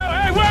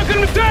right,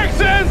 welcome to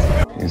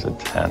Texas! He's a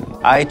 10.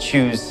 I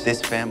choose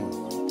this family.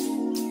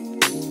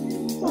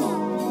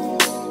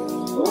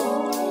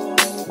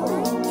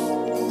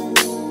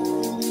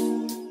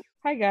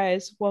 Hi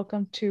guys,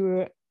 welcome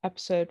to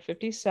episode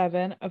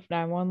 57 of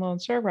 911 Lone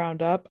Star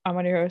Roundup. I'm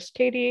one of your hosts,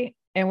 Katie,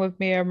 and with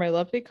me are my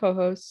lovely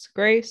co-hosts,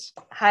 Grace.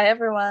 Hi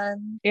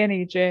everyone. And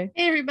EJ.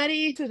 Hey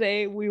everybody.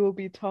 Today we will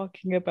be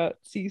talking about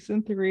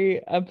season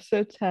 3,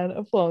 episode 10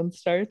 of Lone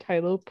Star,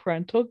 titled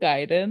Parental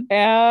Guidance.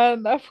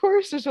 And of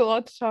course, there's a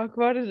lot to talk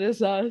about. It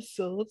is us,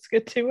 so let's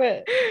get to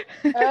it.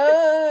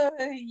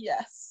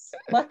 Yes.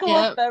 Buckle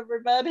up,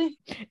 everybody.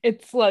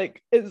 It's like,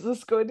 is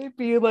this going to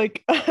be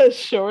like a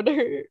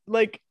shorter,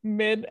 like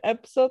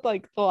mid-episode,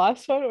 like the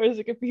last one, or is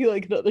it going to be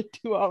like another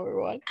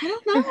 2-hour one? I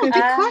don't know. Good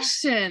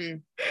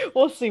question.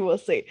 We'll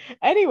see.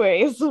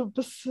 Anyways,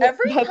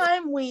 every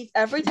time we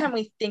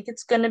think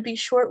it's going to be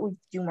short, we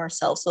doom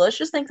ourselves. So let's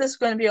just think this is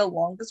going to be our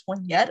longest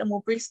one yet, and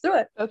we'll breeze through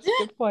it. That's a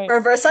good point.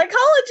 Reverse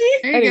psychology.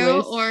 There you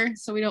go. Or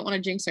so we don't want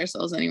to jinx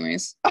ourselves,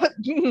 anyways.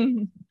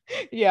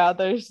 Yeah,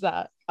 there's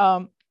that.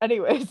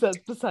 Anyways, that's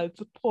besides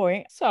the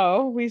point.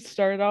 So we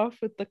start off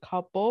with the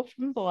couple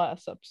from the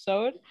last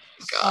episode.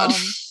 God.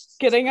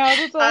 Getting out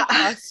of the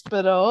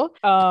hospital.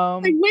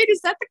 Like, wait, is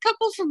that the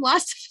couple from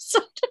last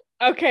episode?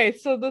 Okay,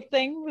 so the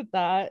thing with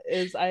that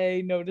is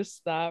I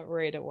noticed that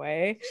right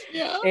away.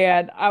 Yeah.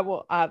 And I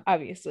will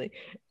obviously.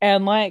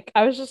 And like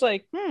I was just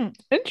like,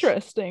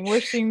 interesting.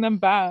 We're seeing them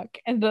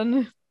back. And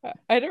then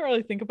I didn't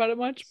really think about it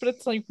much, but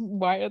it's like,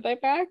 why are they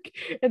back?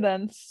 And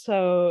then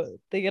so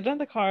they get in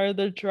the car,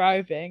 they're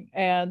driving,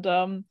 and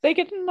they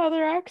get in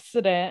another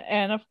accident,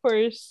 and of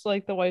course,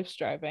 like the wife's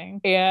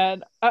driving,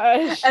 and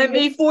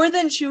before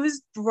then she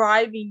was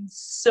driving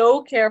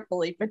so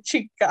carefully, but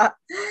she got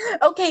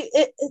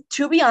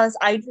to be honest,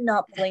 I do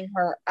not blame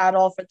her at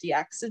all for the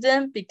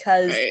accident,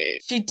 because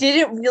she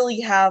didn't really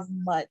have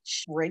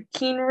much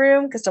braking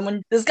room, because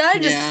this guy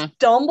just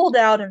stumbled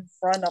out in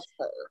front of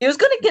her. He was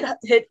gonna get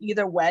hit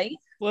either way.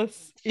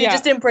 She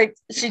just didn't brake.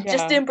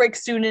 Just didn't brake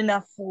soon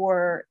enough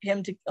for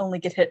him to only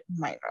get hit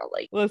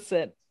minorly.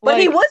 Listen, but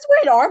he was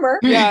wearing armor.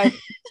 Yeah,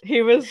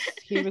 he was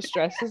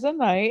dressed as a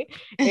knight.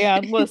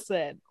 And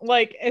listen,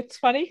 like it's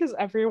funny because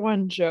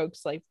everyone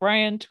jokes. Like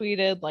Brian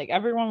tweeted, like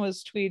everyone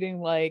was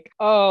tweeting, like,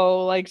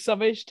 oh, like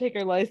somebody should take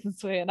her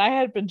license away. And I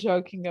had been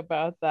joking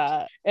about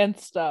that and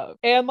stuff.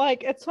 And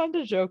like it's fun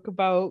to joke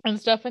about and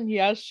stuff. And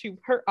yes,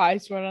 her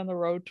eyes went on the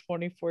road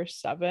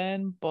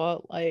 24/7,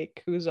 but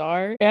like whose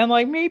are? And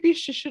like maybe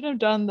she shouldn't have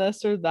done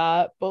this or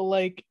that, but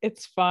like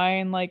it's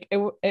fine. Like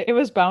it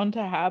was bound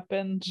to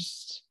happen.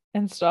 Just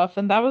and stuff,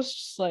 and that was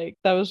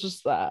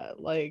just that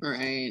like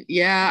right.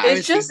 Yeah,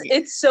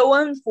 it's so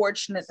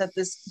unfortunate that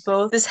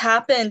this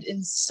happened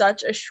in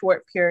such a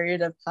short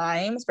period of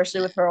time, especially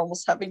with her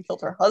almost having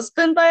killed her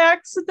husband by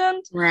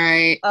accident,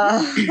 right?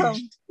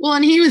 Well,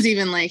 and he was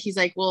even like, he's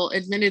like, well,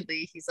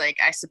 admittedly, he's like,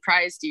 I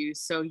surprised you,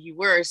 so you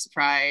were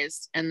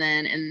surprised. And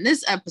then in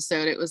this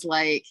episode, it was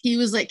like he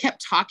was like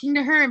kept talking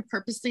to her and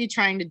purposely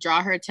trying to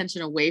draw her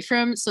attention away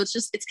from. So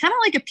it's kind of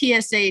like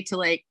a PSA to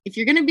like, if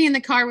you're gonna be in the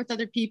car with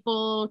other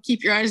people,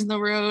 keep your eyes on the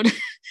road.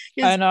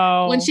 I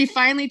know. When she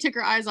finally took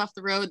her eyes off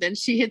the road, then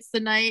she hits the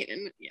night,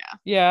 and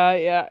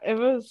yeah, it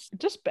was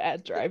just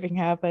bad driving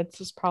habits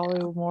is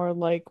probably more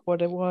like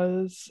what it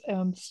was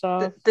and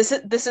stuff. This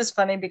is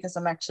funny because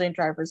I'm actually in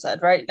driver's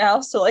ed right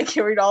now, so like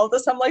hearing all of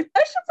this, I'm like, I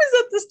should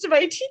present this to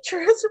my teacher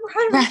as a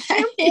prime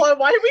example on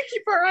why do we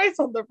keep our eyes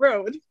on the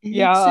road.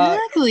 Yeah,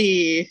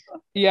 exactly.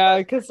 Yeah,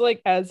 because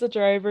like as a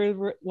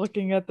driver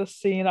looking at the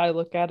scene, I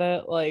look at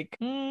it like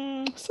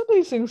some of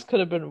these things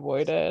could have been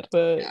avoided,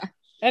 but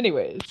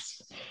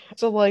anyways,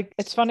 so like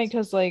it's funny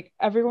because like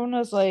everyone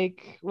was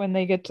like, when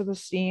they get to the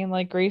scene,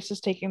 like Grace is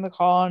taking the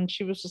call and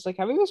she was just like,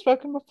 have you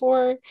spoken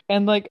before?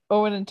 And like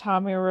Owen and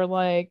Tommy were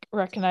like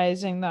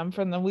recognizing them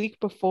from the week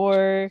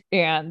before,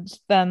 and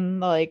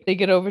then like they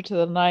get over to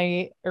the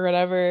night or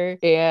whatever,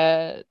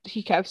 and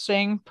he kept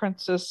saying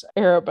Princess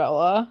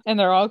Arabella, and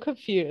they're all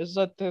confused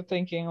that they're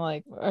thinking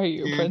like, are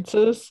you a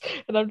princess?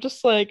 And I'm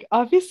just like,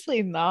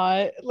 obviously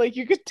not, like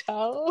you could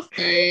tell,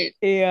 right?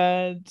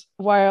 And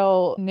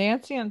while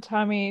Nancy and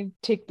Tommy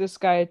take this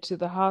guy to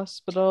the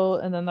hospital,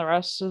 and then the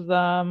rest of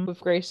them, with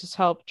Grace's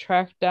help,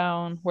 track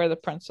down where the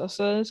princess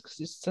is,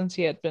 since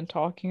he had been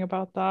talking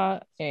about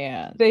that,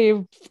 and they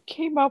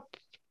came up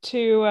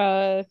to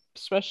a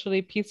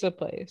specialty pizza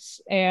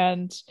place,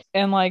 and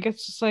like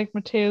it's just like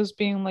Mateo's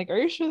being like, are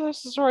you sure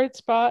this is the right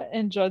spot?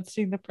 And Judd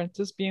seeing the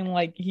princess being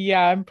like,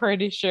 yeah, I'm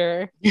pretty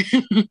sure.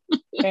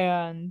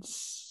 And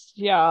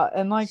yeah,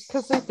 and like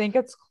because they think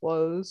it's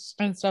closed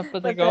and stuff,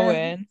 but they go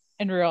in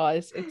and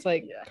realize it's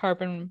like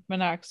carbon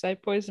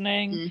monoxide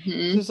poisoning.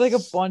 Mm-hmm. There's like a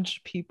bunch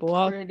of people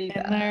up in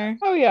there.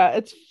 Oh yeah,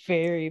 it's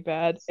very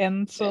bad.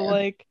 And so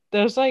like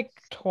there's like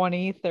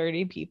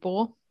 20-30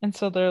 people, and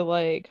so they're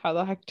like, how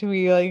the heck do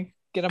we like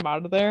get them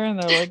out of there?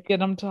 And they're like, get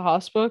them to the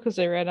hospital because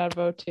they ran out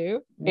of O2.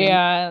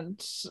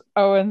 And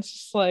Owen's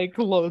just like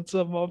loads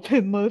them up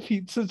in the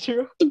pizza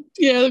truck.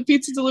 The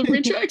pizza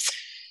delivery trucks.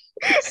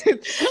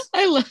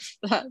 I love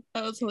that.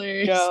 That was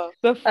hilarious. Yeah,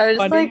 I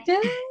was like,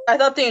 yeah. I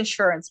thought the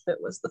insurance bit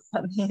was the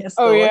funniest.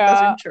 Oh, yeah. yeah.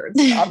 Those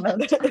insurance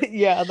comments.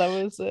 Yeah,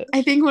 that was it.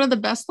 I think one of the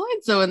best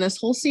lines though in this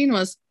whole scene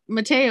was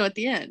Mateo at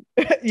the end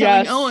telling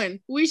Yes. Owen,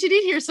 we should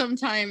eat here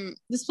sometime.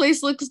 This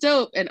place looks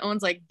dope. And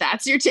Owen's like,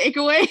 that's your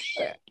takeaway.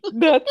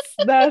 That's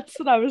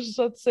what I was just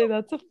about to say.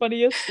 That's the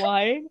funniest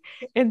line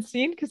and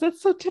scene because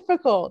that's so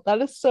typical. That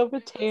is so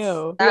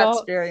Mateo.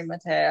 That's very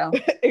Mateo.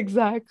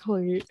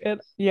 Exactly.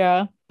 And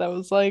yeah, that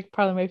was like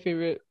probably my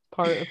favorite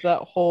part of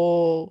that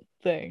whole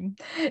thing.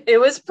 It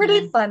was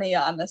pretty funny,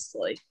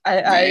 honestly.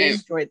 I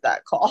enjoyed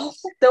that call.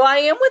 Though I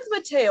am with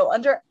Mateo.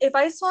 If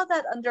I saw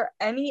that under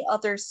any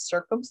other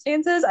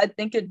circumstances, I'd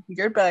think it'd be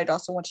weird, but I'd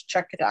also want to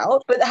check it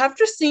out. But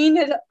after seeing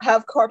it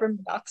have carbon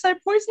monoxide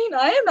poisoning,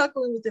 I am not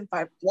going within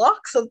 5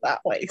 blocks of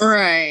that place.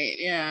 Right.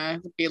 Yeah.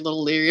 I'd be a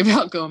little leery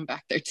about going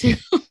back there too.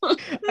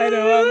 I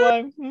know.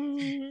 I'm like,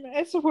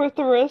 it's worth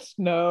the risk.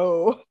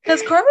 No.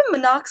 Because carbon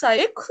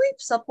monoxide, it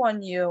creeps up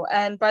on you.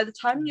 And by the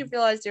time you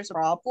realize there's a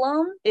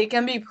problem, it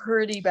can be pretty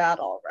bad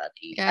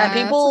already. Yeah, and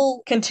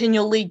people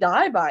continually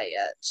die by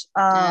it.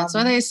 That's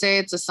why they say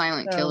it's a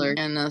silent killer.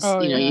 And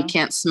you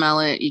can't smell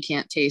it, you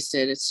can't taste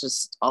it. It's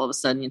just all of a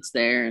sudden it's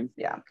there. And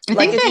yeah. I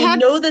like think if you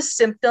know the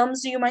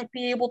symptoms, you might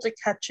be able to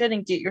catch it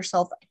and get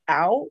yourself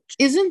out.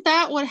 Isn't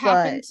that what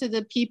happened to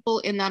the people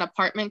in that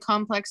apartment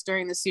complex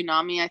during the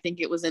tsunami? I think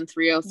it was in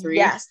 303.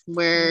 Yes.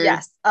 Where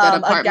that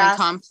apartment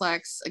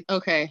complex.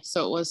 Okay,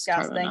 so it was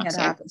gas thing had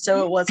happened.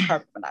 So it was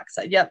carbon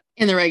monoxide. Yep.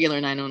 In the regular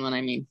 911,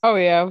 I mean. Oh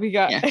yeah, we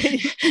got. Yeah.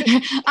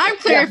 I'm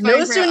clarifying.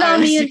 No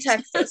tsunami in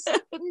Texas.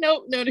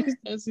 No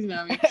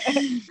tsunami.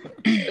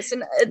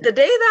 Listen, the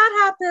day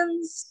that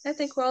happens, I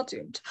think we're all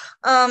doomed.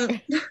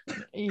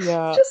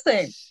 Yeah. Just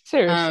saying.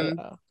 Seriously.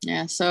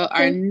 Yeah. So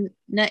our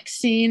next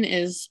scene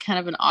is kind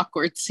of an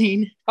awkward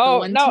scene.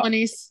 Oh, the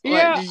 120s. No.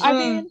 Yeah.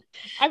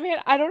 I mean,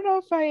 I don't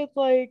know if I'd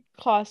like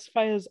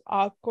classify as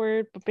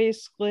awkward, but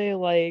basically,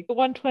 like the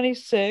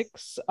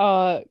 126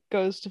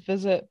 goes to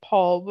visit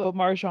Paul, but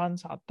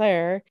Marjan's not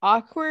there.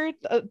 Awkward.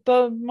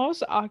 The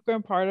most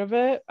awkward part of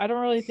it, I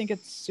don't really think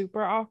it's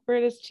super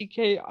awkward. Is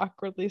TK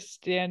awkwardly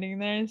standing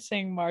there and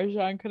saying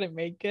Marjan couldn't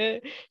make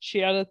it. She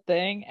had a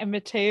thing, and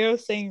Mateo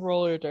saying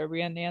roller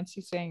derby, and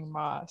Nancy saying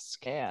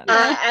mosque. And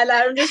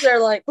I'm just there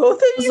like both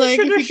of you like,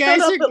 should have shut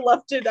up and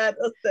left it at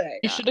a thing.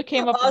 You should have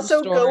came up also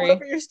with a story. go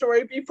over your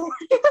story before.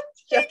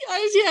 Guys,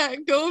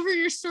 go over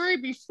your story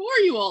before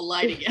you all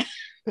lie together.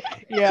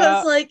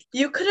 Because like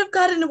you could have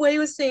gotten away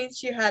with saying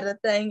she had a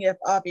thing if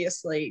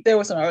obviously there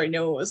wasn't already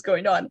know what was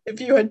going on.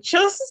 If you had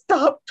just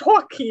stopped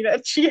talking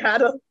and she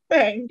had a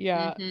thing.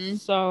 Yeah.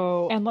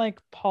 So and like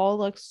Paul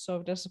looks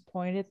so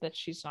disappointed that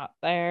she's not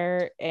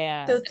there.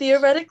 And so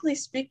theoretically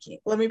speaking,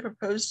 let me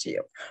propose to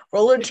you.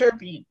 Roller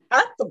derby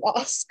at the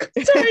mosque.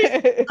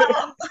 Sorry.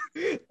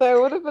 That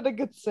would have been a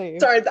good save.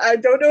 Sorry, I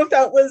don't know if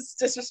that was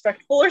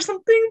disrespectful or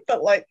something,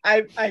 but like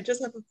I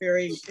just have a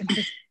very interesting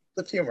sense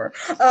of humor.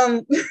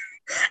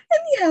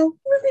 Anyhow,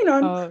 moving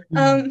on.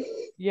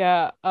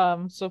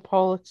 So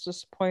Paul looks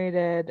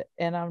disappointed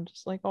and I'm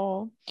just like,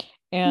 oh.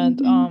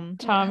 And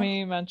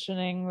Tommy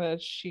mentioning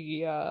that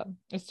she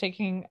is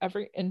taking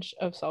every inch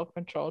of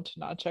self-control to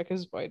not check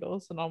his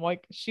vitals, and I'm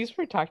like, she's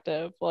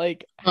protective,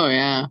 like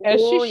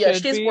as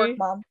she's work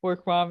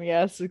mom,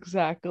 yes,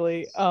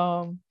 exactly.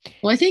 Well,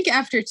 I think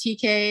after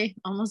TK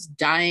almost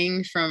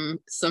dying from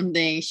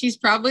something, she's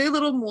probably a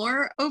little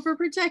more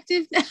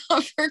overprotective now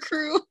of her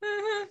crew.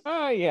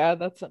 Oh yeah,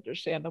 that's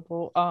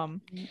understandable.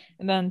 And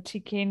then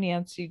TK,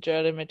 Nancy,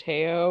 Judd, and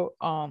Mateo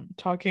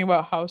talking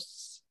about how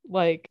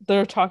like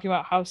they're talking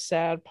about how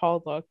sad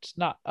Paul looked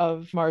not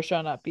of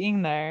Marjan not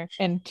being there,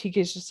 and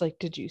TK's just like,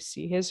 did you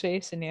see his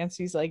face? And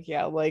Nancy's like,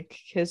 yeah, like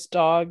his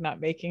dog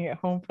not making it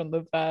home from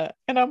the vet.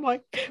 And I'm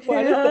like,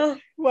 why did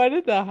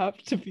that have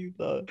to be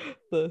the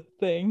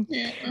thing?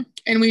 Yeah.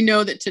 And we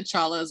know that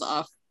T'Challa is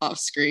off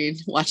screen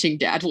watching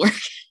dad work.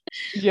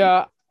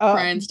 Yeah.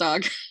 Brian's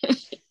dog.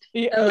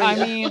 I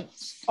mean,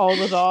 all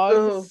the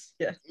dogs.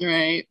 Yeah.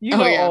 Right.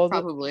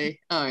 Probably.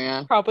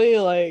 Probably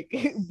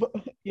like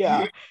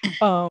yeah.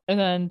 And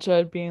then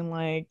Judd being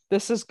like,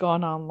 this has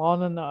gone on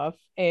long enough,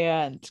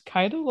 and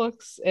kind of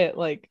looks at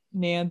like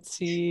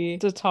Nancy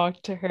to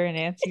talk to her, and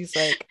Nancy's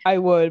like, I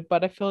would,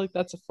 but I feel like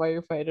that's a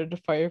firefighter to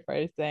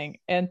firefighter thing.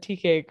 And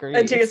TK agrees.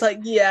 And TK's like,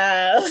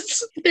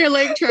 yes. They're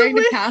like trying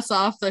to pass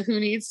off the who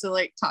needs to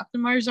like talk to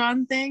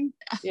Marjan thing.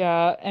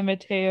 Yeah, and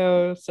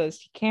Mateo says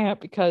he can't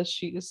because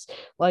she's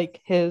like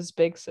his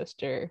big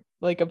sister,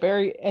 like a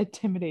very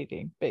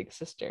intimidating big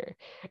sister.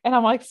 And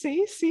I'm like,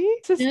 see, sister,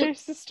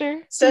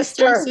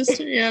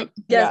 yep.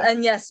 Yes,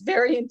 and yes,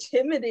 very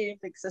intimidating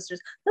big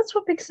sisters. That's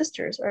what big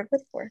sisters are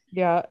good for.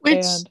 Yeah.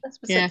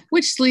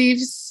 Which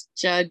leaves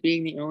Judd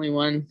being the only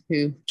one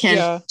who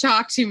can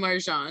talk to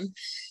Marjan.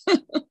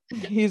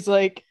 He's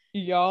like,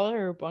 y'all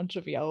are a bunch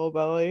of yellow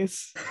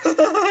bellies.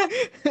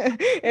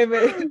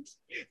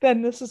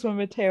 then this is when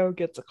Mateo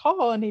gets a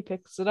call and he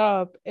picks it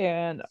up,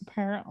 and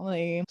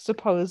apparently,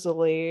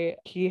 supposedly,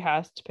 he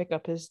has to pick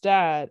up his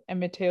dad. And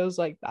Mateo's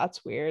like,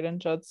 that's weird. And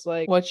Judd's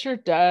like, what's your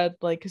dad?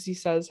 Like, because he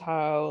says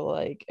how,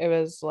 like, it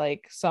was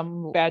like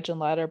some badge and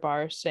ladder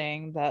bar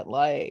saying that,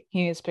 like,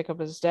 he needs to pick up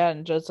his dad.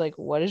 And Judd's like,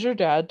 what is your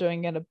dad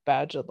doing at a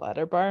badge and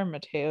ladder bar? And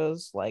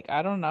Mateo's like,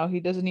 I don't know. He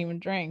doesn't even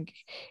drink.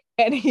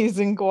 And he's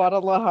in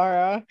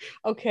Guadalajara.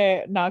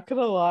 Okay, not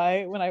gonna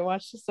lie, when I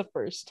watched this the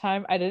first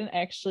time, I didn't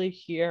actually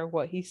hear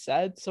what he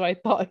said, so I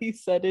thought he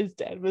said his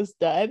dad was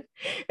dead.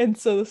 And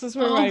so this is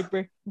where my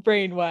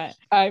brain went.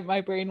 My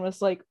brain was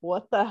like,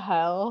 what the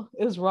hell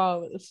is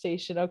wrong with the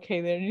station?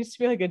 Okay, there needs to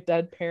be like a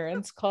dead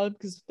parents club,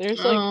 because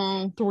there's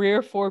like 3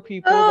 or 4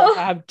 people that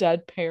have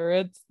dead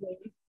parents.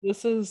 Like,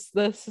 this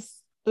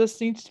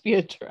needs to be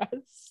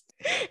addressed.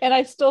 And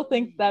I still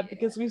think that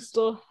because we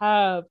still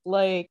have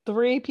like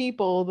 3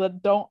 people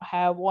that don't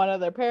have one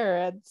of their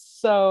parents.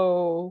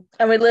 So,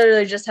 and we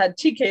literally just had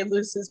TK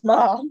lose his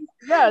mom.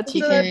 Yeah, TK.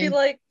 So that'd be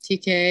like,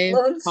 TK,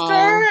 Lone Paul,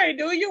 Star, I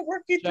know you're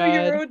working through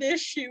your own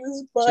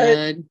issues,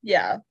 but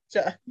yeah.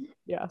 So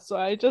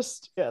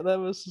that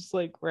was just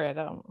like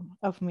random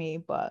of me,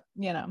 but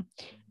you know.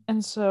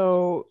 And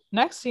so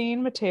next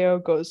scene, Mateo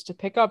goes to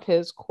pick up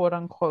his quote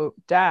unquote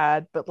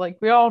dad, but like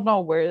we all know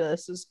where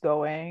this is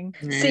going.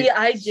 See,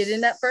 I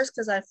didn't at first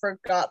because I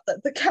forgot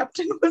that the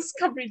captain was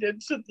coming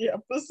into the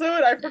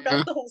episode. I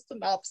forgot the whole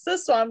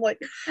synopsis. So I'm like,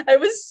 I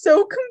was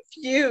so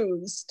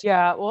confused.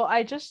 Yeah, well,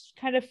 I just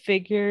kind of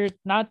figured,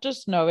 not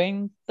just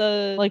knowing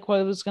the like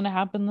what was gonna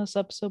happen this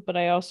episode, but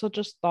I also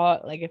just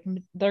thought like if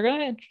they're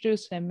gonna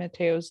introduce him,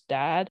 Mateo's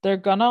dad, they're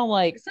gonna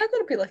like it's not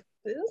gonna be like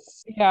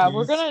this. Yeah,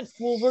 we're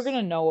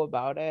gonna know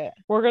about it.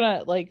 We're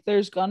gonna like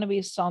there's gonna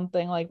be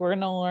something like we're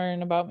gonna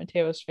learn about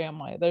Mateo's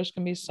family. There's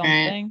gonna be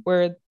something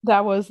where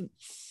that wasn't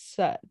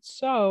said.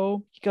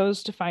 So he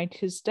goes to find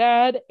his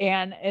dad,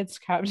 and it's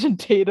Captain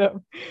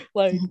Tatum.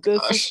 Like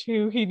this is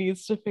who he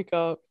needs to pick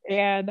up.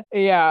 And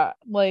yeah,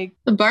 like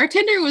the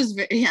bartender was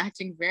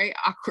acting very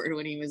awkward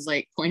when he was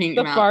like pointing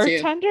him out too.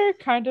 The bartender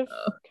kind of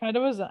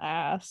was an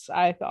ass,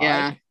 I thought.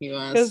 Yeah, he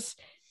was.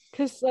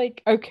 Because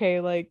like,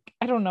 okay, like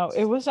I don't know,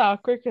 it was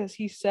awkward because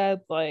he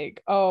said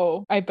like,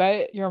 oh, I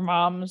bet your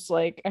mom's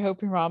like, I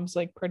hope your mom's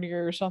like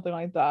prettier or something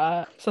like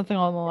that, something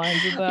along the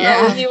lines of that.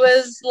 Yeah, he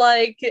was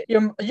like,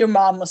 your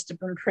mom must have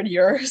been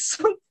prettier or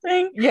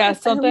something. Yeah,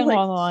 something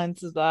along the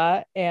lines of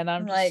that. And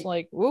I'm just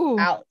like, ooh,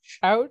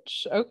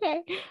 ouch,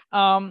 okay.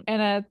 And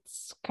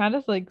it's kind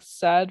of like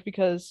sad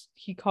because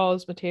he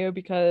calls Mateo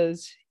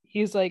because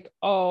he's like,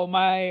 oh,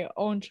 my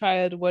own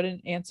child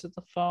wouldn't answer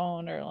the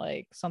phone or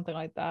like something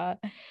like that.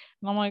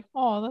 And I'm like,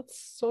 oh, that's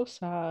so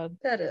sad.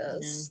 That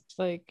is. It's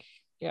like,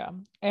 yeah.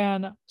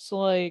 And so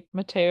like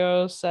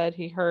Mateo said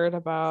he heard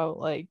about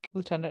like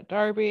Lieutenant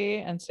Darby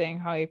and saying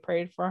how he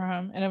prayed for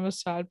him. And it was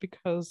sad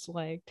because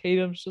like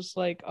Tatum's just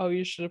like, oh,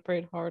 you should have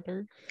prayed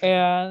harder.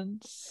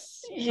 And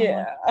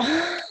yeah,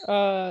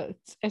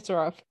 it's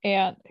rough.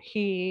 And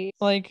he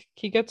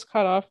gets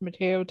cut off.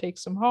 Mateo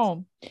takes him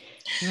home.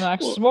 And the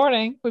next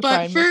morning we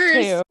find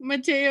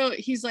Mateo,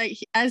 he's like,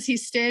 as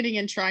he's standing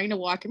and trying to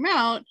walk him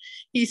out,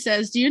 he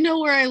says, do you know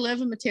where I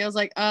live? And Mateo's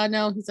like,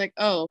 no. He's like,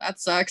 oh, that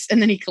sucks.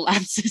 And then he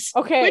collapses.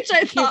 Okay, which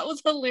I thought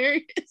was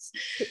hilarious.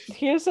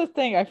 Here's the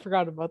thing, I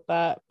forgot about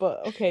that,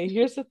 but okay,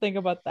 here's the thing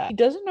about that. He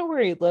doesn't know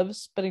where he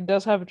lives, but he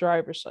does have a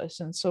driver's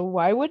license. So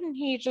why wouldn't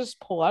he just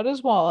pull out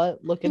his wallet,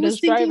 look at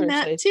his driver's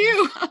license?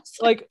 Too.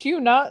 Like, do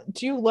you lack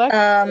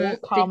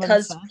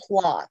because sense?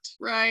 Plot.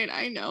 Right,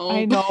 I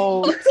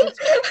know.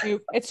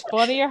 It's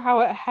funnier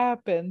how it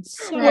happens.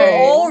 So. We're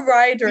all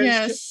writers.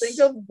 Yes. Just think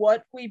of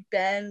what we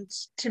bend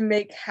to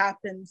make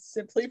happen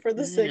simply for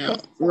the sake of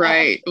plot.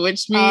 Right,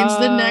 which means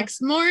the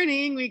next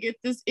morning we get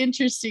this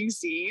interesting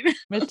scene.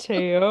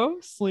 Mateo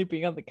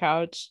sleeping on the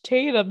couch,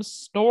 Tatum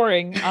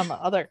snoring on the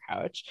other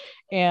couch,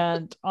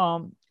 and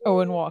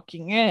Owen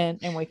walking in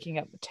and waking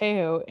up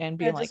Mateo and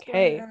being like,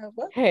 hey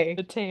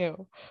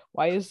Mateo,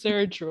 why is there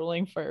a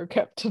drooling fire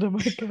captain on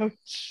my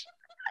couch?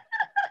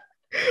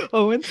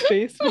 Owen's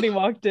face when he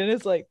walked in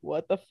is like,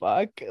 what the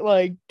fuck?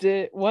 Like,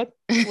 what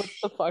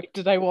the fuck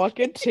did I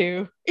walk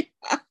into?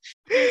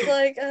 He's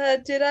like,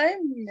 did I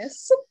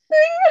miss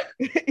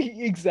something?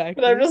 Exactly.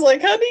 But I'm just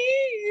like, honey,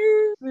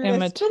 you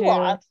missed a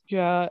lot.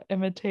 Yeah, and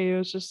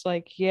Mateo's just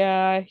like,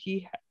 yeah,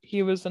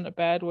 he was in a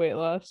bad way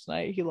last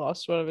night. He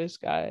lost one of his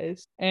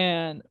guys,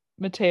 and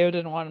Mateo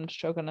didn't want him to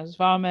choke on his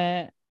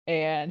vomit.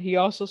 And he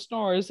also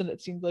snores, and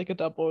it seemed like a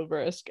double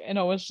risk. And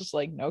Owen's just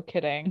like, no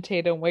kidding. And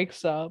Tatum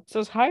wakes up,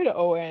 says hi to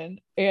Owen,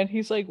 and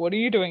he's like, what are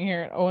you doing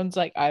here? And Owen's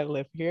like, I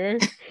live here.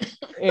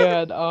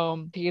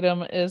 And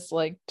Tatum is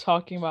like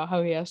talking about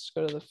how he has to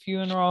go to the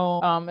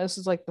funeral. This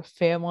is like the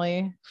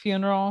family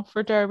funeral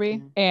for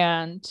Darby.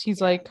 And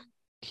he's like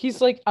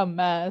a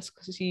mess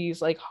because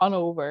he's like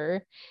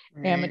hungover.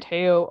 And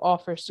Mateo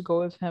offers to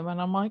go with him,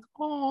 and I'm like,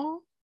 oh.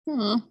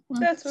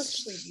 That's so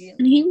sweet.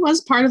 And he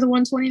was part of the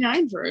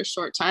 129 for a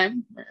short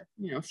time, or,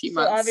 a few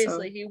months.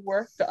 Obviously he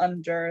worked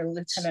under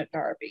Lieutenant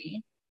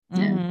Darby.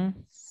 Mm-hmm.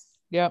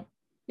 Yep.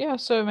 Yeah,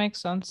 so it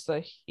makes sense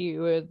that he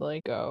would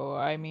like go.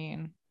 I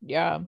mean,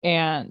 yeah.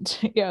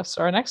 And yeah,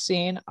 so our next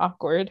scene,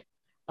 awkward.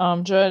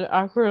 Judd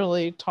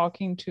awkwardly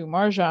talking to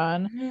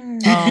Marjan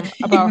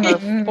about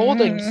her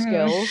folding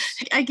skills.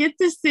 I get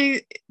this thing.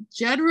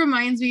 Judd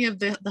reminds me of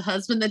the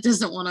husband that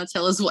doesn't want to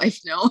tell his wife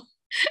no.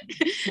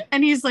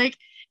 And he's like,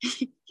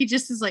 he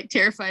just is like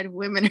terrified of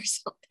women or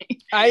something.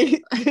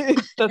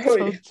 That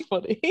sounds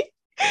funny.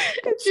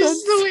 It's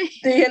just the way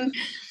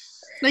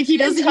like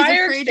he's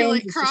afraid to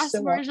like cross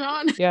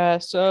Marjan. Yeah,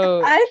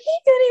 so I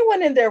think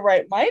anyone in their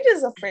right mind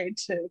is afraid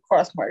to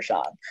cross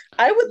Marjan.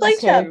 I would like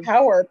to have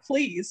power,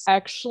 please.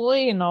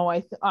 Actually, no,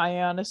 I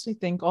honestly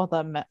think all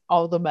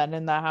the men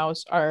in the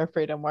house are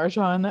afraid of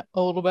Marjan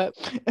a little bit.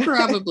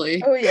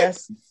 Probably. Oh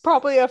yes.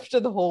 Probably after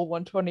the whole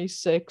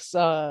 126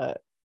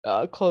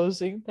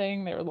 closing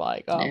thing, they're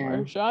like, oh, yeah.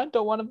 Marjan,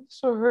 don't want to mess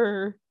with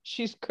her.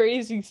 She's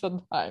crazy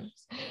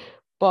sometimes.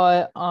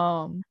 But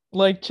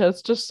like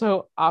just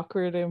so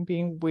awkward and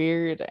being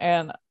weird,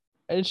 and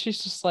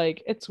she's just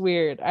like, it's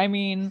weird. I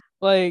mean,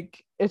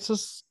 like, it's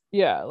just,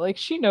 yeah, like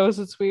she knows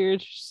it's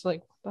weird. She's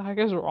like, what the heck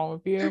is wrong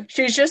with you?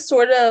 She's just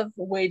sort of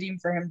waiting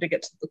for him to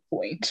get to the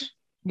point.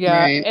 Yeah,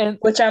 right. And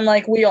which I'm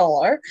like, we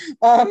all are.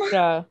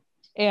 Yeah.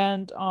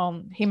 And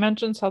he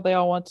mentions how they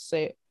all want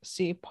to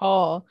see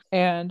Paul,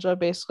 and Judd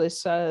basically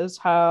says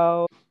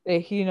how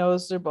he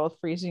knows they're both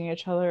freezing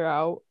each other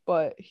out,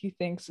 but he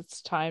thinks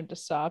it's time to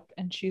stop.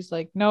 And she's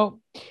like,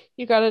 nope,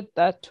 you got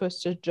that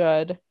twisted,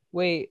 Judd.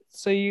 Wait,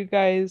 so you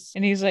guys,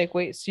 and he's like,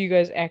 wait, so you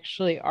guys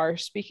actually are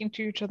speaking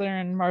to each other?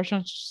 And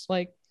Marjan's just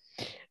like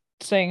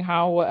saying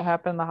what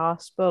happened in the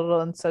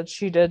hospital, and said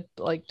she did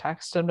like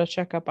text him to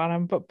check up on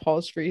him, but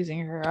Paul's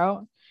freezing her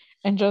out.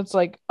 And Judd's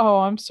like, oh,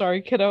 I'm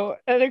sorry, kiddo.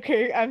 And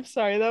okay, I'm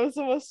sorry. That was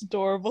the most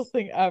adorable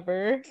thing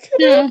ever.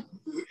 Yeah.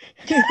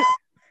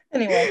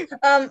 Anyway,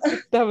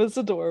 that was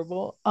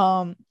adorable.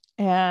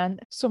 And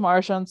so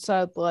Marjan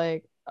said,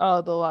 like,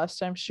 the last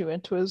time she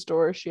went to his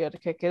door, she had to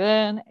kick it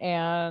in,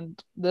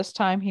 and this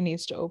time he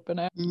needs to open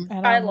it. Mm-hmm.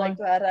 And I like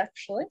that,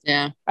 actually.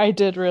 Yeah, I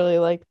did really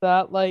like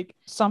that. Like,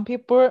 some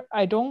people what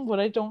I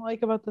don't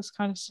like about this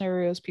kind of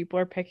scenario is people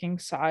are picking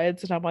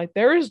sides, and I'm like,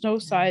 there is no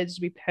sides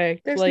to be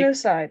picked. There's like, no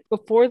side.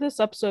 Before this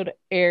episode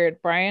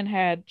aired, Brian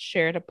had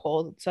shared a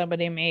poll that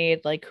somebody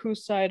made, like,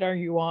 whose side are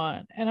you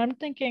on? And I'm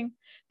thinking,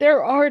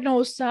 there are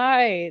no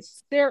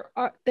sides. There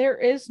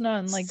is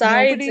none. Like,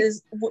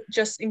 sides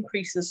just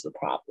increases the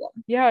problem.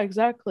 Yeah,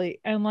 exactly.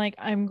 And like,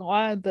 I'm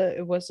glad that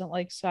it wasn't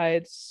like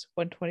sides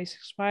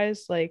 126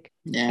 spies, like,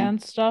 and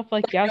stuff.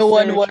 Like, yes, no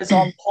one was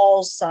on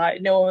Paul's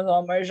side. No one was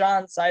on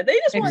Marjan's side. They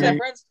just wanted their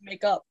friends to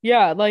make up.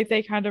 Yeah, like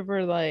they kind of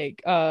were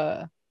like,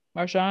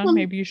 Marjan,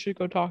 maybe you should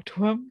go talk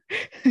to him.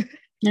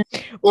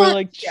 Or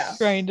like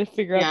trying to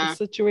figure out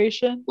the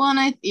situation. Well, and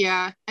I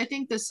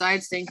think the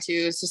sides thing too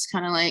is just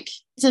kind of like,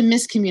 it's a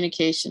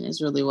miscommunication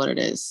is really what it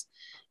is,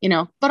 you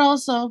know. But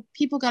also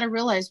people got to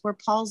realize where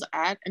Paul's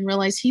at and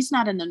realize he's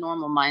not in the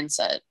normal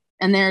mindset,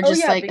 and they're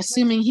just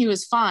assuming he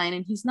was fine,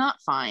 and he's not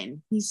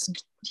fine.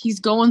 He's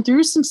going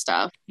through some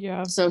stuff.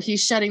 Yeah. So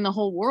he's shutting the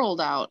whole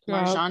world out.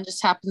 Yeah. Marjan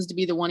just happens to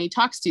be the one he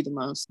talks to the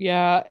most.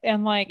 Yeah.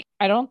 And like,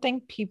 I don't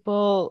think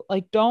people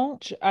I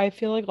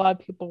feel like a lot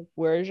of people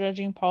were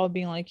judging Paul,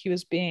 being like, he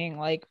was being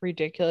like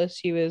ridiculous.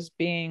 He was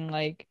being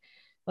like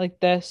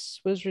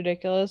this was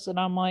ridiculous. And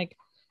I'm like,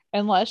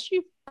 unless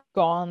you've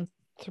gone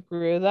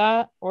through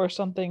that or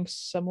something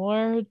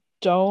similar,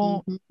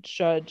 don't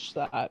judge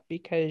that,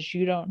 because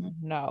you don't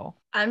know.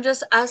 I'm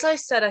just, as I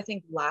said, I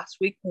think last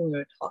week when we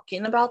were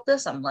talking about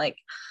this, I'm like,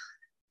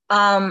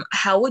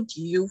 how would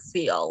you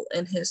feel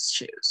in his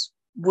shoes?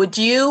 Would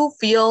you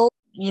feel,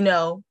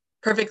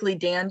 perfectly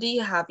dandy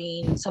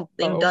having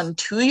something done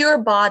to your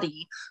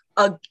body,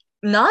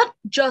 not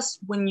just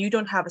when you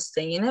don't have a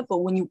say in it, but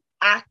when you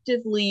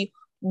actively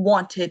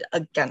wanted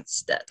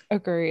against it?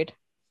 Agreed.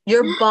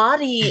 Your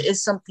body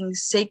is something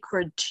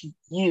sacred to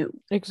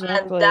you.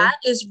 Exactly. And that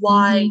is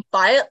why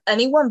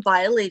anyone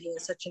violating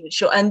such an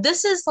issue, and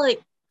this is a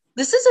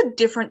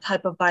different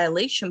type of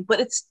violation,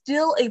 but it's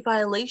still a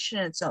violation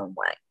in its own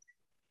way.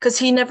 Because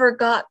he never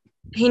got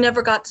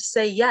to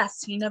say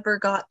yes. He never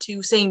got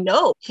to say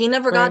no. He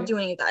never got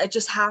doing that. It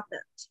just happened.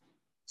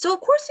 So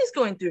of course he's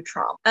going through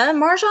trauma. And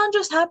Marjan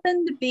just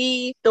happened to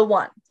be the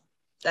one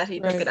that he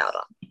took it out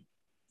on.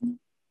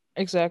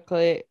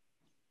 Exactly.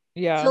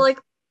 Yeah. So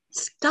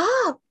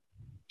stop.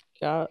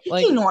 Yeah.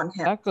 Picking on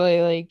him.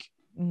 Exactly.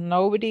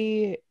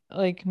 Nobody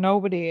would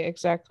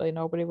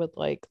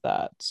like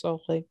that. So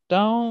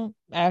don't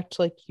act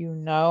like you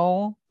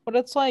know what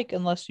it's like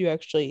unless you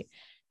actually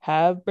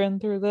have been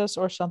through this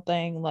or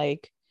something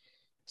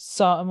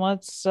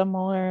somewhat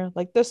similar,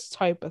 like this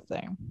type of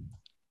thing.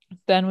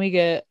 Then we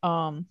get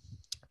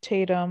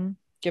Tatum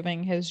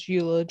giving his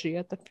eulogy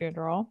at the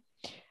funeral,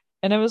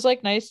 and it was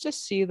nice to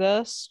see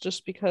this,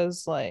 just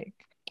because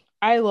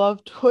I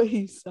loved what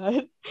he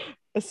said,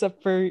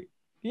 except for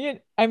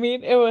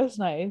it was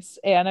nice,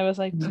 and it was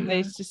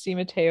nice to see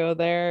Mateo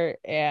there,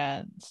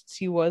 and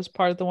he was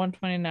part of the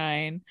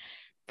 129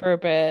 for a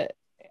bit,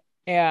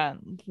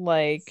 and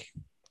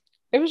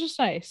it was just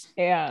nice.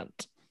 And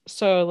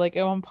so like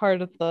in one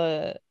part of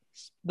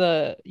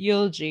the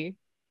eulogy,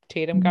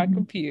 Tatum got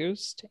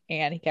confused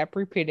and he kept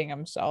repeating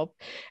himself,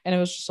 and it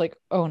was just like,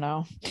 oh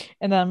no.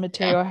 And then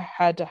Mateo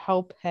had to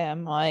help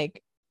him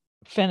like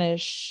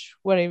finish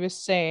what he was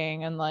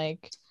saying and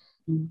like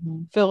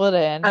fill it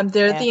in. I'm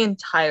there the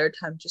entire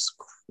time just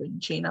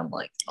cringing. I'm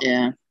like,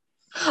 yeah.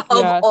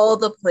 Of all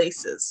the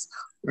places.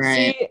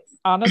 Right. See,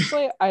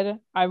 honestly,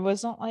 I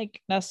wasn't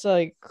like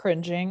necessarily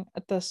cringing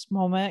at this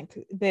moment.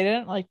 They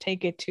didn't like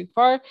take it too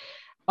far.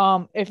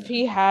 If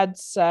he had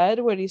said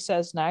what he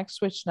says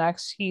next, which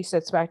next he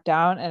sits back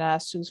down and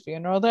asks whose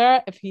funeral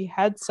there, if he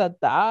had said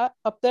that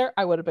up there,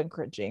 I would have been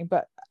cringing.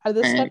 But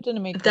this stuff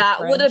didn't make that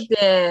would have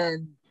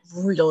been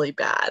really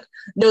bad.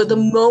 No, the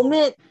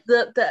moment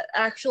the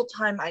actual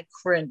time I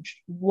cringed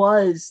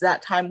was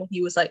that time when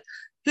he was like,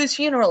 whose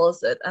funeral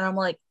is it? And I'm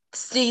like,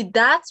 see,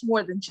 that's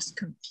more than just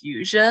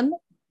confusion.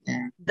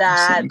 Yeah,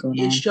 that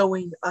is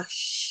showing a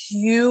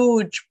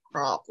huge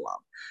problem.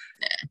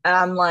 Yeah. And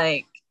I'm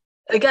like,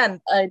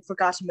 again, I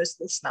forgot to miss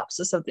the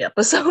synopsis of the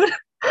episode.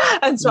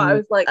 And so I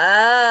was like,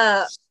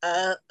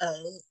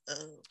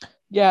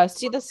 Yeah,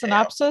 see, the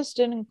synopsis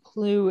didn't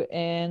clue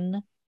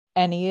in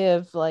any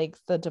of like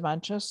the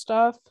dementia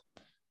stuff.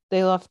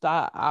 They left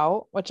that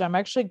out, which I'm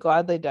actually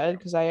glad they did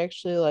because I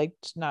actually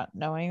liked not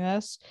knowing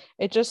this.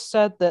 It just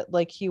said that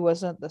like he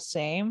wasn't the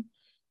same.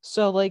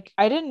 So like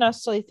I didn't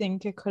necessarily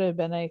think it could have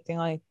been anything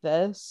like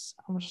this.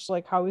 I'm just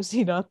like, how is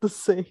he not the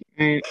same?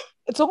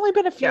 It's only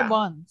been a few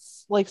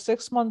months, like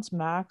 6 months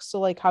max. So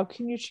like how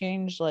can you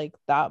change like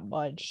that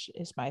much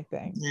is my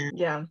thing.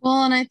 Yeah.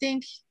 Well, and I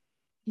think,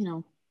 you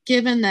know,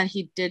 given that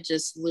he did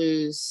just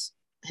lose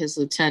his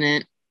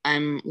lieutenant,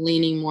 I'm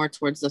leaning more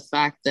towards the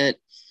fact that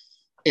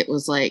it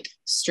was like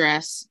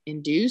stress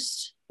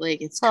induced,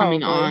 like it's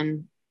coming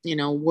on, you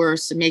know,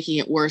 worse, making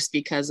it worse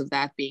because of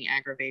that being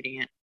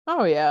aggravating it.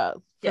 Oh yeah,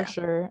 for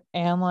sure.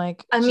 And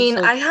like I mean,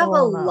 I have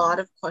a lot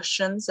of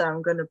questions that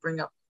I'm going to bring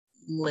up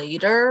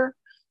later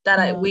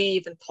that we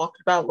even talked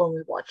about when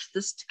we watched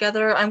this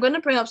together. I'm going to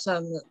bring up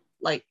some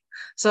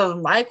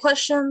of my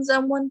questions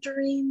and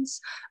wonderings,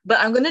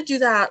 but I'm going to do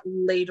that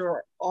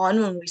later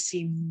on when we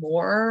see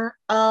more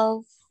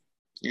of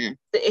the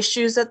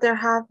issues that they're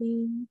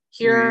having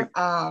here.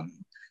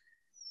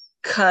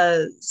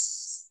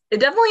 Because it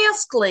definitely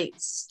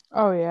escalates.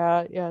 Oh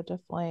yeah,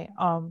 definitely.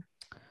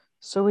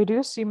 So we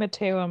do see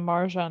Mateo and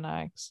Marja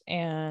next,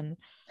 and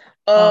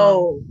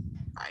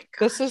my gosh.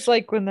 This is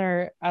like when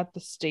they're at the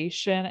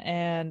station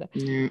and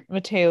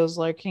Mateo's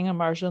lurking and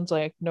Marjan's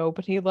like,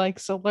 nobody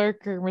likes a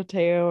lurker,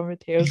 Mateo. And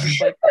Mateo's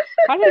just like,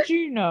 how did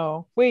you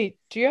know? Wait,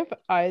 do you have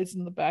eyes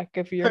in the back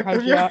of your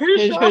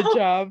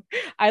hijab?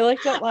 I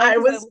like that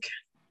line.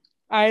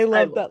 I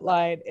love that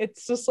line.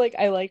 It's just like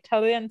I liked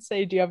how they didn't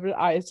say, do you have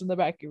eyes in the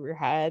back of your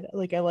head?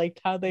 Like I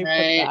liked how they put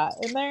that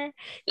in there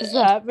because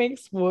that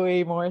makes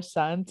way more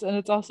sense. And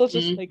it's also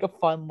just like a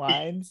fun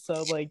line.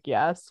 So like,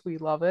 yes, we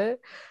love it.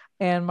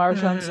 And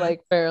Marjan's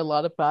like, wear a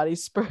lot of body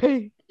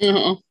spray.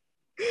 And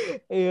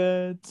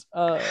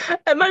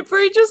my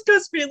brain just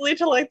goes immediately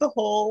to like the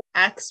whole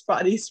Axe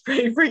body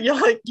spray for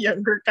like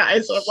younger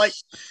guys. So I'm like,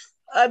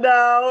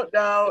 no.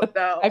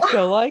 I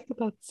feel like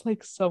that's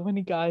like so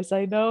many guys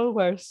I know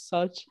wear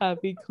such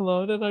heavy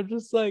cologne, and I'm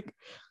just like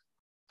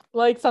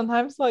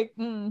sometimes like,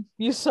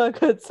 you so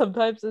good.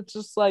 Sometimes it's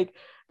just like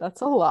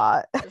that's a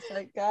lot. It's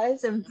like,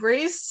 guys,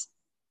 embrace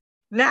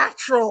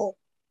natural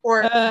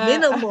or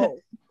minimal,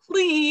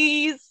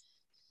 please.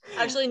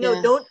 Actually,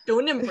 no,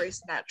 don't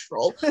embrace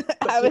natural.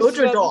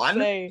 Deodorant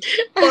on,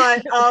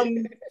 but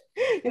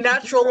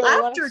natural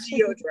after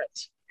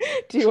deodorant.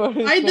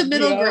 Find the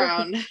middle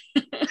ground.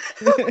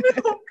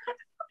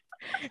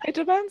 It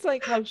depends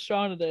like how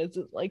strong it is.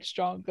 It's like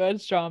strong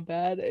good, strong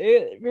bad.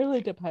 It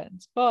really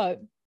depends.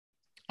 But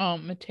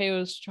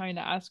Mateo's trying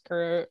to ask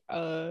her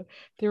a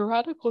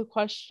theoretical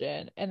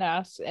question and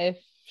asks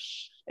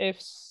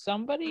if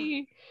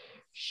somebody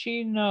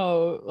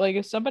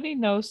if somebody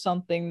knows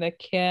something that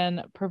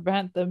can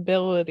prevent the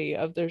ability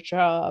of their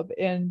job,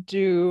 and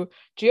do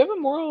you have a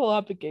moral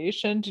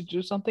obligation to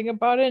do something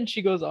about it? And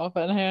she goes off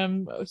at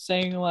him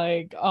saying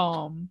like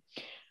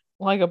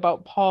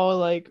about Paul,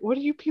 like, what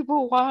do you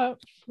people want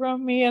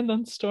from me? And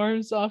then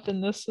storms off,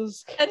 and he's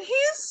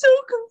so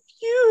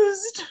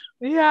confused.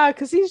 Yeah,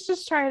 because he's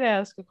just trying to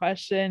ask a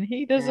question.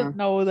 He doesn't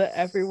know that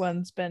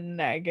everyone's been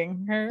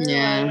nagging her.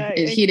 Yeah,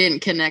 he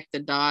didn't connect the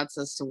dots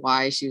as to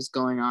why she was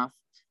going off.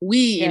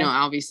 We, you know,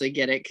 obviously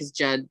get it because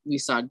we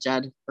saw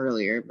Jed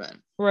earlier, but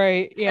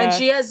right, yeah.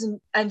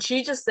 And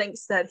she just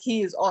thinks that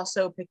he is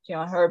also picking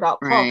on her about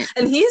Paul.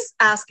 And he's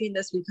asking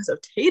this because of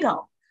Tatum.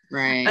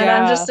 Right. And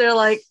I'm just there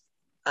like,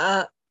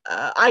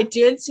 I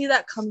didn't see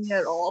that coming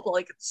at all, but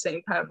like at the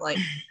same time, like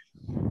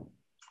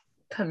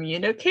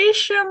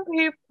communication,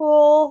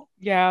 people.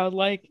 Yeah,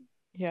 like,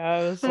 yeah,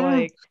 it was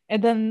like,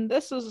 and then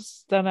this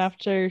is then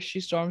after she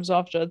storms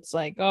off, Jed's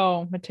like,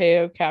 oh,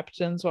 Mateo,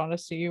 captains want to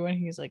see you, and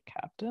he's like,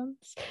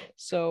 captains?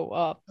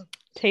 So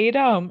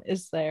Tatum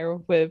is there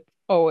with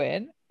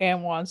Owen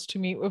and wants to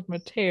meet with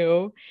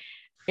Mateo,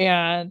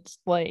 and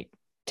like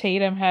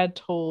Tatum had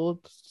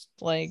told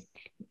like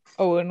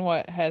Owen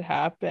what had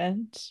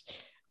happened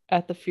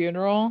at the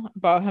funeral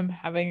about him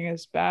having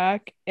his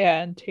back,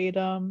 and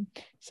Tatum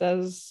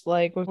says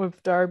like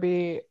with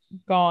Darby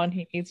gone,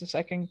 he needs a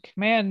second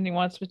command and he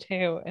wants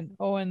Mateo, and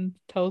Owen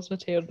tells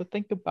Mateo to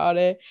think about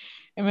it,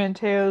 and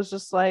Mateo's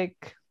just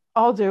like,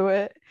 I'll do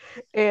it.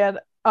 And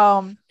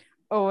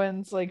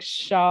Owen's like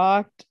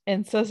shocked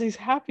and says he's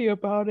happy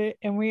about it,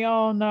 and we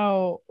all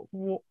know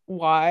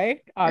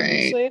why,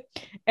 obviously. Right.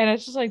 And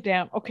it's just like,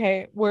 damn,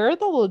 okay, where are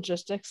the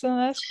logistics in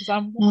this?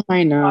 Because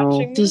I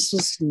know this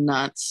was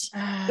nuts.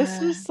 This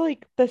was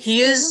like,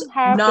 he is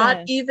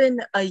not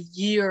even a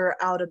year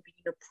out of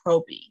being a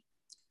probie.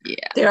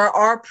 Yeah, there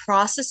are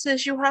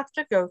processes you have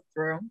to go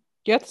through.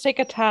 You have to take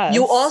a test.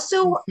 You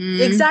also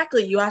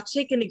exactly, you have to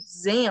take an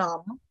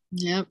exam.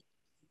 Yep.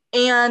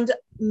 And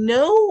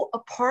no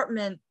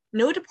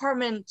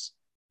department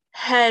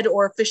head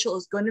or official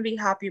is going to be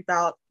happy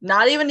about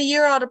not even a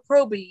year out of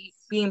probie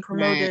being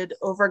promoted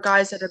over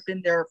guys that have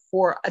been there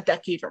for a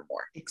decade or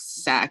more.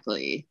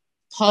 Exactly.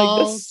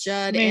 Paul, like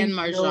Judd, and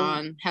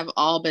Marjan have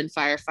all been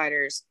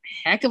firefighters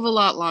a heck of a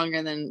lot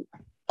longer than.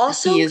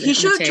 Also, he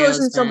should have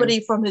chosen somebody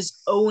from his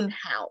own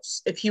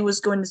house. If he was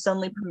going to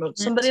suddenly promote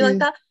somebody like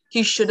that,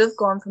 he should have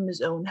gone from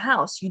his own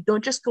house. You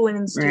don't just go in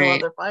and steal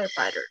other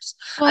firefighters.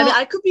 Well, I mean,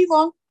 I could be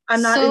wrong.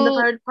 I'm not in the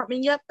fire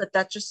department yet, but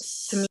that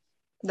just, to me,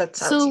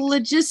 that's how so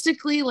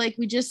logistically, like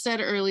we just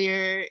said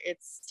earlier,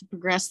 it's to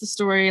progress the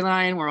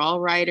storyline. We're all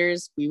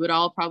writers. We would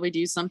all probably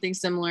do something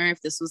similar if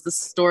this was the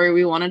story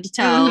we wanted to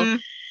tell. Mm-hmm.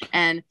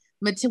 And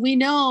we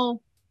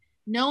know,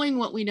 knowing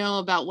what we know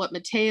about what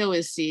Mateo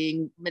is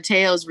seeing,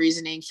 Mateo's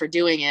reasoning for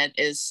doing it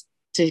is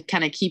to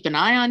kind of keep an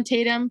eye on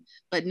Tatum,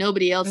 but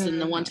nobody else in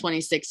the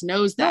 126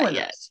 knows that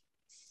yet.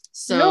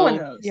 So no one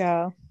knows.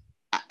 Yeah.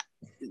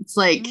 It's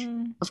like,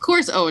 of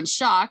course, Owen's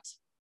shocked,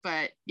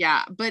 but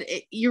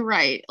you're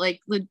right.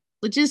 Like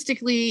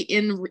logistically,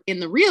 in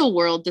the real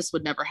world, this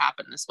would never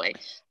happen this way.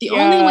 The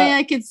only way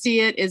I could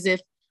see it is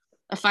if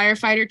a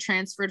firefighter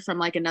transferred from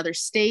like another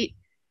state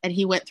and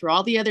he went through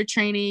all the other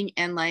training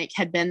and like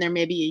had been there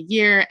maybe a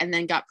year and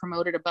then got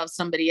promoted above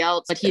somebody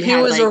else, but he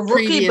had like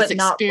previous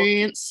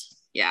experience.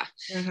 Yeah,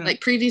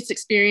 like previous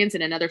experience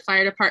in another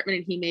fire department,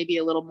 and he may be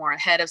a little more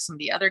ahead of some of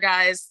the other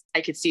guys. I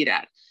could see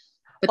that.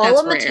 But all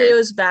of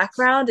Mateo's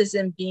background is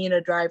in being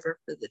a driver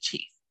for the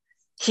chief.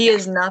 He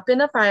has not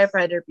been a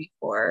firefighter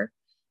before.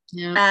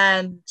 Yeah.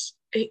 And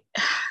this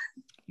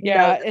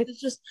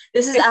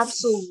is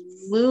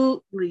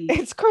absolutely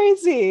it's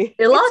crazy.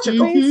 Illogical. It's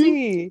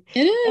crazy.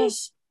 It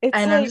is. And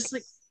like, I'm just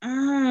like,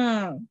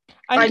 I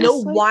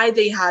know why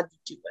they had to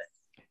do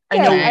it. I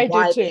know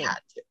why they had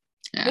to.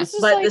 Yeah.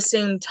 But at the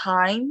same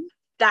time,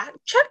 fact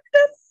check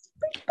this.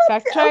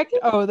 Fact checked?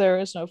 Oh, there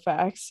is no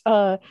facts.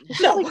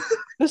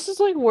 This is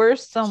like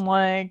worse than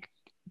like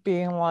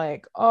being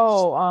like,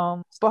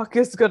 oh, Buck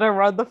is gonna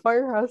run the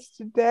firehouse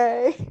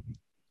today.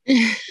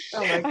 Oh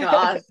my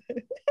god.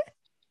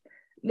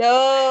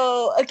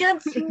 No, again,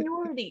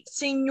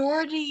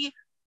 seniority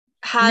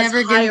has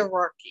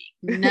hierarchy.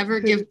 Never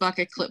give Buck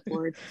a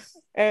clipboard.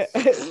 Stand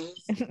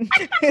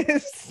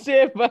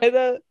by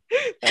that.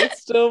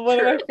 That's still one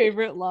of my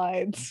favorite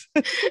lines.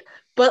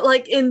 But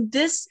like in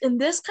this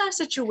kind of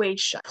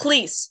situation,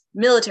 police,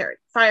 military,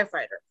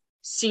 firefighter,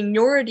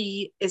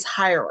 seniority is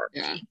hierarchy.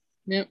 Yeah.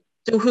 Yep.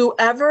 So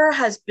whoever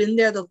has been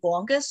there the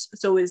longest,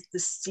 so is the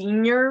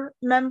senior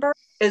member,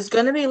 is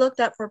going to be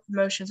looked at for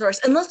promotions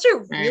first, unless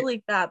they're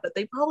really bad, but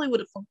they probably would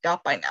have flunked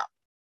out by now,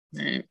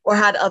 or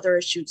had other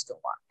issues go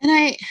on.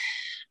 And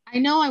I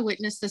know I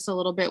witnessed this a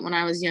little bit when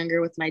I was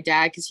younger with my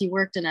dad, because he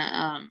worked in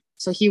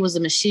so he was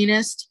a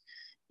machinist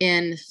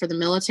for the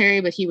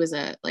military, but he was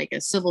a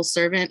civil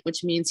servant,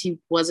 which means he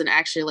wasn't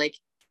actually like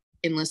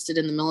enlisted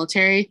in the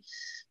military.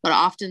 But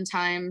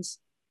oftentimes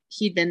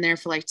he'd been there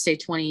for like, say,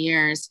 20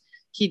 years.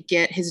 He'd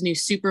get his new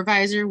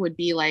supervisor would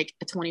be like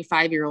a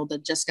 25-year-old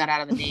that just got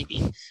out of the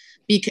Navy.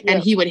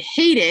 And he would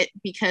hate it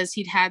because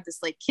he'd had this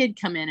like kid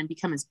come in and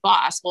become his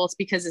boss. Well, it's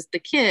because the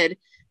kid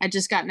had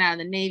just gotten out of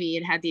the Navy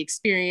and had the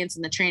experience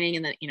and the training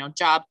and the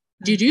job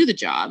to do the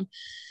job.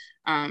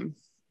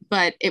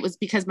 But it was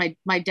because my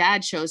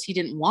dad chose he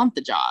didn't want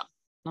the job.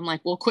 I'm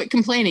like, well, quit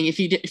complaining if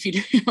you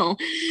don't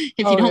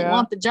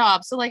want the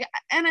job. So like,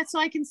 so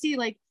I can see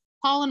like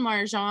Paul and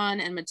Marjan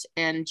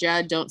and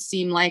Judd don't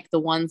seem like the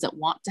ones that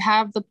want to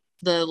have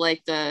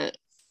the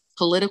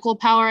political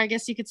power, I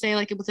guess you could say,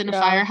 like within a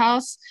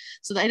firehouse.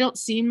 So they don't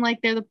seem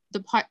like they're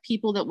the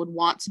people that would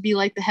want to be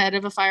like the head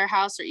of a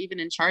firehouse or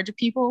even in charge of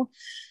people.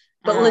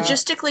 But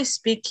logistically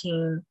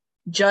speaking,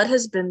 Judd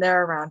has been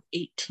there around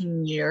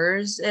 18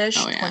 years-ish,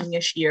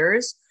 20-ish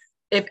years.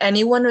 If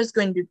anyone was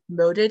going to be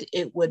promoted,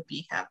 it would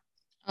be him.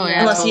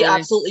 Unless he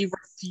absolutely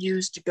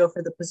refused to go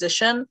for the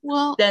position,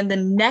 then the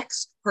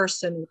next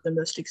person with the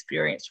most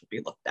experience would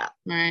be looked at.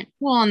 Right.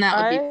 Well, and that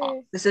would be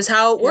Paul. This is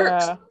how it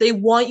works. They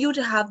want you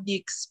to have the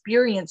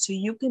experience so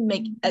you can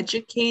make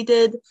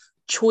educated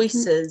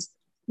choices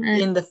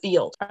in the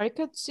field. I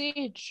could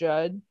see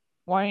Judd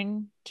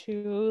wanting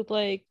to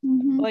like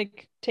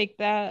take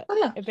that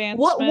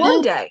advancement.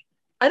 One day.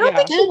 I don't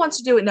think he wants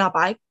to do it now,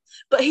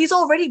 but he's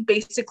already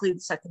basically the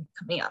second in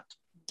command.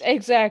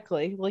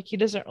 Exactly. Like, he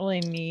doesn't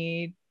really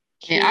need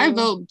to. Yeah, I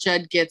vote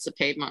Judd gets a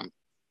paid month.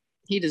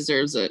 He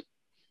deserves it.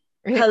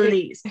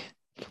 Please.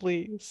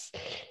 Please.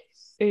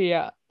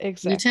 Yeah,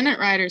 exactly. Lieutenant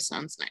Ryder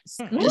sounds nice.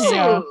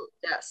 Ooh,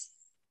 yes.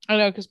 I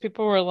know, because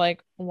people were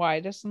like, why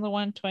doesn't the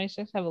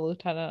 126 have a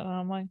lieutenant? And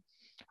I'm like,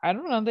 I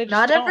don't know. They just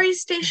not don't. every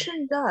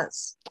station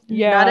does.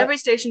 Yeah. Not every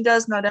station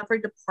does. Not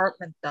every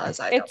department does.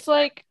 It's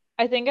like,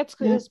 I think it's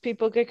because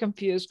people get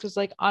confused because,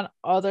 like, on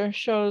other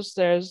shows,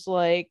 there's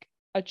like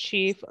a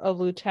chief, a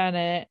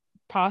lieutenant,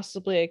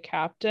 possibly a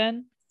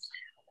captain.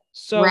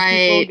 So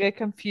people get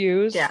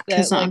confused that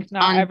like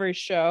not every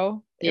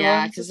show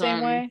runs the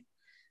same way.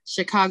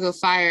 Chicago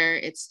Fire,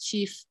 it's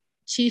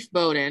Chief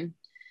Bowden,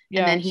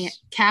 and then he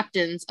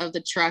captains of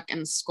the truck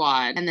and the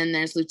squad, and then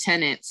there's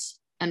lieutenants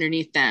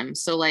underneath them.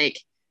 So like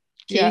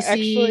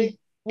Casey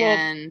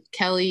and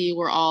Kelly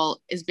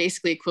is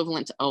basically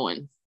equivalent to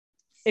Owen.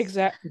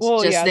 Exactly.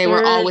 Well, they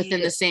were all within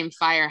the same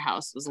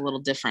firehouse. It was a little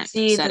different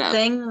setup.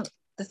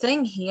 The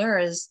thing here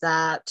is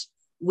that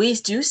we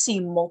do see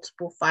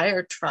multiple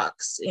fire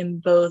trucks in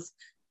both,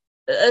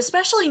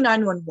 especially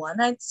 911,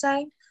 I'd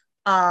say.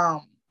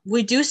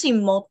 We do see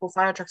multiple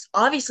fire trucks.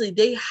 Obviously,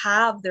 they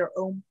have their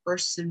own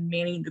person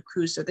manning the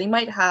crew. So they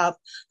might have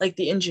like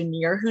the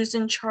engineer who's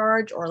in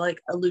charge or like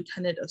a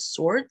lieutenant of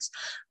sorts.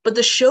 But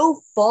the show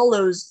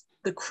follows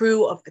the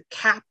crew of the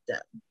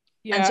captain.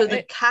 Yeah, and so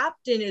the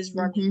captain is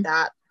running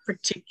that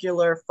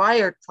particular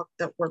fire truck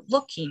that we're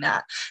looking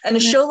at. And a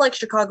show like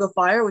Chicago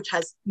Fire, which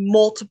has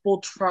multiple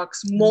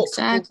trucks,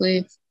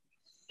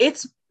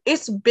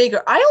 it's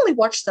bigger. I only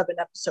watched 7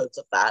 episodes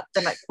of that,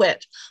 then I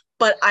quit.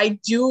 But I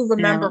do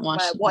remember when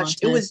I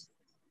watched, it was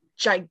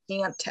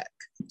gigantic.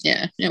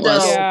 Yeah, it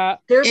was. So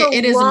there's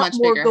a lot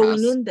more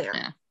going in there.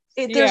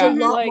 Yeah. There's a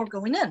lot more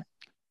going in.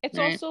 It's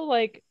also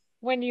like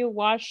when you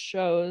watch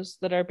shows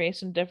that are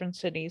based in different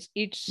cities,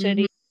 each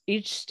city,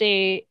 each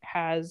state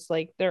has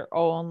like their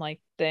own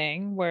like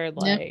thing where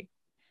like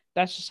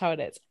that's just how it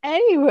is.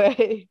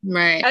 Anyway,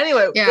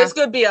 this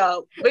could be a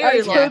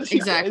very long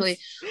exactly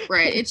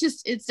right.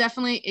 It's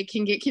definitely, it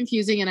can get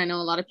confusing, and I know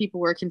a lot of people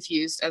were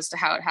confused as to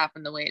how it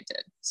happened the way it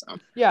did. So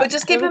but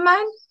just keep in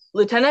mind,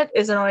 lieutenant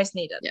isn't always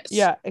needed.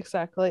 Yeah,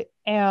 exactly.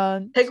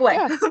 And take away.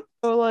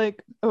 So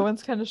like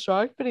Owen's kind of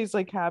shocked, but he's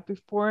like happy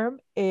for him,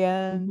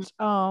 and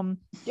well,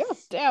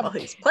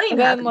 he's playing and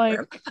then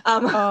happy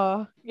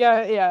for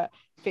him.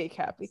 Fake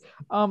happy.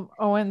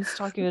 Owen's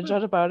talking to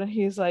Judd about it.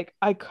 He's like,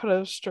 I could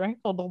have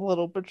strangled a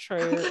little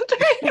betrayer.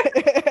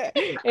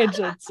 And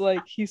Judd's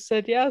like, he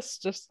said yes,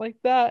 just like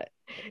that.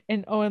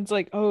 And Owen's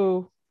like,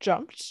 oh,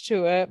 jumped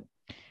to it.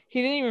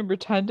 He didn't even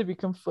pretend to be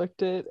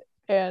conflicted.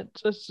 And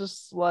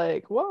just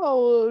like,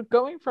 whoa,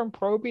 going from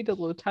probie to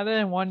lieutenant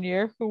in 1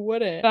 year, who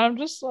wouldn't? And I'm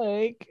just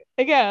like,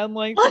 again,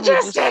 like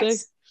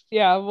logistics.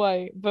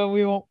 But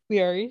we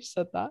already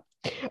said that.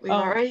 We've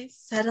already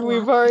said a lot.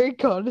 We've already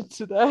gone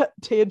into that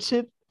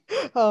tangent.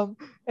 And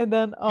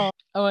then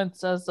Owen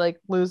says like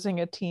losing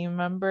a team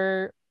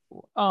member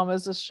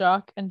is a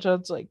shock, and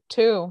Judd's like,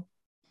 2.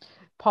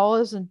 Paul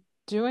isn't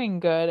doing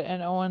good,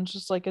 and Owen's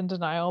just like in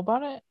denial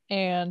about it,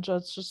 and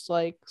Judd's just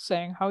like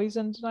saying how he's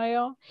in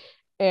denial,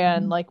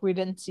 and like we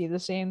didn't see the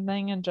same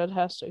thing, and Judd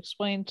has to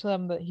explain to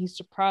them that he's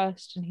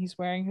depressed and he's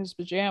wearing his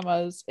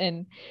pajamas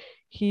and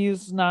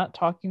he's not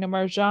talking to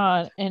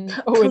Marjan. And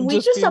can we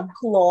just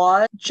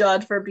applaud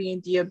Judd for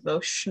being the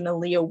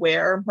emotionally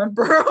aware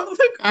member of the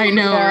group? I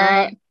know,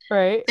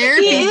 right?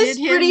 He is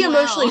pretty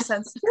emotionally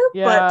sensitive,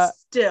 but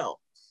still.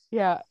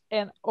 Yeah,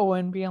 and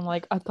Owen being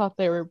like, I thought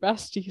they were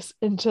besties,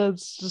 and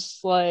Judd's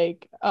just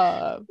like,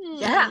 that's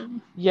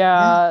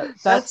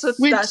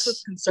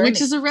what's concerning.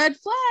 Which is a red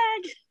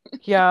flag.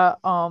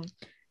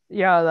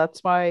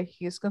 That's why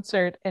he's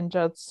concerned. And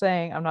Judd's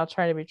saying, I'm not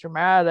trying to be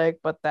dramatic,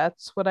 but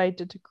that's what I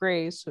did to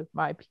Grace with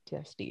my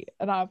PTSD.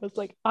 And I was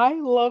like, I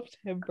loved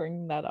him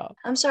bringing that up.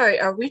 I'm sorry,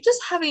 are we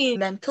just having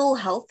mental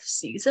health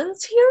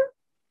seasons here?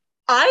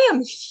 I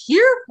am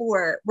here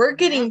for it. We're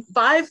getting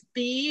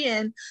 5B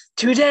in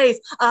 2 days.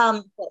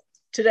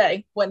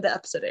 Today when the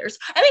episode airs.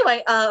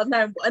 Anyway,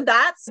 and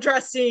that's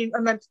addressing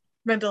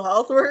mental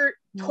health. We're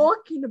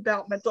talking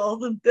about mental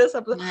health in this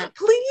episode.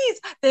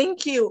 Please,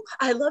 thank you.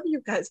 I love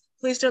you guys.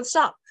 Please don't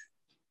stop.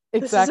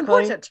 Exactly. This is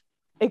important.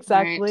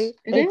 Exactly.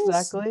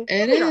 Right.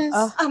 It is.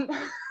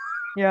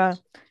 Yeah.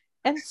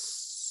 And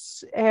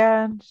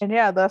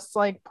that's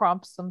like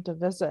prompts them to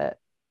visit.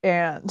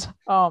 And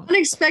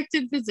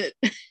unexpected visit.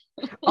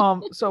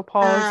 So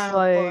Paul's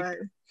like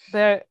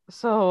that,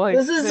 so like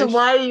this is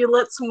why you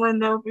let someone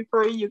know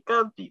before you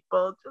come,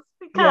 people, just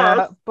because.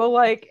 Yeah, but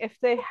like if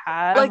they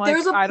had like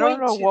there's a I don't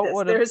know what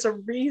would there's a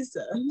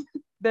reason.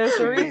 There's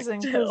a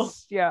reason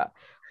because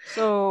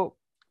so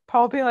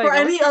Paul be like, for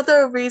any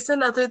other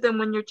reason other than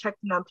when you're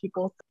checking on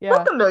people,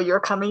 let them know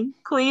you're coming,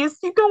 please.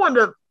 You don't want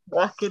to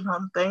walk in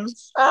on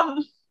things.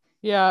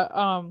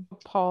 Yeah,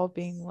 Paul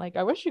being like,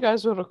 I wish you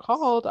guys would have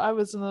called. I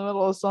was in the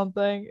middle of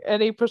something. And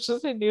he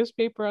pushes a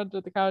newspaper under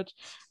the couch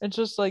and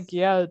just like,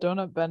 yeah,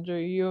 Donut Bender,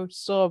 you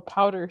still have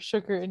powder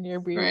sugar in your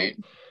beard. Right.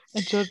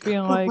 And just being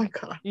Oh my like,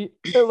 God.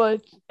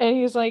 and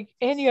he's like,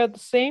 and you had the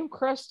same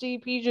crusty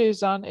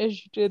PJs on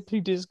as you did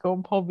 2 days ago.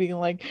 And Paul being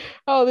like,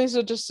 oh, these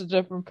are just a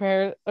different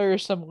pair or a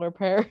similar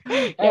pair.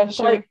 Yeah,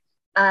 sure. Like,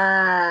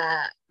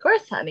 of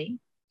course, honey.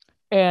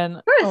 And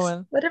Of course,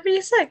 Owen, whatever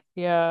you say.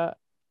 yeah.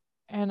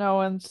 And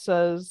Owen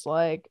says,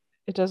 like,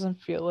 it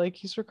doesn't feel like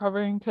he's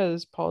recovering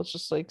because Paul's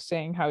just like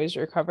saying how he's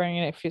recovering.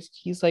 And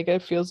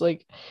it feels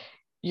like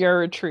you're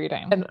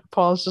retreating. And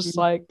Paul's just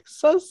like,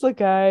 says the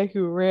guy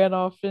who ran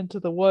off into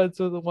the woods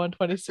with a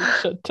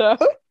 126 shut down.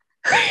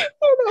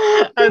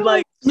 I'm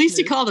like, at least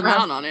he called him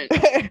out on it.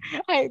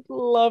 I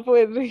love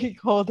when he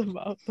called him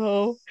out,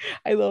 though.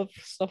 I love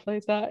stuff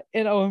like that.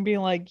 And Owen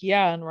being like,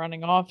 yeah, and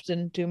running off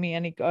didn't do me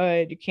any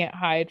good. You can't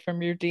hide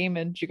from your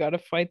demons. You got to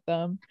fight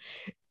them.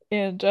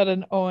 And Jed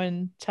and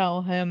Owen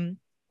tell him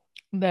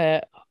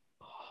that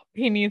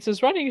he needs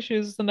his running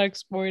shoes the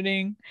next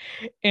morning,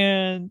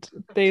 and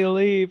they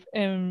leave.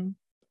 And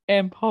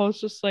Paul's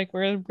just like,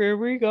 where are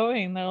we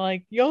going? They're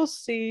like, you'll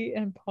see.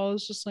 And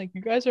Paul's just like, you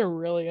guys are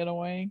really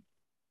annoying.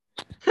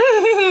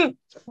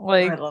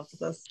 Like, I love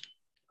this.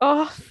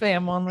 Oh,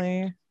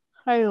 family.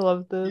 I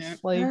love this. Yeah.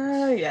 Like,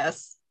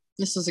 yes.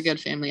 This was a good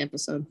family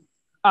episode.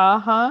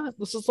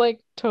 This is like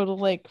total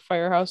like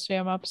Firehouse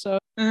Fam episode.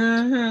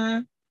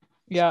 Mm-hmm.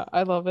 Yeah,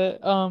 I love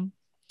it.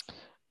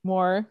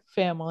 More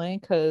family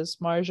because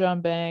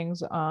Marjan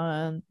bangs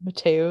on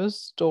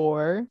Mateo's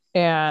door,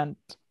 and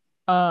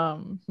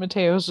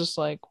Mateo's just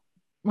like,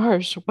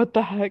 Marge, what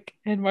the heck?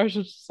 And Marge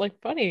was just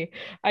like, funny,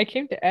 I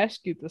came to ask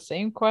you the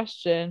same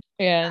question.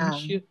 And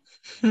she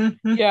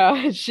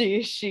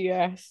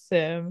asks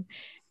him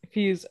if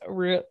he's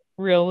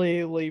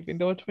really leaving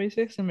the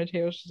 126, and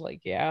Mateo's just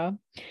like, yeah.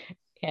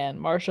 And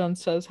Marjan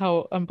says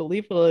how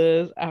unbelievable it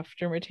is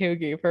after Mateo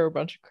gave her a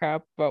bunch of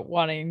crap about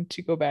wanting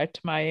to go back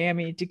to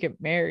Miami to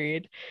get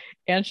married.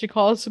 And she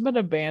calls him an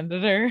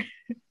abandoner,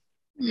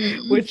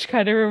 which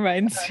kind of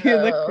reminds me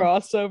of the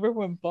crossover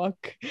when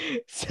Buck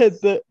said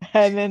that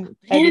Hen and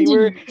Eddie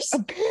were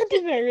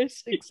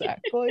abandoners.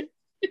 Exactly.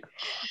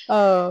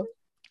 And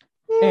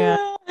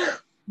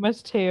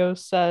Mateo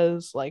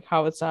says like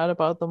how it's not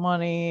about the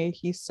money.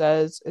 He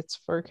says it's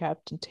for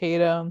Captain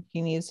Tatum.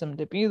 He needs him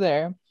to be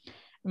there.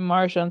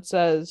 Marjan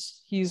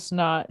says he's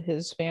not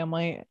his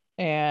family,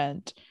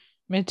 and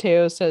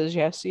Mateo says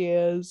yes he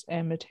is,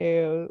 and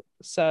Mateo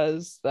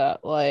says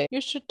that like,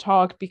 you should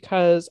talk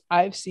because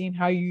I've seen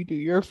how you do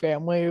your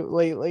family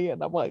lately.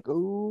 And I'm like,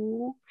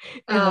 ooh.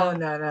 And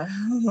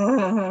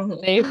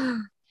no.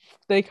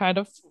 They kind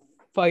of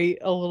fight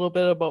a little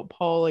bit about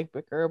Paul, like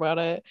bicker about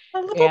it. A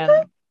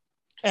little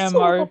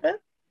bit.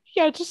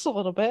 Yeah, just a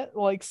little bit,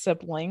 like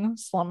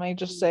siblings. Let me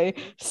just say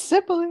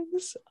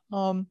siblings.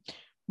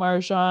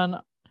 Marjan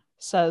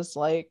says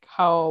like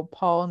how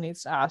Paul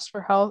needs to ask for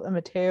help, and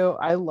Mateo,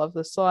 I love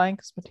this line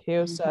because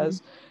Mateo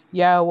says,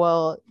 yeah,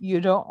 well, you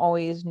don't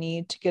always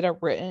need to get a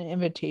written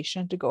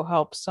invitation to go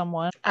help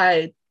someone.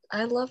 I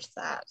loved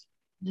that.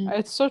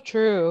 It's so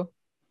true.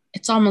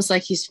 It's almost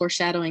like he's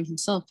foreshadowing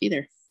himself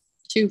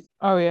too.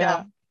 Oh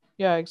yeah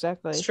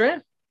exactly. It's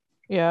true.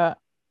 Yeah.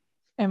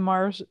 And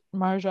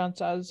Marjan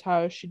says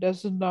how she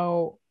doesn't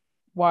know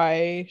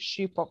why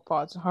she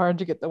fought so hard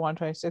to get the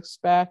 126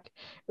 back.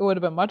 It would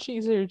have been much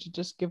easier to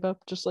just give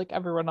up, just like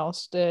everyone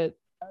else did,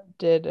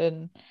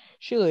 and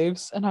she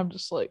leaves, and I'm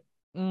just like,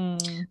 I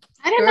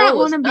do not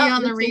want to be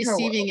on the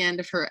receiving end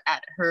of her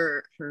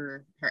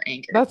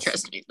anger.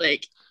 Trust me,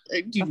 like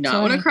I do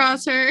not want to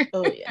cross her.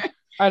 Oh yeah.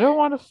 I don't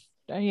want to.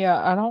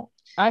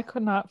 I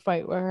could not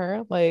fight with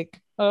her.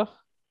 Like, I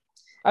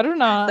do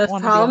not. The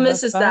problem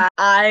is that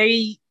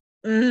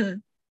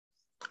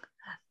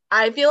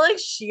I feel like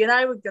she and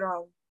I would get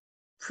on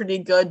pretty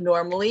good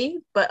normally,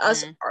 but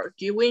us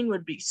arguing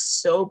would be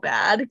so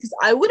bad because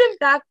I wouldn't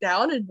back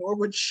down and nor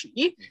would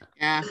she.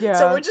 Yeah.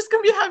 So we're just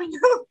gonna be having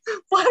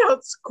flat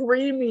out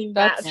screaming.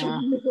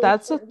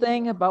 That's the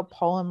thing about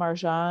Paul and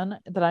Marjan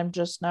that I'm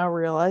just now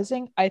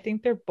realizing. I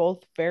think they're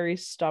both very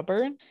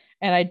stubborn,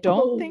 and I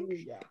don't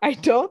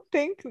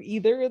think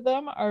either of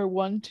them are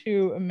one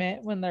to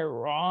admit when they're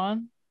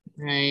wrong.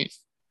 Right.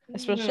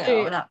 Especially,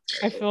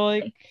 I feel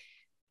like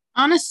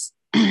on a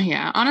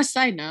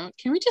side note,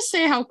 can we just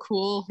say how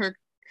cool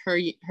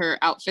her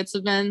outfits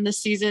have been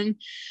this season?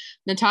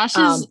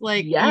 Natasha's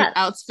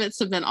outfits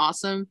have been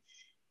awesome,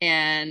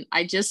 and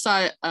I just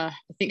saw I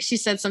think she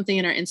said something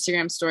in her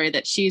Instagram story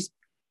that she's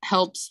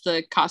helps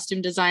the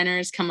costume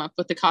designers come up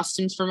with the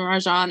costumes for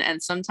Marjan,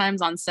 and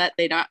sometimes on set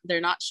they're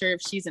not sure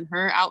if she's in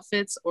her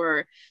outfits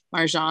or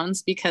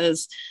Marjan's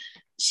because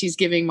she's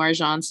giving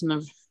Marjan some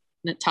of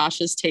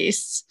Natasha's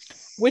tastes,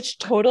 which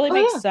totally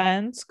makes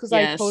sense because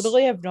I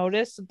totally have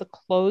noticed that the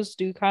clothes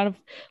do kind of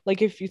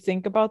like, if you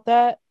think about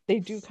that, they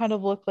do kind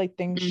of look like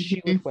things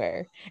she would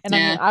wear, and I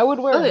mean I would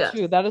wear it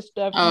too. That is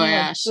definitely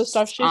the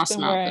stuff she's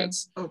awesome been wearing.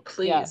 Outfits. Oh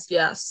please,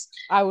 yes,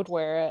 I would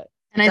wear it,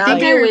 and I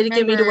think a way to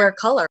get me to wear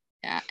color.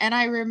 Yeah, And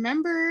I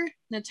remember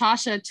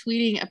Natasha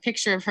tweeting a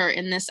picture of her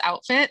in this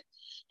outfit.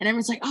 And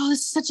everyone's like, oh, this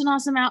is such an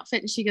awesome outfit.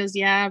 And she goes,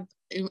 yeah.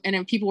 And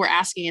then people were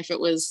asking if it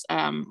was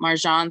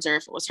Marjan's or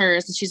if it was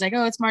hers. And she's like,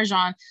 oh, it's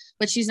Marjan.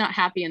 But she's not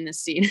happy in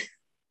this scene.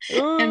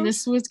 And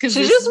this was because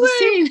she's just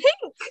wearing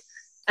pink.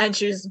 And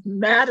she's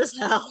mad as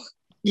hell.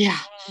 Yeah.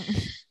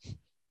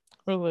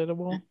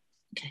 Relatable.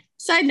 Okay.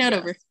 Side note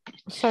over.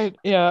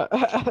 Yeah.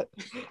 What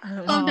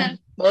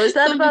was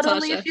that about? Natasha.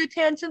 Only a few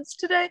tangents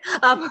today.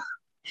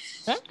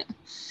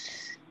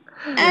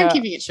 And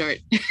keeping it short.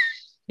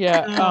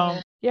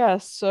 Yeah.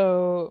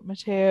 So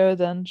Mateo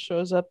then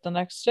shows up the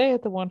next day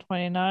at the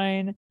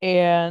 129,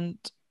 and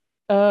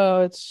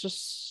it's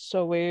just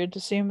so weird to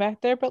see him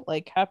back there. But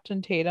like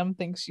Captain Tatum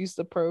thinks he's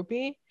the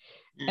probie.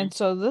 And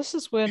so this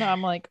is when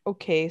I'm like,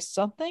 okay,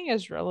 something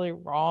is really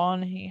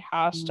wrong. He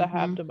has to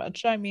have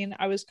dementia. I mean,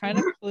 I was kind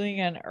of cluing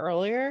in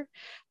earlier,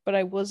 but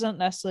I wasn't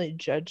necessarily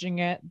judging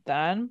it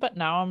then. But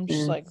now I'm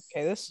just like,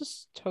 okay, this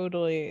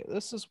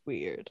is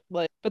weird.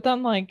 Like, but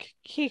then like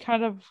he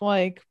kind of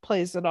like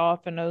plays it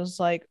off and is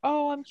like,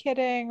 oh, I'm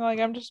kidding. Like,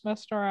 I'm just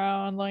messing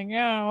around. Like,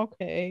 yeah,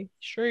 okay,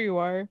 sure you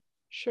are.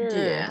 Sure.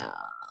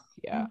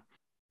 Yeah.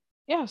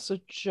 So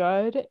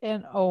Judd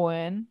and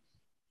Owen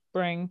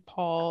bring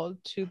Paul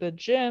to the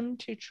gym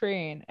to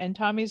train, and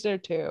Tommy's there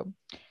too.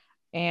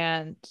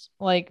 And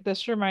like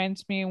this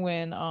reminds me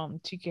when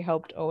TK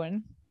helped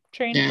Owen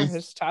train for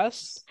his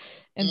test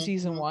in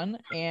season 1,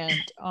 and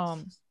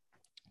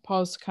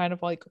Paul's kind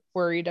of like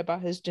worried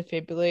about his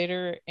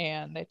defibrillator,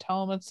 and they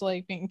tell him it's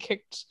like being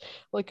kicked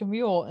like a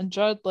mule, and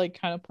Judd like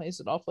kind of plays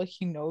it off like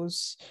he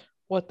knows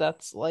what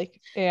that's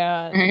like,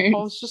 and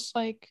Paul's just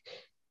like,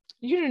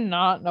 you do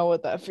not know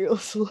what that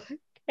feels like.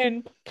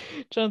 And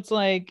Judd's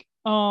like,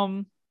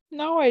 no,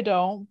 I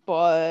don't,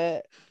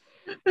 but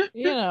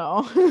you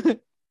know.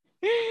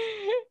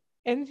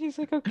 And he's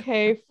like,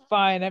 okay,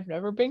 fine. I've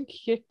never been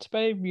kicked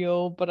by a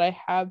mule, but I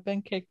have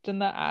been kicked in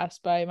the ass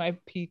by my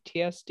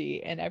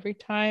PTSD. And every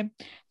time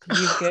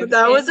you give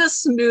that was a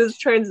smooth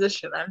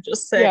transition, I'm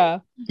just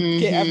saying.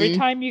 Yeah. Every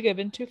time you give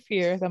into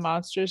fear, the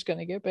monster is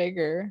gonna get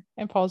bigger.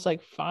 And Paul's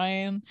like,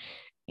 fine.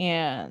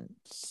 And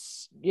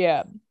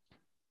yeah.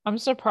 I'm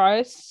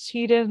surprised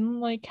he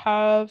didn't like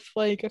have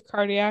like a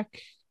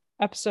cardiac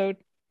episode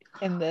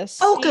in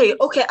this. Okay,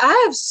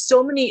 I have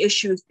so many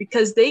issues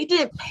because they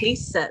didn't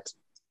pace it.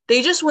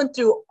 They just went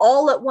through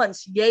all at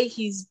once. Yay,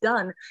 he's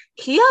done.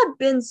 He had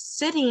been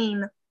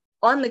sitting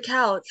on the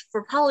couch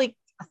for probably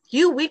a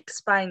few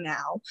weeks by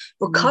now,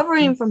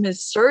 recovering from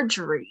his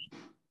surgery.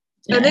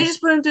 And they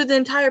just put him through the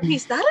entire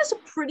piece. That is a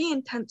pretty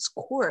intense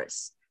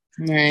course.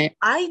 Right.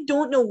 I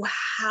don't know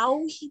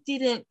how he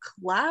didn't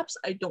collapse.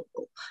 I don't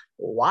know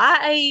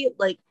why.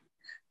 Like,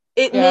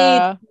 it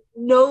made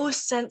no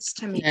sense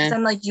to me. Because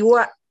I'm like, you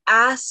are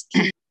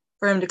asking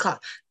for him to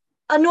collapse.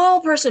 A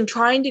normal person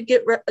trying to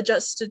get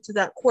adjusted to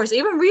that course,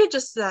 even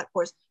readjusted to that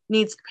course,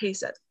 needs to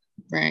pace it.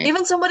 Right.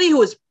 Even somebody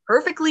who is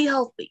perfectly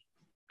healthy.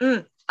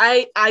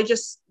 I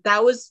just,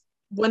 that was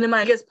one of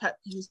my biggest pet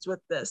peeves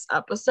with this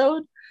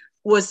episode,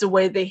 was the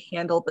way they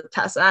handled the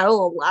test. And I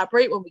will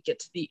elaborate when we get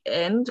to the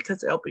end because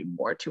there'll be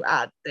more to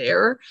add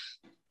there.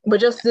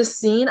 But just this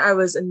scene, I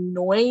was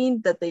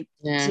annoyed that they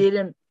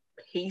didn't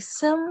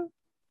pace him.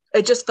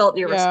 It just felt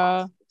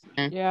irresponsible.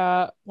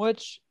 Yeah,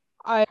 which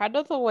I kind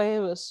of the way it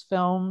was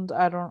filmed,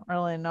 I don't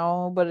really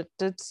know, but it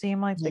did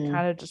seem like they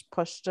kind of just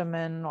pushed him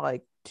in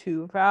like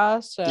too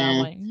fast. And I'm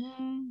like,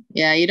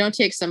 yeah, you don't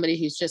take somebody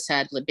who's just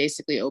had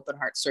basically open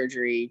heart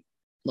surgery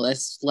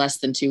less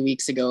than 2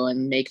 weeks ago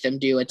and make them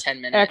do a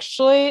 10-minute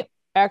actually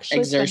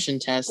exertion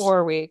test.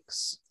 4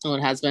 weeks. Oh,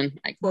 it has been.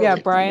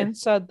 Brian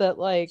said that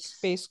like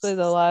basically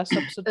the last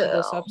episode to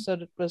this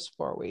episode was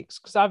 4 weeks,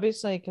 because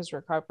obviously like, his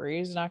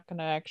recovery is not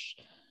gonna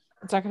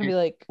it's not gonna be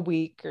like a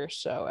week or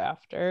so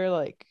after.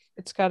 Like,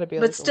 it's got to be.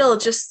 But still,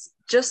 just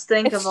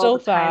think of all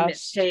the time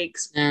it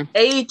takes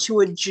to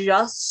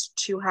adjust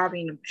to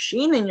having a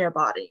machine in your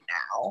body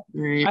now.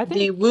 Right.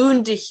 The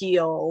wound to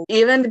heal,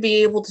 even to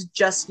be able to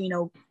just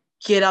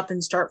get up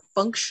and start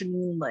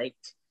functioning like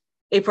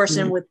a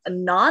person with a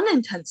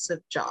non-intensive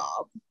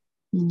job.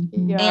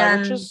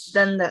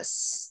 Then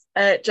this,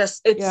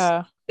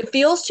 it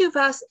feels too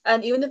fast.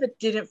 And even if it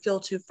didn't feel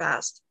too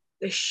fast,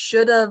 they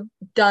should have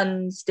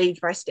done stage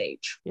by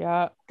stage.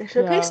 Yeah, they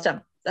should have paced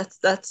him.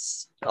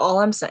 That's all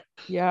I'm saying.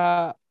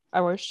 Yeah,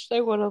 I wish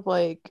they would have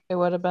it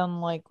would have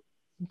been like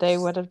they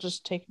would have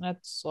just taken it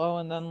slow,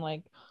 and then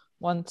like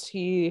once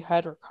he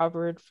had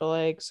recovered for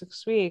like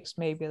 6 weeks,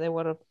 maybe they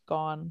would have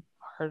gone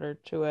harder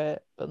to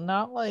it, but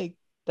not like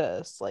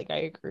this. Like,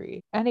 I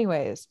agree.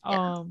 Anyways,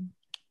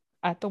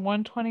 at the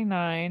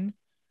 129,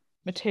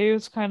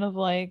 Mateo's kind of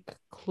like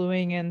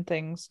cluing in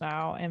things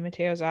now, and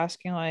Mateo's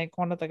asking like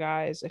one of the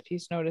guys if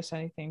he's noticed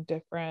anything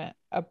different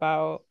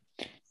about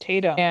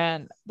Tatum,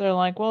 and they're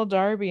like, well,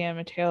 Darby, and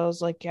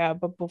Mateo's like, yeah,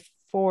 but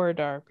before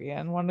Darby,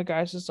 and one of the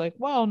guys is like,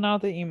 well, now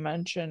that you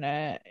mention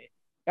it,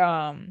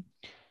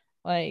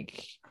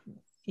 like,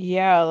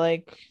 yeah,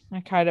 like I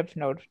kind of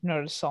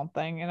noticed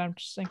something, and I'm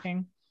just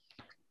thinking,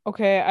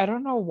 Okay, I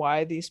don't know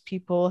why these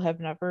people have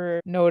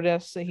never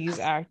noticed that he's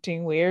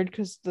acting weird,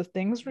 because the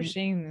things we're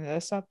seeing in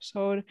this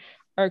episode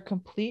are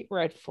complete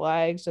red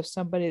flags of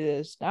somebody that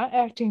is not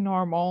acting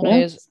normal,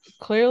 is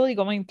clearly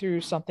going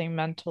through something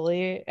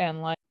mentally,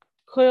 and like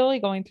clearly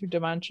going through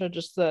dementia,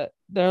 just that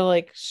they're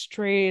like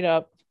straight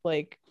up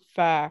like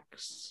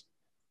facts,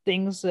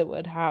 things that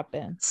would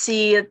happen.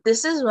 See,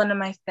 this is one of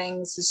my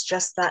things, is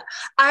just that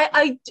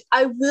I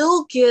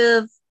will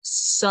give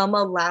some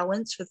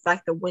allowance for the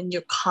fact that when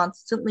you're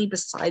constantly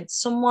beside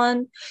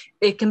someone,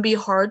 it can be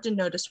hard to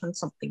notice when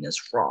something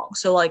is wrong.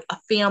 So like a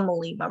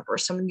family member,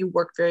 someone you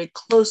work very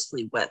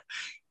closely with,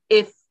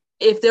 if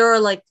there are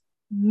like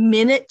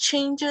minute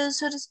changes,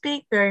 so to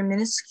speak, very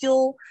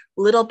minuscule,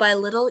 little by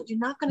little, you're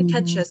not going to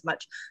catch it as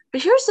much.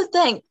 But here's the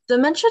thing,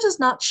 dementia does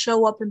not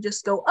show up and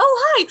just go,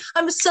 oh hi,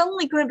 I'm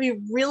suddenly going to be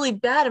really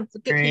bad and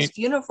forget whose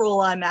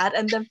funeral I'm at,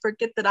 and then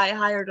forget that I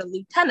hired a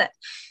lieutenant.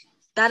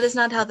 That is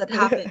not how that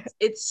happens.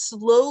 It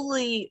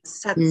slowly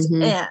sets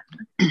in,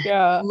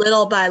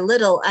 little by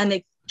little, and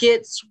it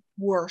gets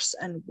worse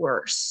and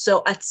worse.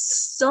 So at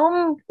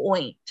some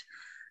point,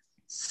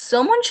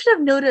 someone should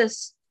have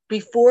noticed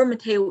before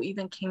Mateo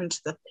even came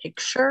into the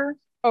picture,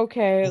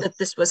 that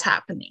this was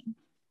happening.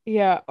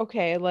 Yeah,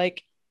 okay,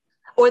 like,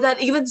 or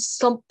that even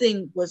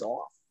something was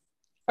off.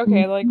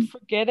 Okay, like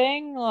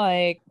forgetting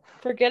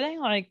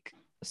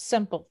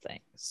simple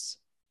things.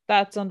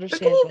 That's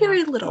understandable. Forgetting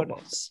very little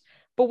ones.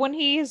 But when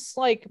he's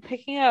like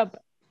picking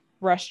up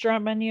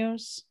restaurant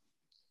menus,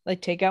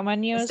 like takeout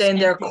menus, saying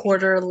they're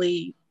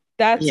quarterly,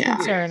 that's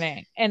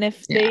concerning. And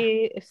if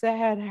that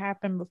had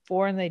happened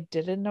before and they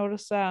didn't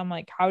notice that, I'm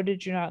like, how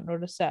did you not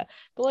notice that?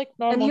 But like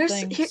normal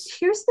things.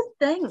 Here's the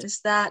thing,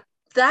 is that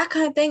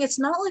kind of thing, it's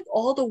not like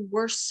all the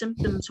worst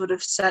symptoms would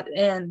have set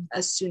in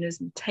as soon as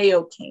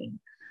Mateo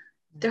came.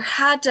 There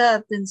had to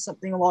have been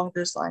something along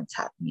those lines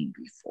happening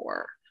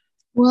before.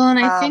 Well, and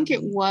I think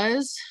it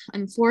was,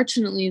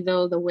 unfortunately,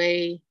 though, the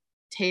way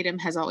Tatum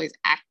has always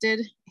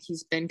acted,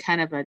 he's been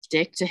kind of a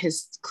dick to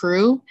his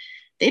crew.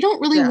 They don't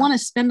really want to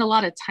spend a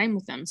lot of time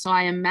with him. So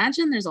I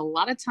imagine there's a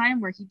lot of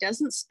time where he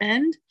doesn't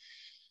spend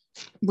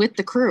with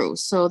the crew.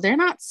 So they're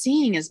not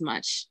seeing as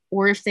much.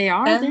 Or if they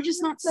are, they're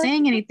just not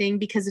saying anything,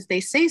 because if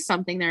they say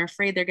something, they're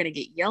afraid they're going to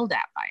get yelled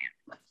at by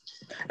him.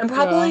 And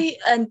probably,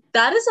 and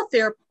that is a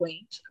fair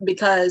point,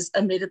 because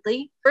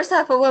admittedly, first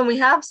half of when we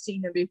have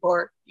seen him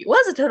before, he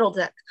was a total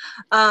dick.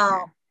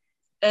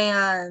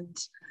 And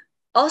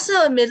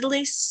also,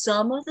 admittedly,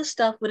 some of the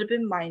stuff would have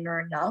been minor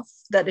enough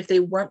that if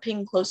they weren't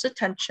paying close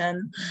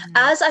attention,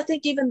 as I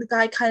think even the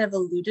guy kind of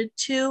alluded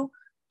to,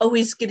 oh,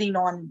 he's getting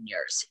on in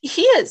years.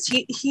 He is.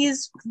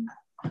 He's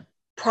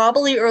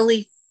probably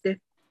early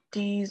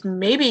 50s,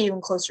 maybe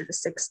even closer to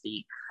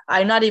 60.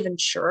 I'm not even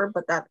sure,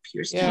 but that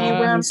appears to be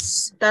around.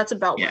 That's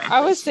about right.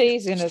 I would say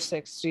he's in his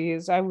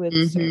 60s. I would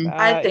say that.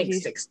 I think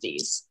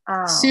 60s.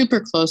 Super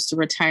close to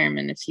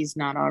retirement if he's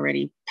not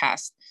already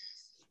past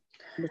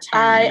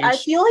retirement. I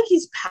feel like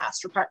he's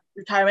past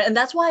retirement, and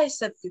that's why I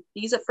said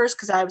 50s at first,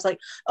 because I was like,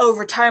 oh,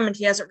 retirement,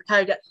 he hasn't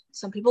retired yet.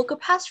 Some people go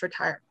past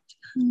retirement.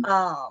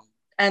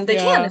 And they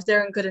can if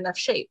they're in good enough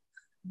shape.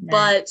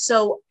 But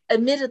so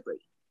admittedly,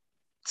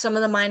 some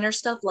of the minor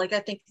stuff, like I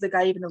think the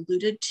guy even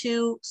alluded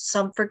to,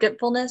 some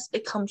forgetfulness,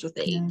 it comes with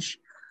age.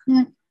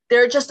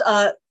 They're just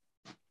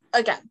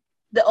again,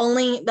 the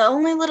only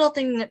little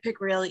thing to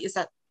nitpick really is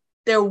that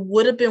there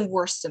would have been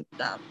worse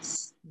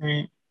symptoms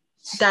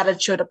that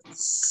had showed up at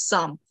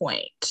some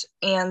point.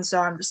 And so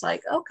I'm just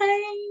like,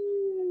 okay,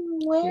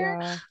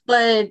 where?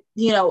 But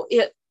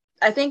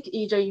I think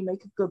EJ, you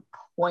make a good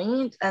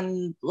point,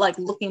 and like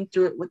looking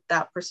through it with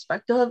that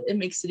perspective, it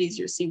makes it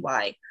easier to see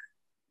why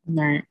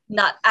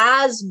not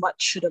as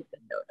much should have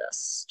been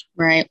noticed.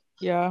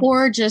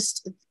 Or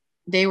just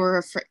they were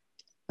afraid.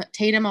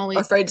 Tatum always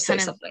afraid to say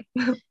something.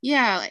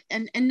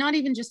 And not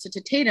even just to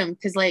Tatum,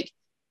 because like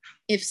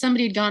if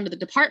somebody had gone to the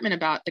department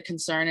about the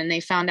concern and they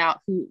found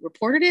out who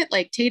reported it,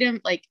 like Tatum,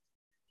 like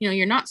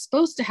you're not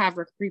supposed to have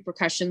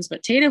repercussions,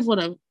 but Tatum would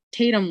have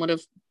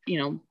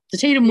the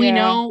Tatum we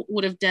know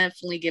would have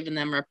definitely given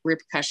them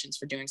repercussions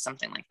for doing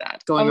something like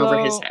that, going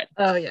over his head.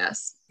 Oh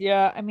yes.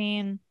 Yeah, I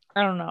mean,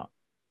 I don't know.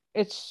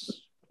 It's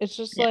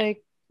just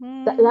like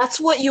that's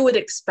what you would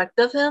expect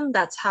of him.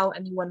 That's how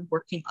anyone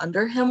working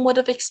under him would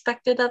have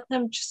expected of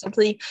him. Just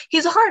simply,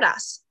 he's a hard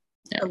ass.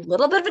 A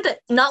little bit of a dick.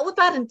 Not with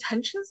bad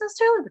intentions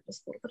necessarily, but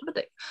just a little bit of a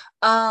dick.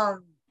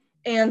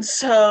 And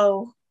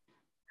so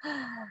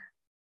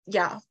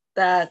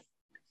that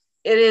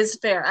it is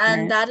fair.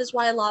 And that is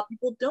why a lot of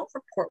people don't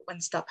report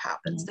when stuff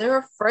happens. They're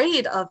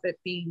afraid of it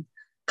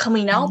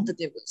coming out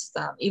that it was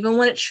them, even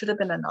when it should have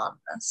been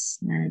anonymous.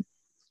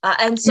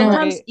 And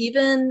sometimes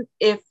even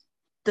if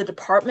the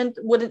department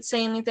wouldn't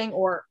say anything,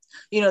 or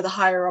the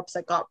higher ups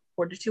that got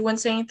reported to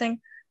wouldn't say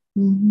anything,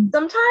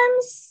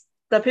 sometimes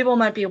the people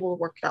might be able to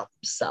work it out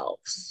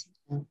themselves.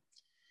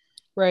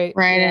 Right.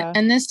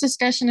 And this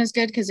discussion is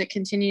good because it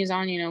continues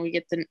on. We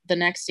get the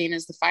next scene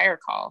is the fire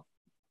call,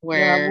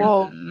 where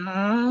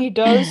he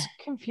does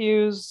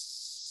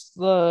confuse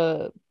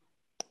the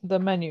the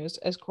menus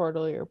as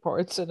quarterly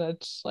reports, and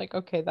it's like,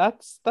 okay,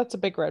 that's a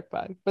big red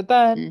flag. But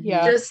then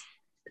just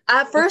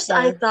at first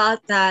I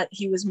thought that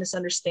he was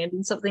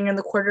misunderstanding something in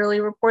the quarterly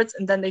reports,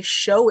 and then they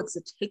show it's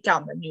the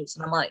takeout menus,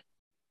 and I'm like,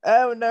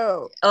 oh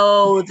no,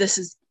 oh, this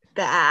is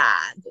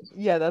bad.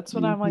 Yeah, that's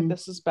when I'm like,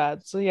 this is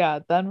bad. So yeah,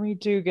 then we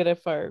do get a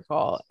fire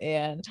call,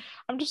 and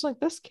I'm just like,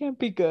 this can't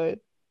be good.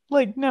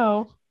 Like,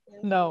 no,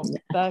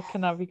 that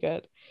cannot be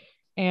good.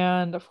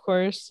 And of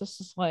course, this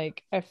is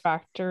like a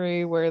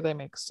factory where they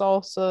make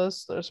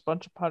salsas. There's a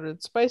bunch of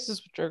powdered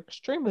spices, which are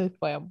extremely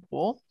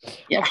flammable,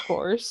 of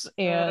course.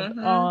 And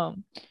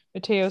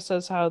Mateo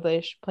says how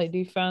they should play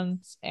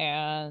defense,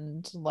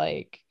 and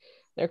like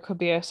there could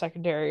be a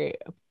secondary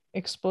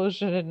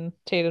explosion, and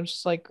Tatum's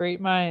just like,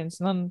 great minds.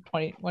 And then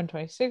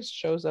 126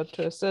 shows up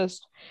to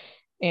assist.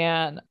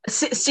 And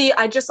see,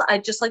 I just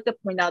like to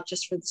point out,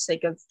 just for the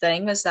sake of the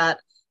thing, is that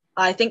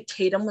I think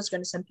Tatum was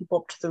going to send people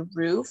up to the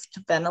roof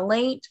to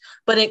ventilate,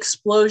 but an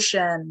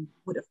explosion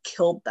would have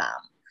killed them.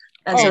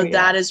 And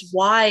that is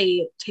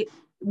why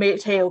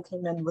Mateo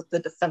came in with the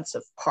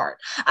defensive part.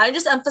 I'm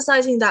just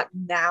emphasizing that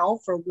now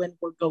for when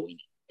we're going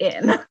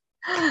in.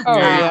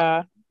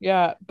 But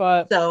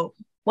so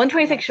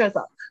 126 shows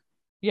up.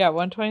 Yeah,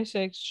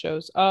 126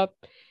 shows up,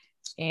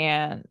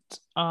 and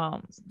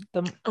a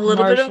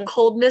little bit of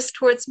coldness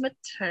towards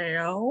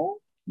Mateo.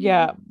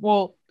 Yeah,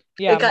 well,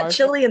 yeah, it got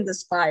chilly in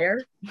this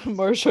fire.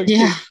 Marshall,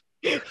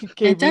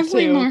 gave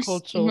definitely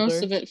most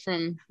of it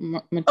from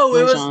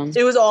Marjan.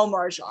 It was all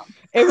Marjan.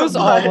 It was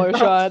all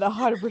Marjan,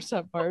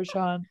 100%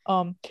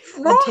 Marjan.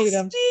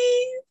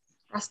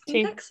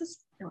 Frosty, Texas.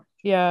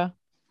 Yeah,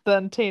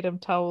 then Tatum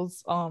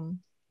tells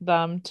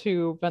them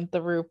to vent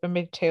the roof, and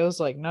Mateo's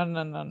like,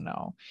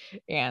 no,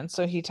 and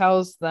so he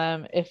tells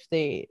them if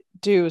they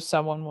do,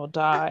 someone will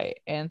die.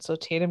 And so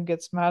Tatum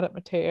gets mad at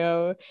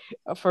Mateo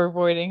for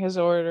avoiding his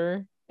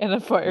order, and the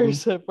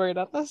fire's right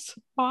on the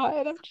spot,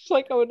 and I'm just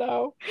like, oh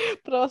no,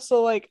 but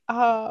also like,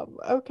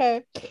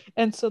 okay.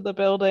 And so the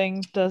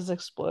building does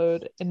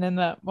explode, and in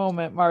that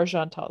moment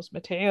Marjan tells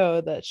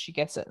Mateo that she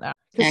gets it now,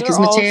 because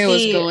Mateo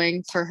was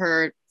going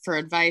for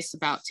advice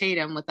about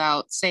Tatum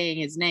without saying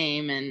his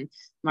name, and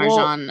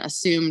Marjan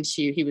assumed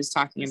he was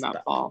talking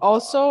about Paul.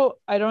 Also,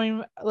 I don't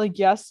even like,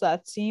 yes,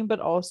 that scene, but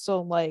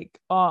also like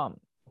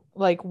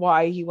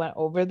why he went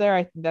over there.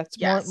 I think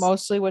that's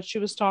mostly what she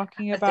was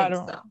talking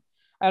about.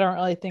 I don't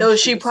really think so.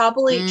 She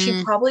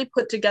probably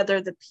put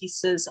together the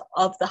pieces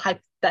of the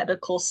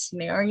hypothetical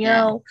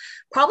scenario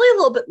probably a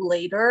little bit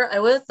later. I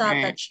would have thought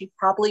that she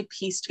probably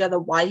pieced together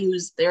why he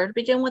was there to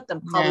begin with,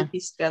 and probably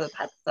pieced together the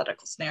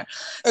hypothetical scenario.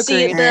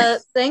 See,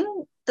 the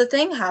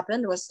thing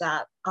happened was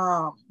that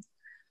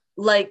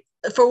like,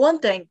 for one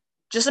thing,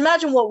 just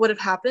imagine what would have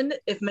happened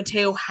if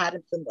Mateo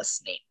hadn't been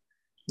listening.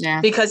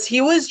 Yeah, because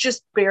he was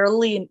just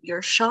barely in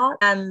earshot,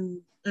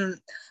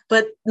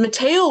 but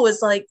Mateo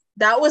was like,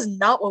 that was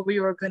not what we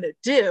were going to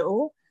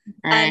do.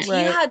 And he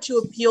had to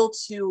appeal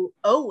to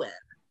Owen,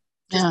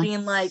 just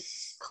being like,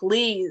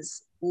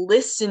 please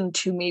listen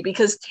to me,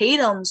 because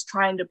Tatum's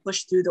trying to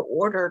push through the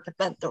order to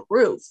vent the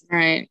roof.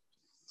 Right.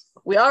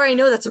 We already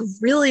know that's a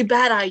really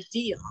bad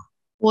idea.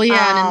 Well,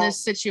 yeah, and in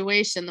this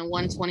situation, the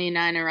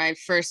 129 arrived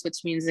first,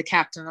 which means the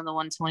captain of the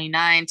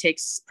 129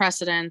 takes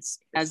precedence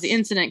as the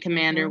incident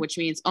commander, which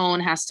means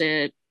Owen has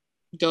to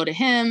go to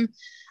him,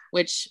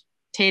 which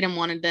Tatum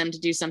wanted them to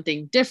do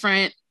something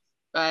different,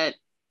 but,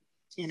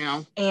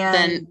 and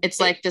then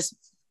it's like this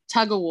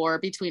tug of war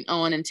between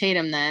Owen and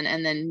Tatum then,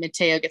 and then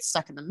Mateo gets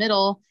stuck in the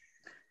middle.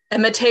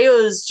 And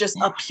Mateo's just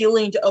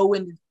appealing to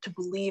Owen to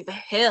believe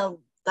him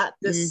that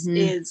this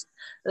is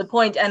the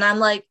point. And I'm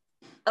like,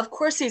 of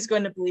course he's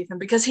going to believe him,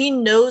 because he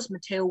knows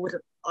Mateo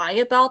wouldn't lie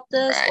about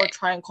this or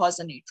try and cause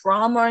any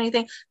drama or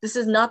anything. This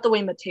is not the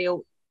way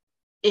Mateo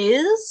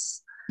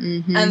is.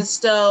 And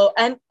so,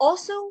 and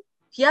also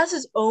he has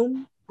his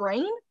own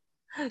brain.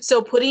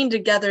 So putting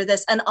together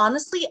this, and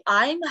honestly,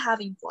 I'm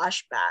having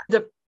flashback.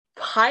 The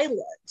pilot.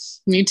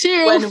 Me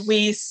too. When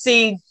we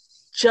see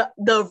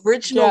the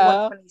original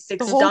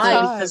 126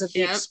 die because of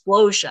the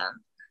explosion.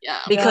 Yeah.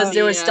 Because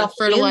there was stuff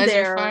in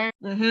there.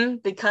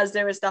 Because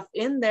there was stuff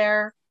in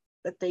there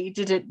that they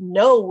didn't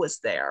know was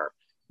there.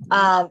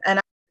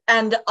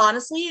 And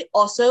honestly,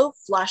 also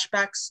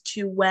flashbacks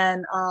to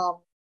when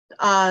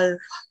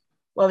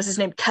what was his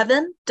name?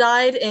 Kevin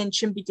died in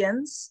Shin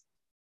Begins.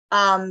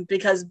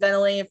 Because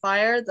ventilating a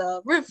fire,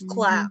 the roof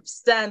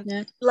collapsed.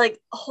 And like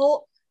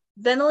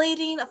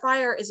ventilating a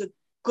fire is a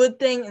good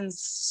thing in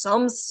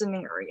some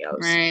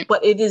scenarios,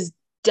 but it is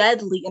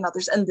deadly in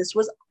others. And this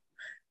was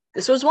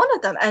one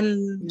of them.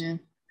 And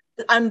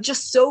I'm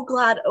just so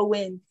glad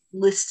Owen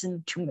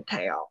listened to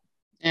Mateo.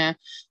 Yeah.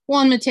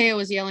 Well, and Mateo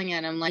was yelling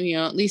at him, like,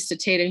 at least to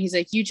Tatum, he's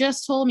like, you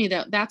just told me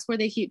that that's where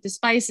they keep the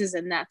spices,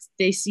 and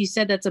you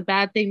said that's a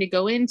bad thing to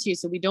go into,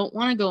 so we don't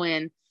want to go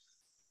in.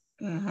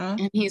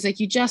 And he's like,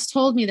 you just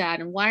told me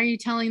that, and why are you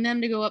telling them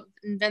to go up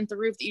and vent the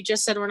roof that you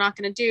just said we're not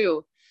going to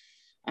do?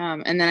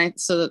 And then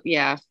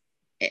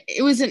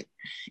it was an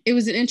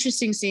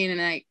interesting scene,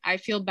 and I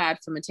feel bad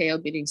for Mateo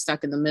getting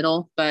stuck in the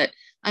middle, but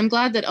I'm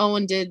glad that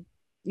Owen did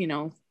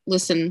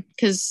listen,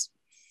 because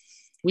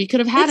we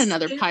could have had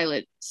another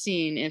pilot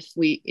scene if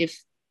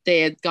they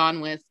had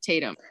gone with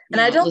Tatum.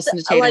 And I don't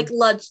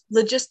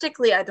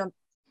logistically, I don't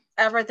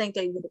ever think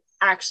they would have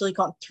actually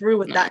gone through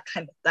with that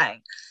kind of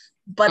thing.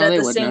 But at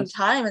the same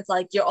time, it's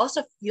like you're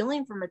also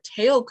feeling for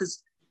Mateo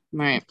because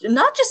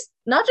not just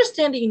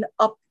standing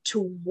up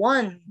to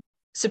one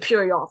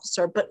superior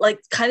officer, but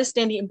like kind of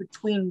standing in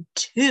between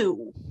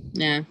two.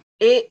 Yeah.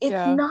 It's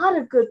not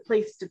a good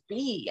place to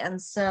be. And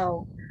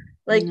so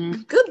like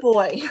good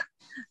boy.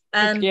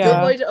 And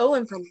good boy to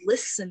Owen for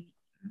listening.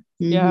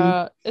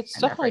 Yeah, it's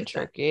definitely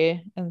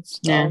tricky and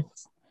stuff.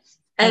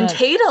 And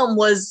Tatum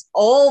was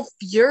all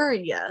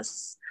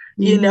furious,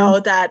 you know,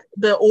 that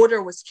the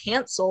order was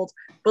canceled,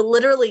 but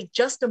literally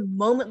just a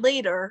moment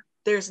later,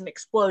 there's an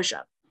explosion.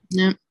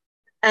 Yeah.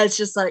 And it's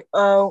just like,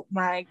 oh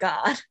my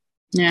God.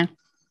 Yeah.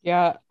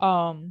 Yeah.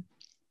 I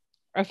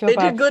feel they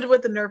did good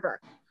with the nerve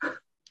wreck.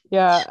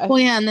 Yeah.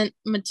 And then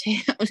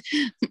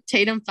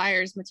Tatum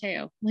fires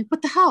Mateo. Like,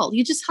 what the hell?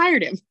 You just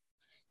hired him.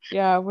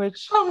 Yeah,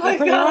 which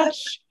pretty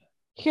much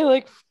he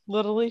like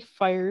literally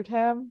fired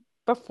him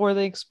before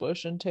the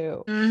explosion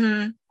too.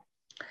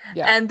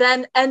 Yeah. And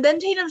then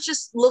Tatum's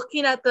just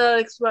looking at the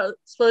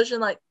explosion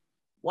like,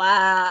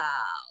 wow.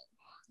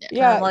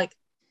 Yeah. I'm like,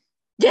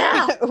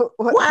 yeah.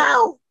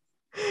 Wow.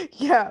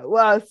 Yeah.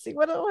 Wow. See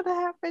what would have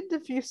happened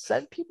if you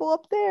sent people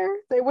up there?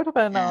 They would have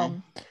been not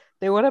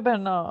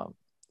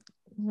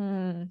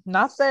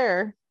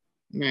there.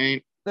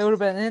 Right. They would have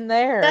been in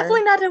there.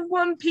 Definitely not in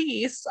one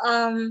piece.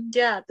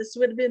 Yeah, this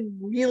would have been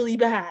really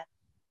bad.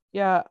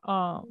 Yeah.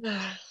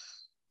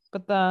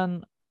 But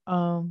then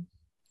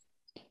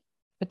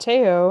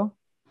Mateo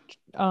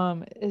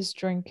is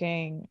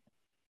drinking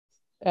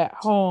at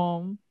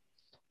home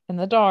in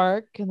the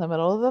dark in the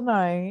middle of the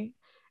night,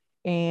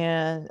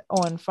 and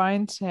Owen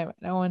finds him,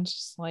 and Owen's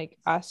just like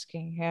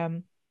asking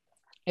him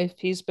if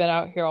he's been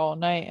out here all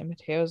night, and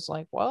Mateo's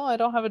like, well, I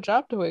don't have a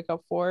job to wake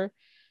up for.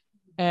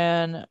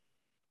 And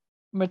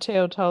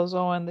Mateo tells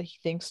Owen that he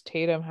thinks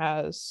Tatum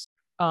has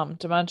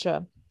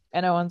dementia,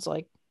 and Owen's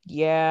like,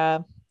 yeah,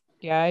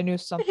 I knew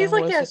something. He's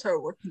like, yeah,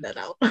 start working that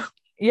out.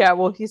 Yeah,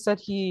 well, he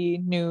said he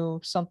knew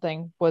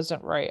something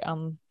wasn't right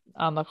on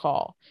the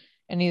call,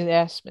 and he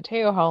asked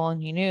Mateo how long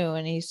he knew,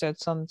 and he said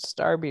since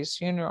Darby's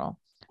funeral.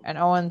 And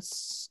Owen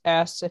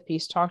asks if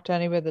he's talked to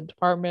anybody at the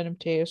department, and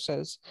Mateo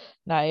says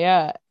not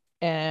yet.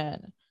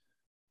 And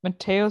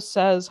Mateo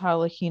says how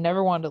like he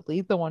never wanted to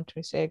leave the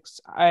 126.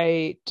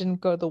 I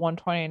didn't go to the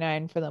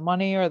 129 for the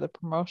money or the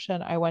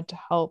promotion. I went to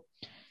help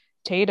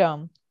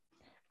Tatum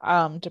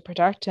to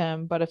protect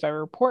him, but if I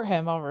report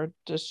him, I'll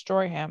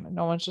destroy him. And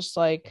no one's just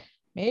like,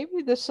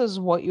 maybe this is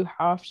what you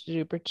have to do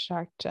to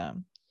protect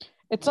him.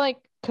 It's like,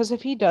 because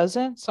if he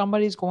doesn't,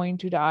 somebody's going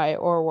to die,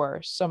 or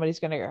worse, somebody's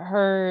going to get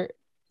hurt.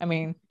 I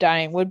mean,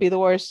 dying would be the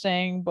worst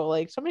thing, but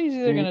like somebody's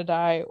either going to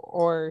die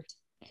or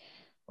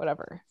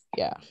whatever.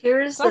 Yeah.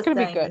 Here's the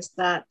thing, is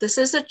that this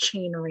is a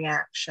chain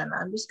reaction.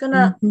 I'm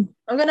gonna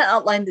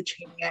outline the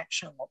chain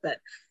reaction a little bit.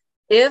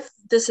 If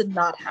this had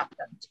not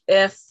happened,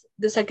 if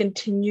this had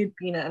continued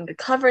being an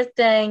undercover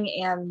thing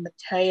and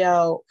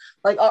Mateo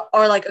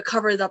or like a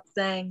covered up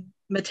thing,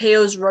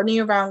 Mateo's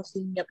running around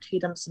cleaning up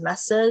Tatum's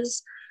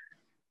messes,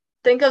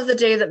 think of the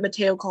day that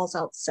Mateo calls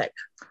out sick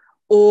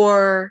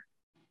or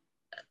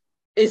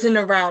isn't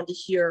around to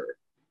hear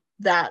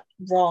that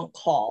wrong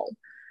call.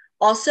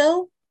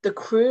 Also, the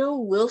crew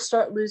will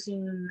start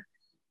losing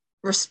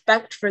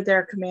respect for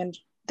their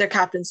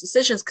captain's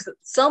decisions, because at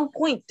some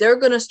point they're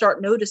going to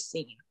start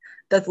noticing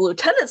that the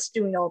lieutenant's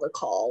doing all the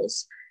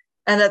calls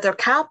and that their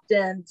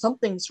captain,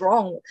 something's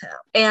wrong with him.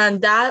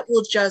 And that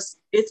will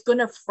it's going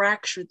to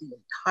fracture the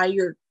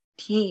entire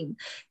team.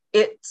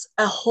 It's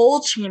a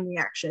whole chain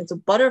reaction. It's a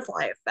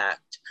butterfly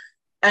effect.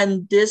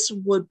 And this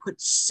would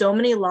put so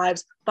many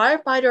lives,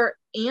 firefighter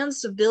and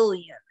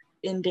civilian,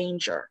 in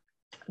danger.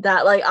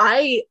 That like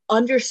I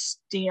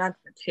understand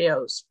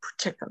Mateo's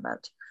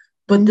predicament,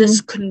 but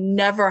this could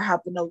never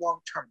happen a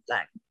long-term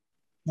thing.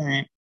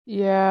 Right.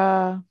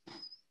 Yeah,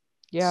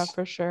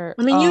 for sure.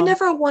 I mean, you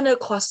never want to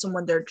cost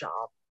someone their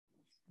job,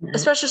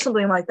 especially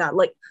something like that.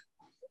 Like,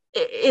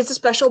 it's a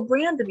special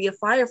brand to be a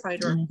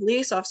firefighter, a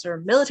police officer,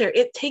 a military.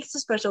 It takes a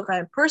special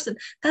kind of person.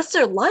 That's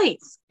their life.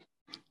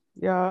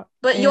 Yeah,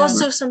 but you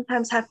also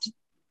sometimes have to,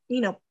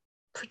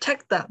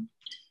 protect them.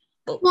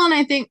 Well, and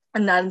I think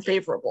in an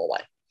unfavorable way.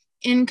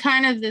 In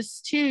kind of this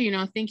too,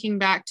 thinking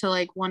back to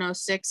like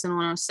 106 and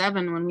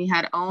 107 when we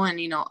had Owen,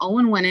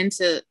 Owen went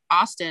into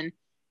Austin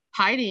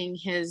hiding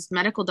his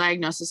medical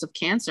diagnosis of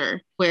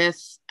cancer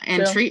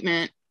and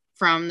treatment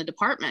from the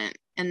department.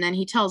 And then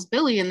he tells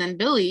Billy, and then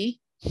Billy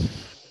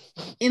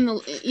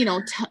tells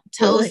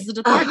the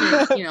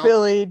department,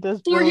 Billy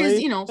does for his,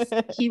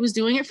 he was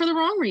doing it for the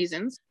wrong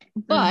reasons,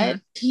 but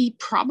he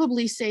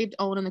probably saved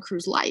Owen and the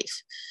crew's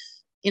life.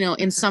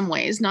 In some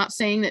ways, not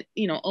saying that,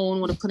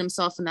 Owen would have put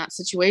himself in that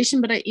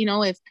situation, but,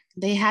 if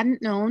they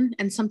hadn't known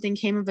and something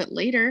came of it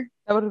later,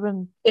 that would have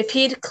been. If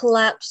he'd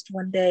collapsed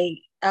one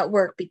day at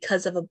work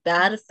because of a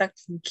bad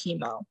effect from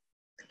chemo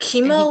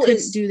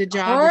is do the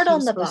job hard he on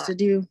was the supposed body.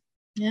 To do.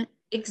 Yeah.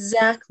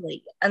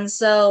 Exactly. And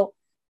so,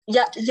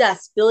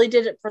 yes, Billy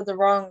did it for the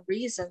wrong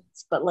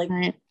reasons, but like,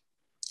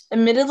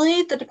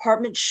 admittedly, the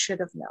department should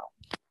have known.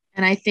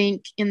 And I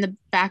think in the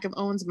back of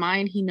Owen's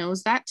mind, he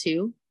knows that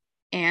too.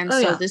 And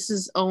this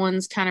is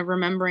Owen's kind of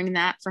remembering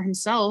that for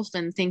himself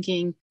and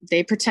thinking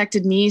they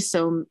protected me.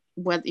 So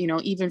what,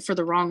 even for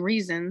the wrong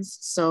reasons.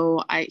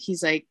 So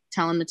he's like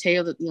telling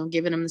Mateo that,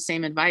 giving him the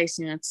same advice,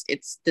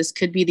 it's this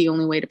could be the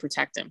only way to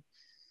protect him.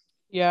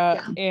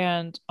 Yeah.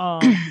 And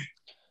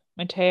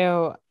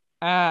Mateo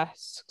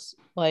asks,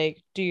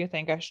 like, do you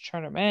think I should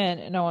turn him in?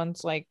 And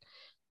Owen's like,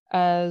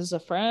 as a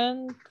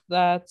friend,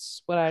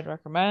 that's what I'd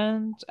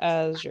recommend.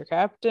 As your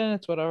captain,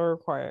 it's what I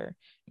require.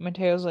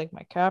 Mateo's like,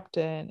 my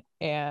captain,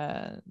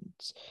 and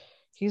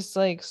he's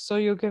like, so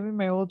you'll give me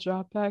my old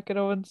job back? And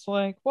Owen's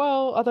like,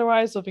 well,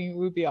 otherwise living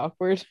would be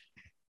awkward.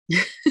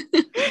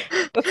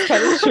 That's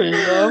kind of true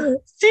though.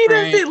 See,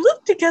 that they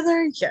live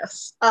together,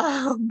 yes.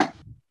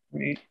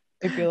 Right.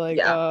 I'd be like,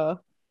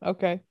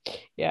 okay.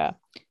 Yeah.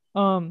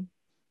 And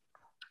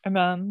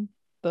then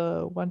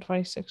the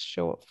 126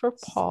 show up for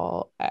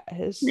Paul at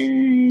his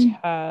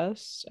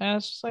test, and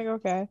it's just like,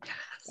 okay.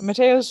 And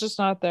Mateo's just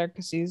not there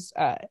because he's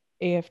at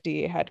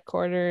AFD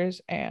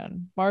headquarters,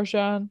 and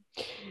Marjan,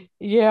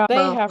 they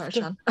have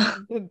to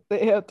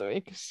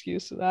make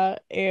excuse for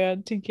that.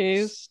 And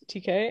TK's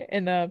TK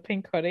in a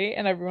pink hoodie,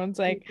 and everyone's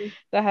like,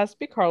 that has to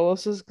be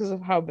Carlos's because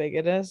of how big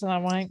it is, and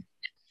I'm like,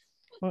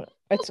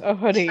 it's a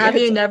hoodie. Have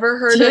you never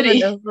heard of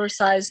an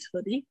oversized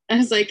hoodie? I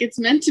was like, it's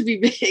meant to be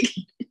big.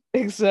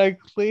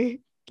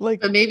 Exactly.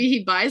 Like, but maybe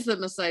he buys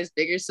them a size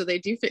bigger so they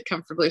do fit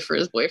comfortably for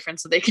his boyfriend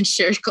so they can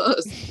share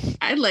clothes.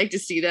 I'd like to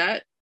see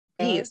that.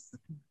 Please.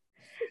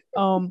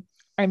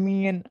 I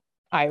mean,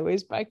 I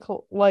always buy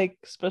like,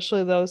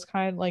 especially those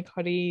kind like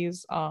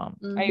hoodies. I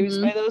always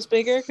buy those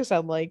bigger because I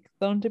like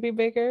them to be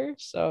bigger.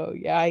 So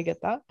yeah, I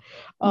get that.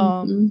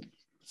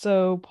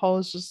 So Paul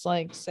is just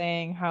like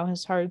saying how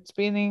his heart's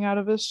beating out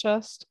of his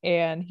chest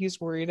and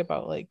he's worried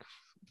about like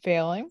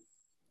failing.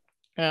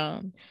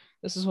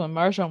 This is when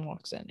Marjan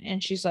walks in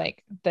and she's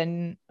like,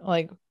 then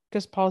like,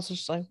 because Paul's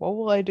just like, what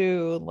will I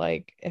do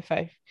like if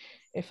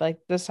like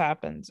this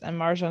happens? And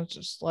Marjan's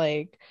just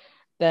like,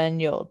 then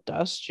you'll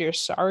dust your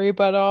sorry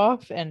butt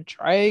off and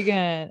try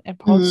again. And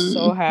Paul's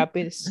so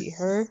happy to see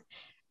her,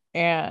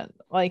 and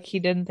like he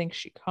didn't think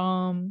she'd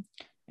come.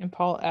 And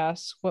Paul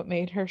asks what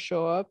made her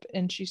show up,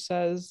 and she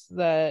says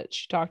that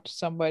she talked to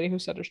somebody who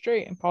set her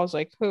straight. And Paul's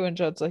like, who? And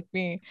Judd's like,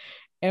 me.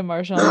 And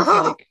Marjan's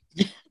like,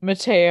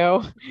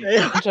 Mateo.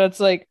 And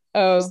Judd's like,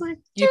 oh, like,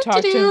 you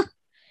talked to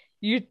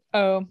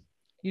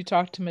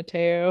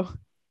Mateo.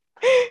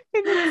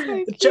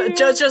 Like,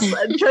 Judd just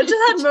had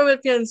a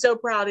moment feeling so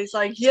proud. He's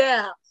like,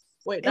 yeah,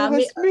 wait, not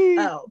me.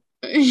 Oh,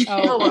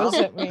 was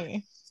it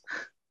me?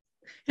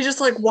 He's just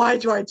like, why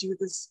do I do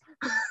this?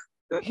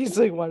 He's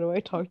like, why do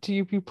I talk to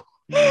you people?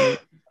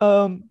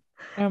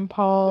 And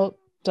Paul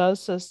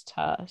does this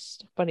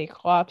test, but he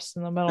collapsed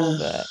in the middle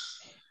of it,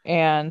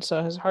 and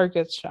so his heart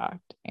gets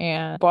shocked.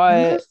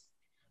 But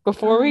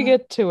before we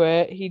get to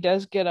it, he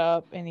does get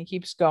up and he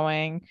keeps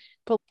going.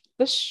 But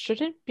this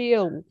shouldn't be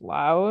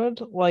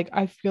allowed. Like,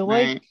 I feel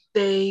like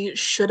they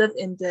should have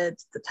ended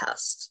the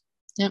test.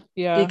 Yep.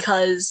 Yeah.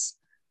 Because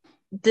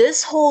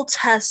this whole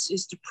test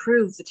is to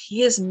prove that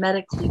he is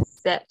medically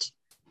fit.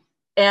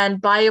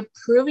 And by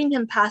approving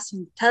him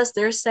passing the test,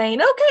 they're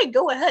saying, okay,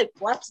 go ahead,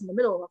 collapse in the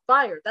middle of a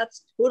fire.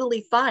 That's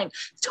totally fine.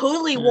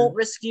 Totally won't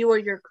risk you or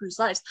your crew's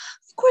lives.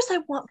 Of course, I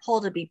want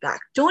Paul to be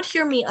back. Don't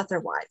hear me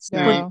otherwise.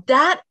 Yeah. But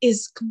that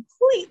is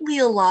completely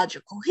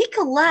illogical. He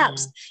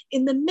collapsed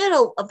in the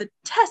middle of a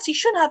test. He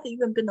shouldn't have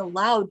even been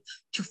allowed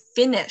to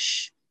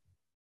finish.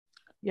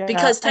 Yeah,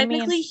 because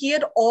technically he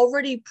had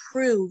already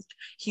proved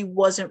he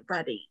wasn't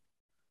ready.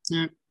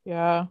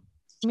 Yeah.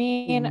 I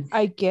mean,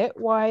 I get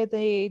why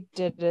they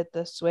did it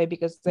this way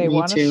because they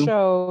want to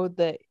show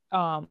that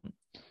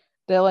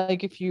that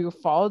like if you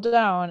fall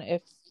down,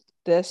 if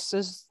this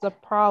is the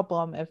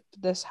problem, if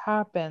this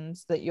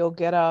happens, that you'll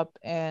get up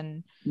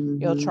and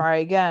you'll try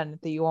again,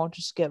 that you won't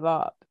just give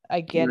up.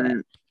 I get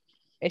it.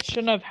 It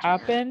shouldn't have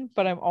happened,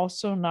 but I'm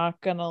also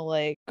not gonna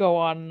like go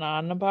on and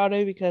on about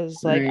it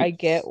because like I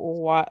get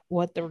what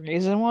the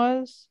reason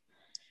was.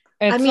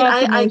 It's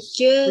I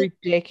get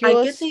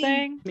ridiculous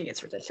thing. I mean,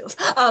 it's ridiculous.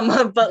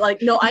 But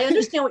like, no, I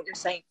understand what you're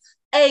saying.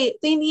 A,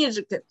 they needed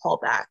to get Paul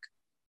back.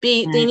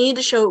 B, they needed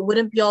to show it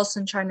wouldn't be all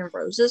sunshine and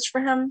roses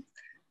for him.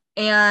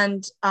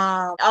 And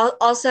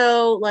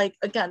also, like,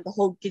 again, the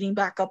whole getting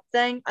back up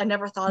thing. I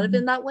never thought of it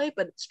in that way,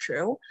 but it's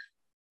true.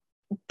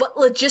 But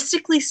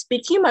logistically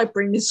speaking, my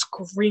brain is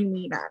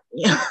screaming at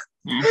me.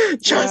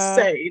 Just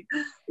saying.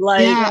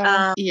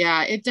 Like,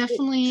 it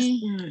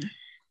definitely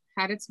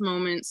had its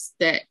moments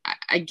that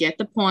I get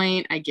the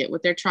point. I get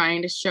what they're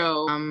trying to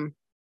show.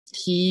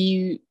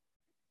 He,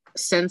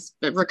 since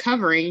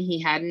recovering, he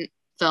hadn't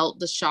felt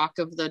the shock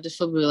of the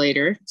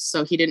defibrillator,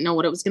 so he didn't know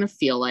what it was going to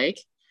feel like.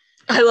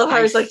 I love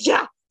how he's like,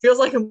 feels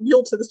like a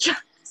mule to the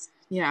chest.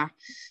 Yeah.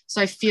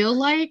 So I feel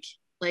like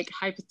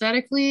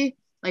hypothetically,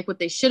 Like what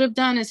they should have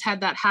done is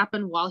had that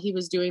happen while he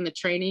was doing the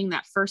training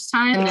that first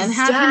time, and then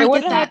have Exactly. him It get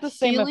wouldn't have that the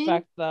same feeling.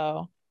 effect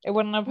though. It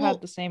wouldn't have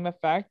had the same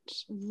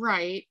effect.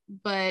 Right.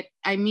 But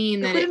I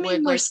mean that it it would would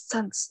make more like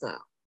sense though.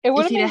 It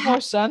would have he'd made have more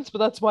had- sense, but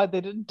that's why they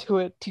didn't do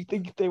it. Do you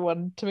think they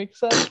wanted to make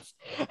sense?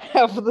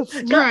 Half of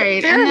the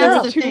right. fair And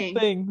enough. that's the two thing.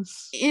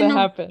 things that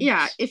happened.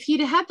 Yeah, if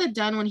he'd had that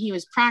done when he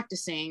was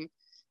practicing,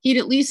 he'd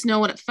at least know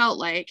what it felt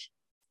like.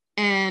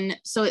 And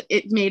so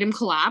it made him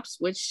collapse,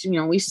 which, you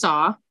know, we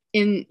saw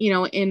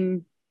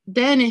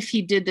then if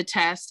he did the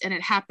test and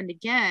it happened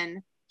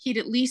again, he'd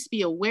at least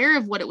be aware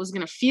of what it was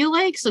going to feel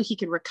like so he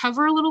could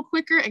recover a little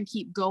quicker and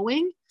keep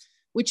going,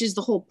 which is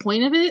the whole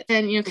point of it.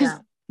 And, you know, because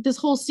this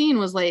whole scene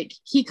was like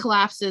he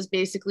collapses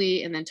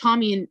basically, and then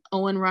Tommy and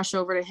Owen rush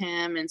over to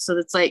him. And so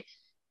it's like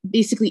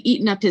basically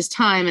eating up his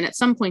time. And at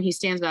some point he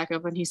stands back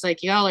up and he's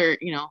like, y'all are,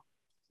 you know,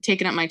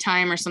 taking up my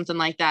time or something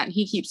like that. And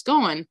he keeps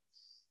going.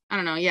 I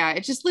don't know. Yeah.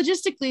 It just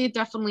logistically, it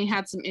definitely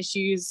had some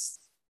issues.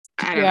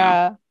 I don't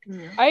know.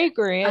 I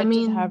agree. I It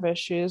mean- did have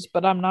issues,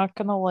 but I'm not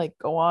gonna like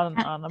go on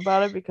and on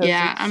about it because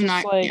I'm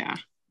not like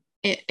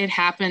it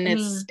happened.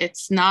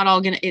 It's not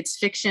all gonna, it's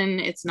fiction.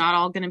 It's not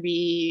all gonna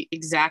be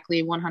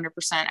exactly 100%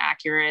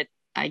 accurate.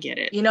 I get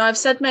it. You know, I've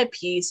said my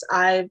piece.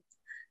 I've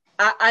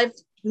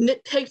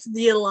nitpicked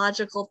the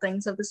illogical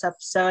things of this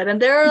episode,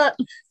 and there are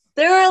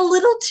a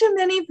little too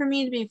many for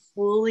me to be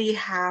fully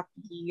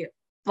happy,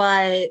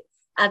 but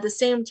at the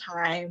same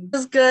time,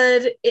 it's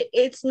good.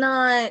 It's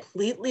not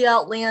completely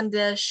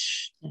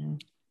outlandish.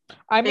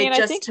 I mean,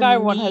 I think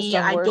that one has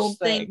done worse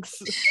things.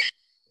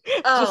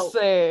 Just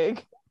saying.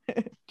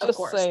 Of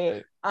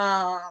course.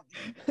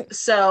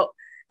 So,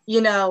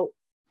 you know,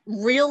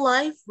 real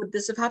life, would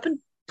this have happened?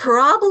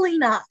 Probably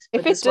not.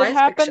 If it did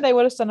happen, they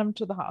would have sent him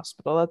to the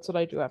hospital. That's what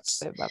I do have to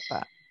say about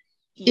that.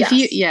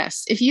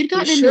 If you'd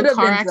gotten into a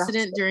car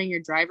accident during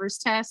your driver's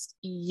test,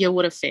 you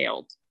would have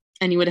failed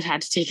and you would have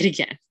had to take it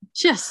again.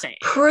 Just saying.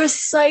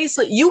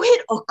 Precisely. You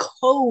hit a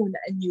cone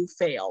and you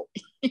failed.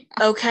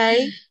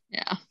 Okay?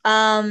 Yeah.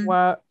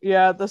 Wow.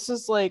 Yeah, this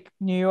is like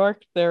New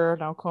York. There are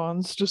no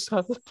cones. Just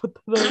have to put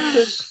that out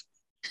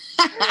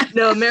there.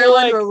 No,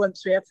 Maryland or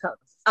once we have cones.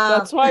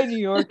 That's why New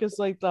York is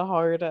like the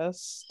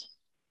hardest.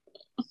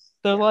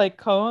 They're like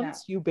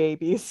cones, you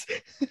babies.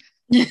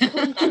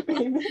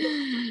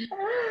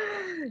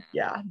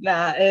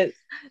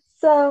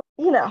 So,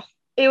 you know,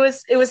 it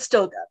was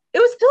still good. It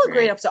was still a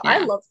great episode. I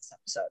love this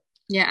episode.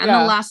 Yeah, and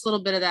the last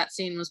little bit of that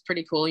scene was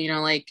pretty cool. You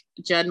know, like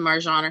Judd and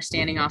Marjan are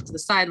standing off to the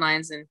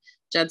sidelines, and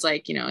Judd's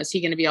like, you know, is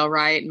he going to be all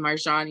right? And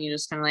Marjan, you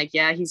just kind of like,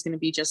 yeah, he's going to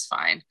be just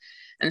fine.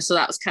 And so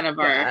that was kind of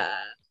our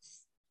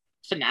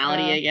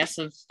finality, I guess,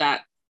 of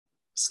that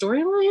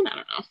storyline. I don't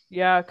know.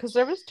 Yeah, because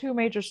there was two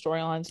major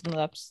storylines in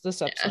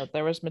this episode.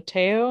 There was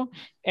Mateo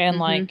and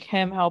like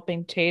him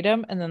helping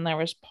Tatum, and then there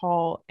was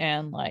Paul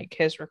and like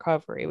his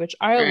recovery, which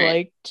I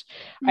liked.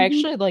 I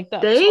actually liked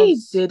that. They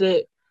did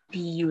it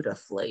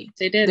beautifully.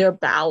 They did. Their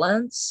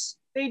balance.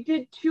 They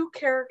did two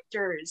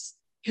characters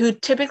who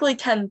typically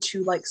tend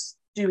to like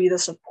to be the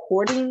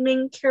supporting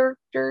main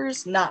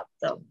characters, not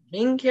the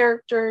main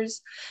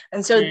characters,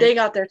 and so they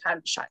got their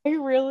time to shine. I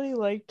really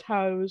liked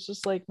how it was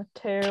just like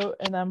Mateo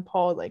and then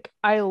Paul. Like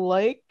I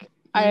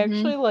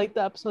actually like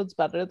the episodes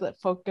better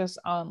that focus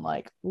on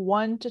like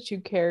 1 to 2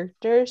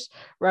 characters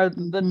rather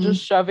than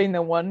just shoving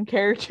the one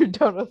character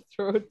down a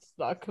throat.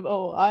 Not gonna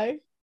lie.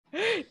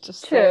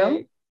 Just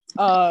true.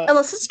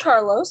 Unless it's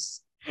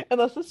Carlos.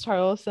 Unless it's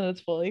Carlos, and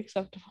it's fully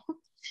acceptable.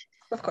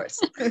 Of course.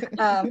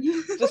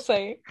 Just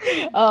saying.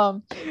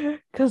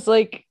 Because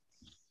like,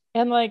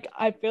 and like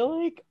I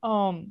feel like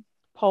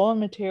Paul and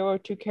Mateo are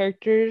two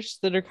characters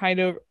that are kind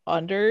of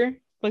under.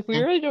 Like we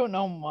really don't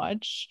know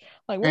much.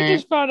 Like we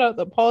just found out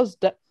that Paul's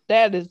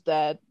dad is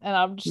dead, and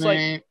I'm just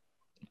like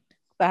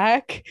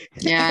back.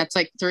 Yeah, it's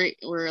like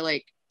we're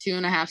like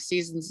 2.5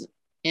 seasons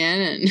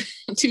in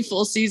and 2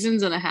 full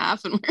seasons and a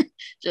half, and we're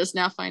just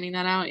now finding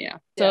that out.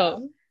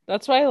 So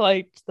that's why I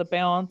liked the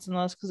balance in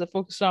this, because it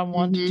focused on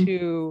 1 to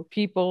 2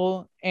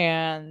 people,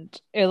 and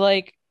it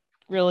like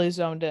really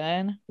zoned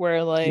in.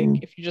 Where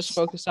like if you just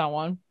focus on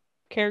one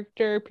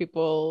character,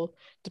 people,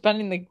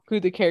 depending who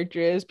the character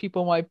is,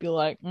 people might be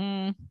like,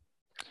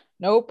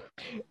 nope.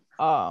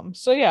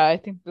 So yeah, I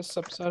think this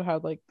episode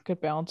had like good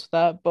balance with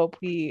that.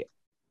 But we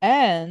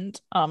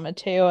end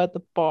Mateo at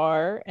the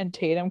bar and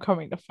Tatum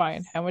coming to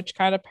find him, which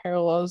kind of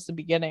parallels the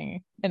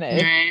beginning in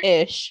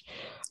ish.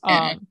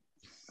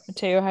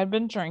 Mateo had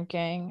been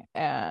drinking,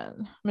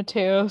 and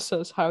Mateo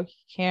says how he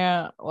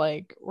can't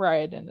like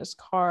ride in his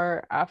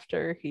car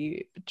after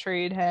he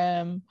betrayed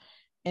him.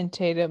 And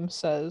Tatum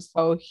says,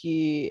 oh,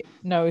 he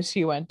knows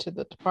he went to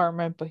the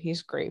department, but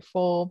he's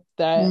grateful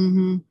that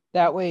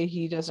that way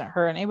he doesn't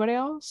hurt anybody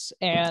else.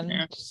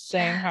 And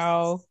saying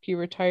how he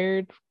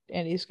retired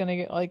and he's going to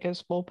get like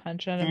his full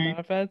pension and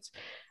benefits.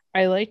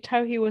 I liked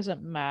how he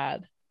wasn't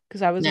mad,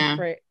 because I was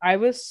afraid. I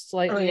was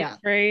slightly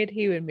afraid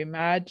he would be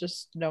mad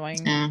just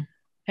knowing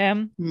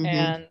him.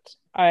 And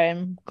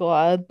I'm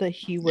glad that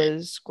he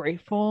was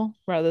grateful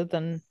rather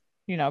than,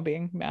 you know,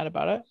 being mad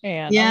about it.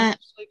 And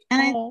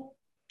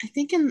I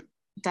think in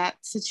that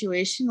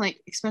situation,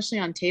 like especially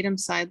on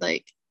Tatum's side,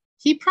 like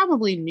he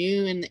probably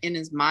knew in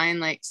his mind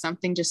like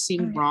something just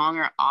seemed wrong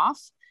or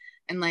off,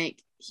 and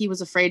like he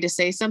was afraid to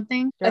say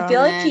something. I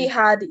feel like he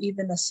had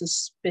even a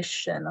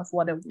suspicion of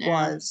what it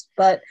was,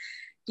 but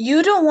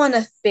you don't want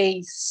to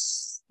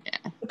face.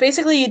 Yeah.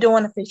 Basically, you don't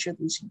want to face your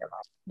losing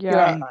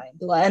your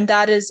mind, and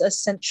that is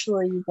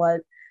essentially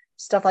what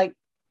stuff like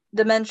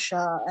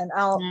dementia and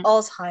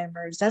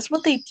Alzheimer's, that's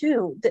what they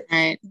do.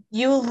 Right.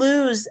 You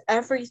lose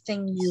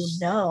everything you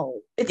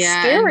know. It's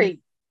scary,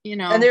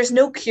 and there's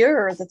no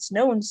cure that's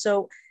known,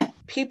 so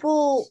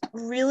people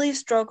really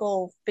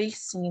struggle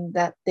facing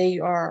that they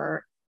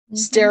are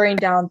staring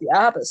down the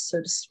abyss,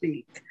 so to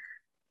speak.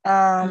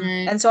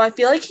 And so I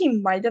feel like he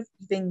might have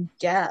even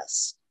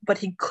guessed, but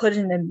he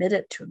couldn't admit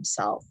it to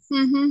himself.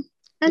 And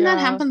that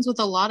happens with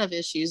a lot of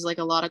issues, like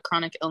a lot of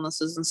chronic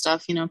illnesses and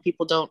stuff.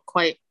 People don't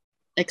quite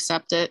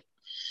accept it.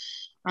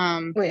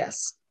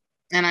 Yes.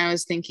 And I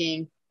was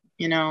thinking,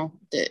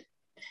 that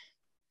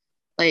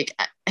like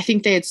I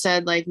think they had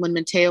said like when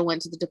Mateo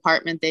went to the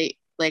department, they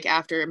like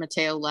after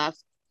Mateo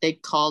left, they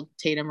called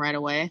Tatum right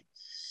away.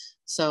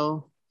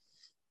 So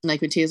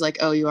like Mateo's like,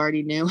 oh, you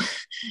already knew,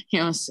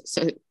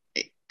 so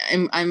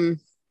I'm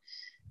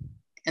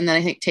and then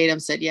I think Tatum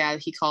said, yeah,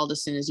 he called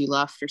as soon as you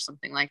left or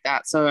something like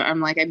that. So I'm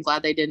like, I'm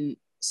glad they didn't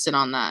sit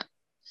on that.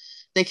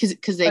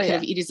 Because they could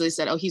have easily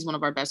said, oh, he's one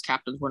of our best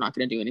captains, we're not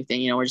going to do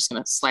anything, we're just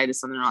going to slide this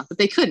something off. But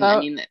they couldn't. I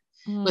mean,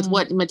 with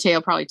what Mateo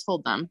probably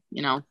told them,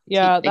 they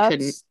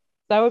couldn't.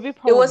 That would be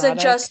problematic. It wasn't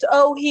just,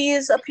 oh, he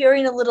is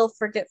appearing a little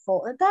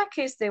forgetful. In that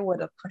case, they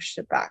would have pushed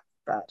it back.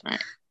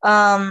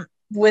 But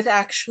with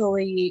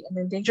actually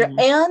an danger,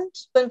 and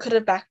then could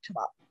have backed him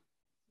up.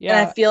 Yeah,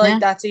 and I feel like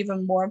that's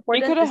even more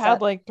important. He could have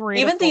had like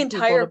 3 even the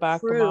entire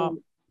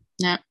crew.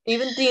 Yeah.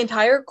 Even the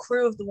entire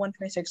crew of the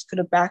 126 could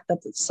have backed up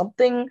that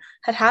something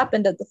had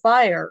happened at the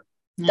fire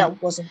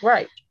that wasn't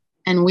right.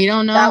 And we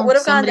don't know. That would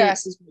have gone to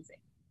S's moving.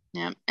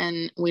 Yeah.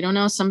 And we don't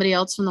know. Somebody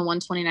else from the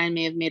 129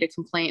 may have made a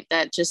complaint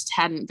that just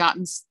hadn't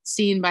gotten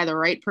seen by the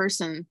right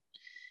person.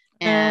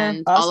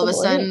 And all of a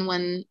sudden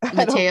when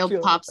Mateo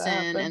pops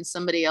in and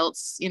somebody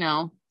else,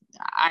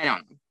 I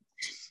don't know.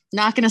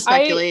 Not going to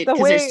speculate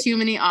because there's too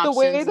many options. The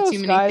way those too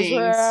many guys things.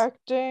 were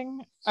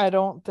acting, I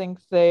don't think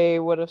they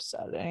would have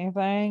said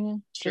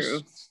anything.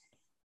 True.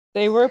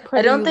 They were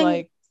pretty. I don't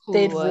think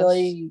they'd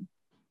really.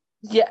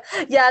 Yeah,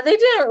 they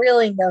didn't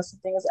really know some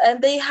things,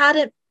 and they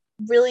hadn't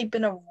really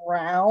been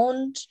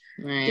around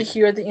to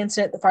hear the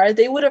incident, the fire.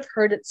 They would have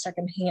heard it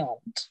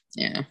secondhand.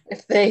 Yeah,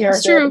 if they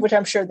heard it, which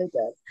I'm sure they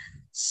did.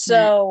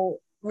 So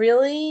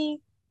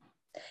really,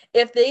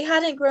 if they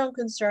hadn't grown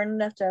concerned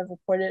enough to have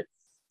reported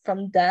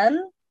from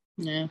then.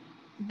 Yeah.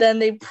 Then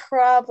they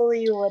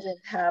probably wouldn't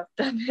have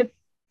done it.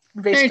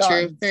 Very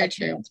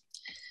true.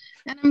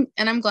 And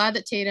I'm glad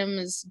that Tatum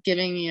is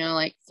giving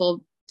like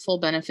full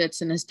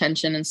benefits in his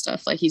pension and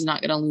stuff. Like he's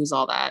not going to lose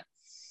all that,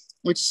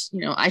 which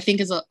I think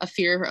is a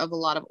fear of a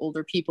lot of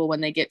older people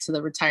when they get to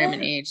the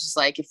retirement age. It's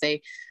like if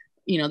they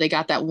they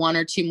got that 1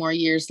 or 2 more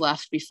years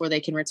left before they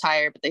can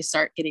retire, but they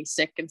start getting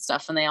sick and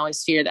stuff, and they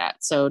always fear that.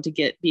 So to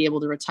be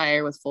able to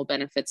retire with full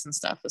benefits and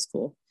stuff is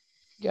cool.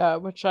 Yeah,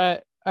 which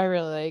I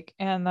really like.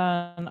 And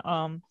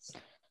then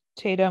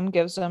Tatum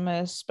gives him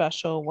a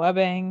special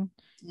webbing.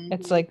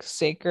 It's like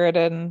sacred,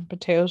 and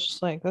Mateo's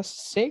just like, this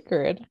is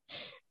sacred.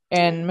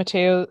 And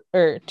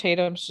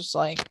Tatum's just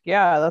like,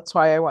 yeah, that's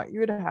why I want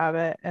you to have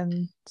it.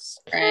 And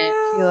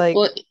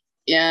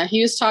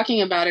he was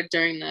talking about it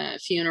during the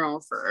funeral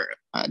for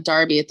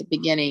Darby at the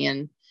beginning,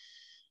 and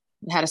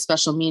it had a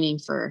special meaning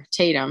for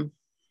Tatum.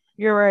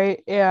 You're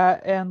right. Yeah.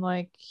 And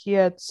like he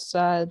had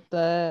said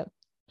that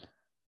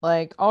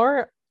like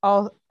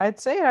I'd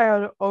say I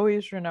would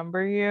always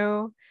remember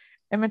you.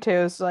 And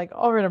Mateo's like,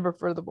 I'll remember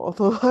for the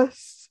both of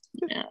us.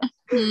 Yeah.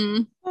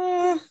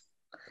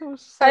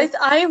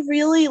 I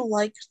really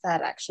liked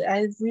that, actually.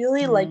 I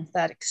really liked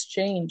that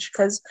exchange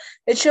because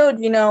it showed,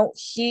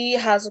 he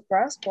has a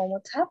grasp on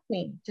what's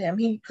happening to him.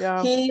 He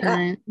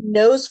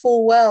knows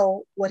full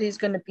well what he's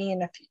going to be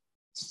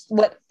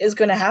what is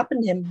going to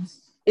happen to him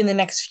in the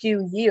next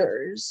few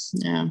years.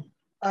 Yeah.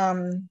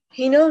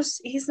 He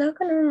knows he's not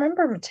going to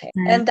remember Mateo,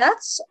 and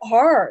that's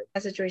hard.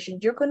 That situation,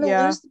 you're going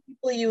to lose the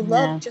people you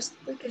love just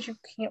because you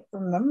can't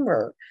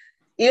remember,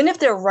 even if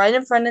they're right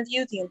in front of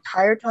you the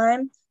entire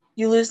time.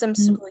 You lose them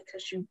simply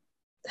because you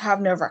have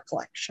no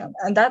recollection,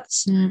 and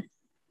that's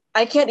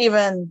I can't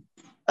even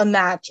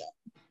imagine.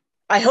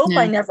 I hope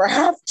I never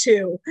have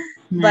to,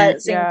 but at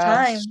the same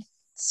time,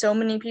 so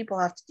many people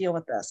have to deal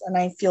with this, and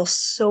I feel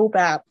so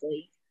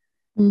badly.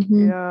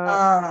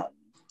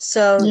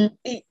 So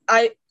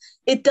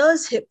it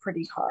does hit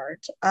pretty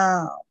hard,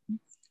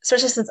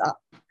 especially since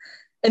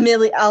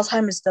admittedly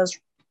Alzheimer's does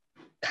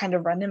kind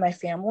of run in my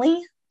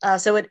family,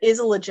 so it is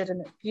a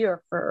legitimate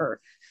fear for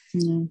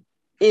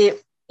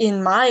it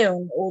in my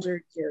own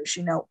older years.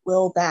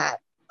 Will that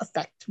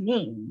affect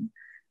me?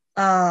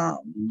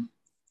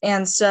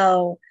 And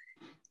so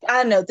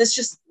I don't know.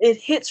 This it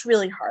hits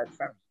really hard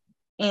for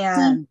me,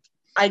 and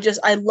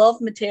I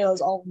love Mateo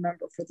as I'll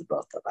remember for the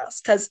both of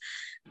us, because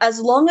as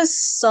long as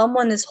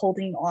someone is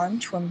holding on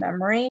to a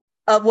memory,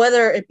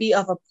 whether it be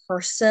of a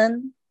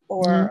person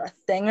or a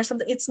thing or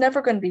something, it's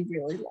never going to be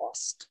really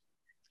lost.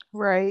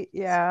 Right.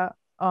 Yeah.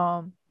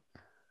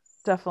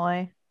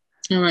 Definitely.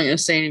 I'm not gonna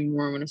say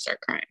anymore. I'm gonna start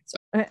crying. So.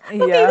 Yeah.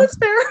 Okay, that's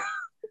fair.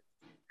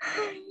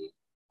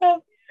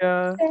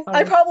 Yeah.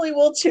 I probably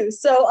will too.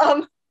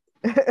 So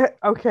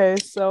okay.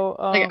 So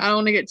I don't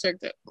want to get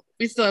choked up.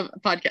 We still have a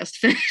podcast to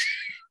finish.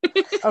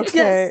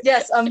 Okay.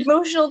 Yes.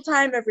 Emotional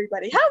time,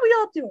 everybody. How are we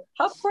all doing?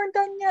 Popcorn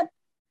done yet?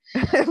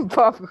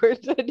 Popcorn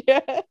done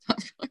yet?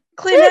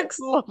 Kleenex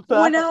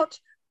went out.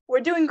 We're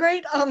doing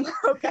great.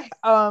 Okay.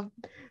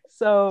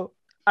 So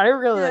I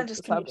really liked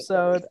this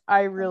episode.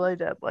 I really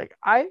did. Like,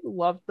 I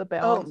loved the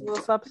balance of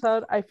this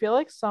episode. I feel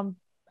like some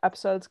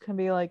episodes can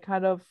be like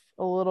kind of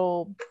a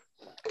little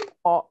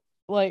off,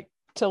 like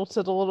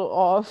tilted a little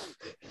off.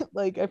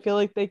 Like, I feel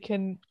like they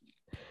can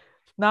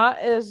not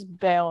as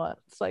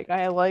balanced. Like,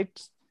 I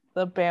liked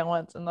the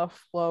balance and the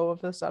flow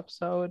of this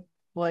episode.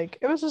 Like,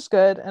 it was just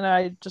good, and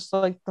I just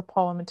like the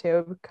Paul and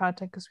Mateo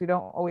content because we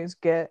don't always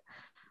get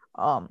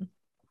a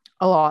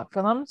lot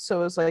for them, so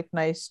it was like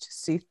nice to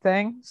see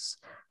things.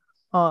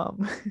 I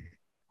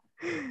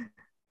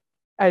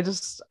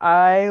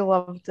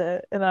loved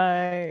it, and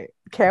I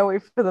can't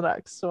wait for the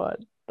next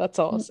one. That's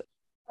all I'll say.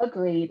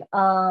 Agreed.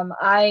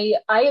 I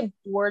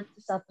adored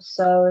this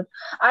episode.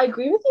 I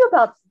agree with you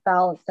about the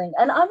balance thing,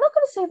 and I'm not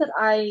going to say that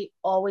I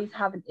always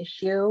have an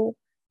issue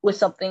with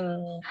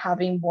something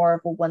having more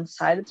of a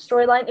one-sided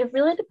storyline. It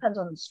really depends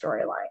on the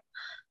storyline,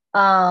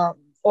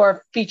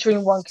 or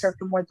featuring one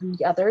character more than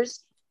the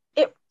others.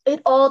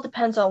 It all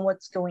depends on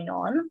what's going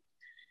on.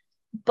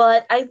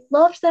 But I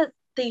loved that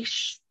they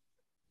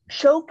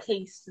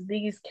showcased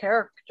these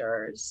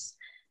characters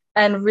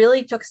and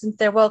really took us into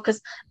their world. Because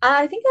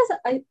I think,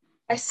 as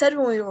I said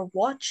when we were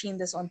watching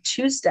this on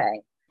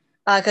Tuesday,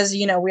 because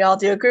we all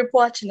do a group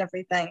watch and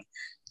everything,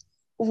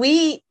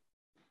 this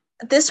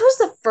was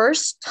the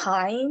first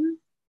time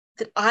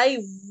that I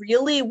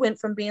really went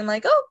from being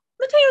like, oh,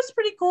 Mateo's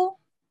pretty cool,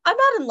 I'm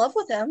not in love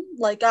with him,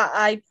 like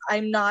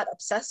I'm not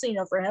obsessing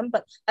over him,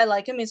 but I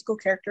like him, he's a cool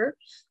character.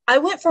 I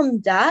went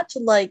from that to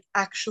like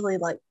actually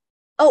like,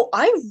 oh,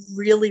 I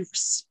really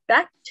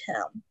respect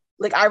him.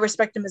 Like, I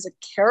respect him as a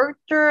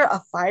character,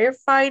 a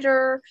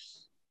firefighter.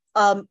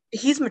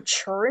 He's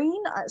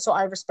maturing, so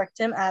I respect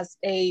him as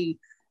a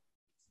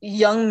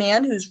young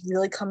man who's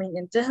really coming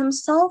into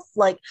himself.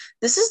 Like,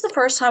 this is the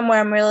first time where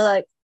I'm really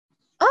like,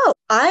 oh,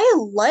 I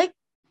like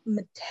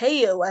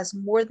Mateo as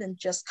more than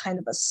just kind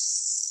of a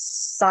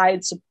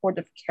side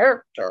supportive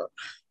character.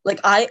 Like,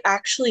 I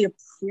actually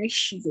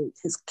appreciate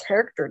his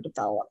character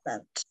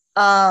development,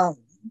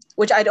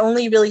 which I'd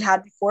only really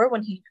had before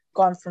when he'd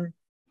gone from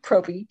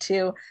Proby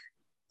to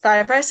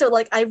Firefly. So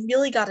like, I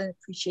really got an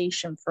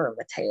appreciation for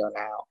Mateo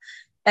now,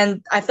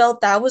 and I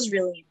felt that was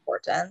really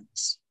important.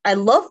 I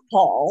love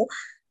Paul,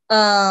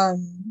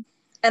 and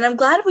I'm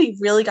glad we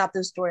really got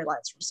those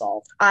storylines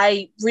resolved.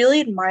 I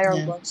really admire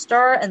Lone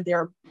Star and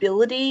their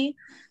ability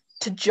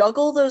to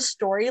juggle those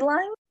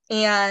storylines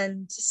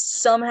and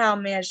somehow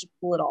manage to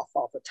pull it off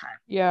all the time.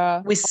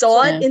 Yeah. We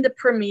saw it in the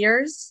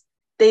premieres.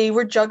 They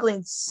were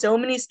juggling so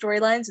many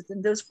storylines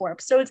within those 4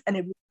 episodes, and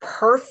it was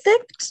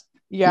perfect.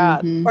 Yeah.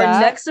 Or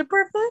next to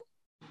perfect.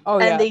 Oh,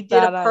 yeah. And they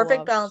did a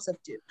perfect balance of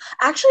 2.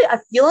 Actually, I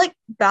feel like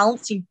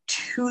balancing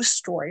 2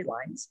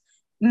 storylines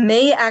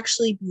may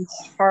actually be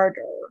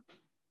harder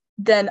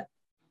than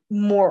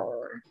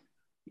more.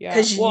 Yeah.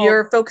 Because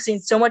you're focusing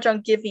so much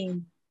on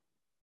giving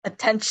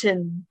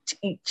attention to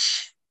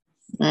each.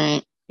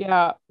 Right.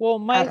 Yeah.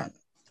 Well, like,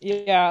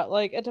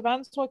 it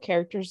depends what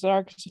characters there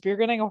are. Because if you're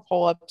getting a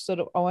whole episode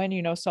of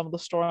Owen, some of the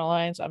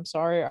storylines, I'm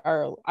sorry,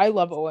 I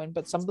love Owen,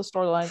 but some of the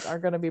storylines are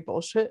going to be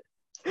bullshit.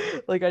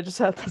 Like, I just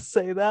have to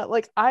say that.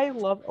 Like, I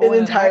love Owen. It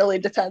entirely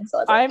depends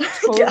on it. I'm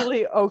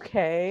totally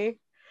okay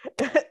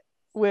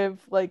with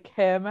like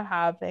him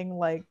having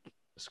like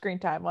screen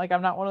time. Like,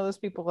 I'm not one of those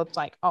people that's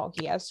like, oh,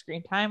 he has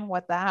screen time,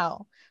 what the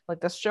hell? Like,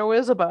 this show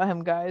is about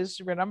him, guys.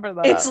 Remember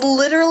that. It's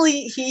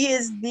literally, he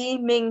is the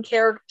main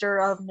character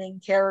of main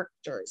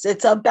characters.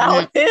 It's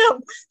about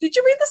him. Did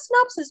you read the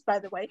synopsis, by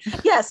the way?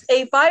 Yes,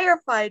 a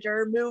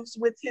firefighter moves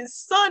with his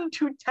son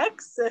to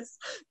Texas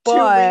to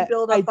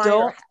rebuild a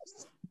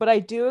firehouse. But I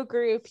do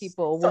agree with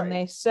people when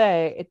they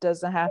say it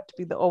doesn't have to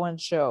be the Owen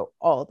show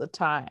all the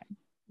time.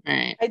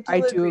 Right.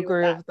 I do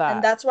agree with that.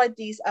 And that's why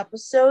these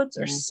episodes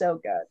are so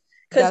good.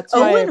 Because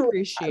Owen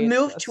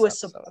moved to a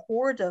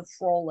supportive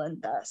role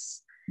in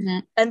this.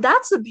 Yeah. And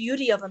that's the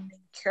beauty of a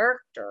main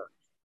character,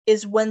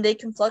 is when they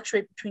can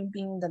fluctuate between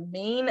being the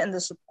main and the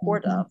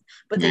supportive,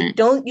 but they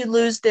don't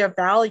lose their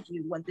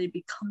value when they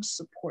become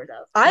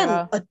supportive.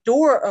 I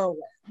adore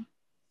Owen.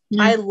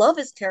 I love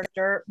his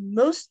character.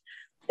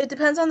 It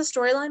depends on the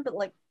storyline, but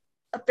like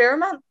a fair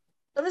amount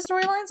of his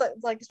storylines,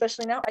 like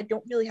especially now, I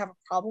don't really have a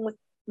problem with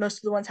most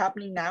of the ones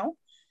happening now.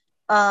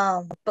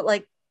 But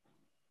like,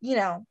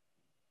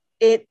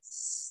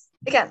 it's,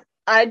 again,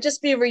 I'd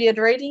just be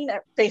reiterating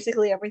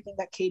basically everything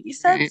that Katie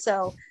said.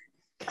 So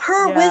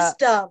her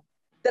wisdom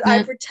that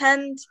I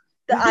pretend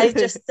that I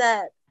just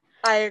said,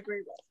 I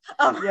agree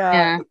with.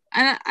 Yeah,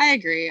 I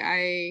agree.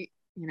 I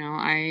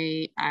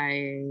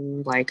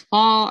like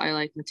Paul. I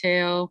like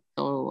Mateo.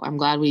 So I'm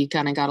glad we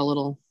kind of got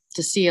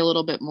to see a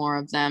little bit more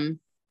of them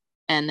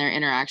and their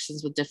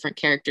interactions with different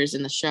characters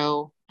in the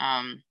show.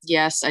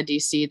 Yes, I do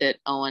see that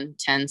Owen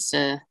tends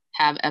to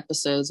have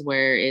episodes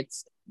where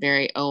it's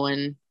very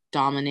Owen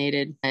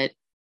dominated, but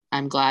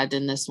I'm glad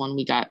in this one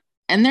we got,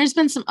 and there's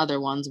been some other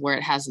ones where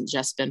it hasn't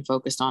just been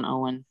focused on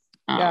Owen.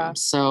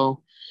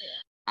 So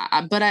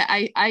but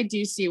I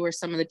do see where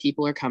some of the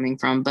people are coming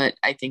from, but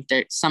I think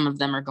that some of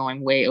them are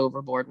going way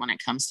overboard when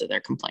it comes to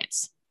their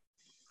complaints.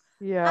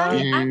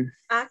 I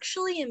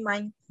actually, in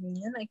my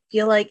opinion, I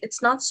feel like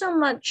it's not so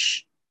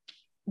much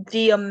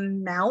the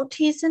amount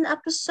he's in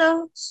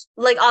episodes.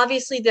 Like,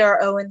 obviously there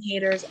are Owen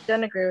haters. I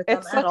don't agree with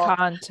them at all.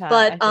 It's the content,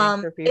 but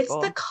it's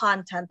the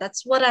content.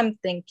 That's what I'm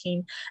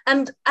thinking.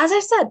 And as I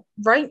said,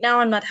 right now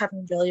I'm not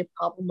having really a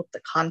problem with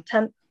the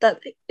content that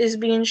is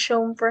being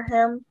shown for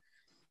him.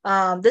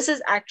 This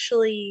is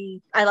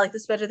actually, I like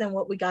this better than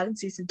what we got in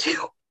season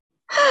 2.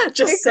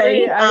 Just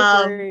saying.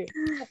 I agree.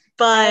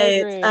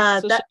 But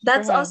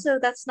that's also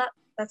that's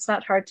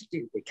not hard to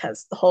do,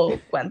 because the whole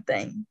Gwen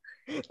thing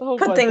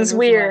put things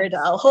weird.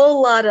 Nice. A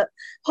whole lot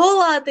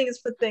of things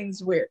put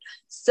things weird.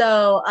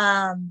 So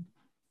I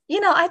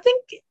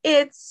think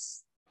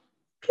it's,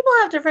 people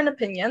have different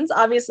opinions.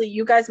 Obviously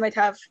you guys might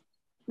have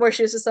more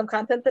issues with some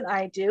content than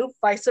I do,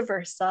 vice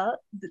versa.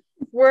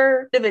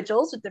 We're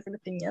individuals with different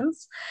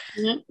opinions.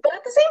 Mm-hmm. But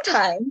at the same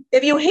time,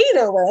 if you hate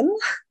Owen,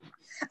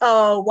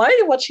 why are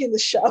you watching the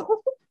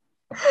show?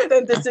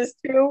 And this is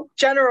to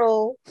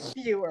general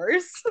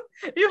viewers.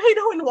 If you hate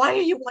Owen, why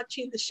are you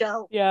watching the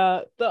show?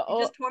 Yeah, you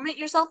just torment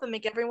yourself and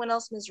make everyone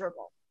else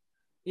miserable.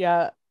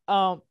 Yeah.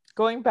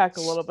 Going back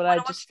a little bit, I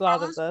just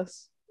thought of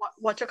this.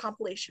 Watch a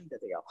compilation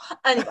video.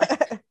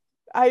 Anyway.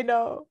 I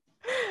know.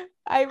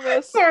 I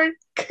miss. Sorry.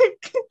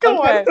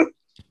 Go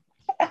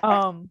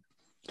on.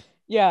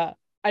 Yeah,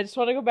 I just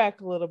want to go back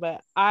a little bit.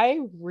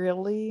 I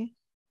really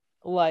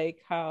like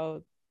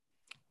how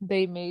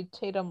they made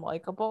Tatum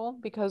likable,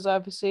 because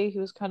obviously he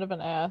was kind of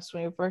an ass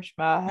when we first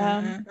met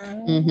him.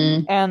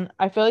 Mm-hmm. And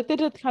I feel like they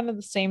did kind of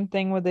the same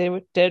thing what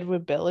they did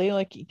with Billy.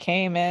 Like, he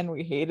came in,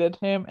 we hated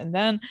him, and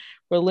then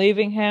we're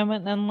leaving him,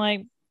 and then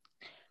like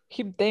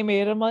they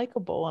made him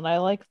likable, and I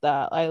like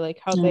that. I like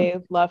how they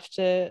left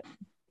it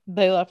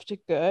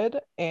good,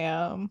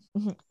 and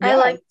I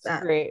like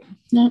that. Great.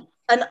 Yeah.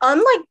 And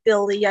unlike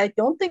Billy, I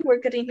don't think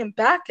we're getting him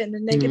back in a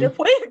negative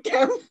way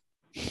again.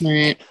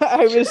 Right.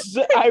 I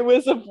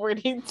was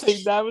avoiding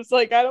saying that. I was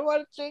like, I don't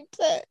want to jinx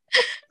it.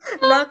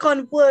 Knock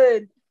on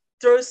wood.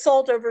 Throw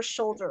salt over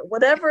shoulder.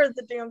 Whatever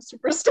the damn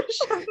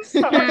superstitions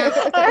are,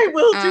 I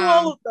will do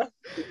all of them.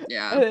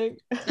 Yeah,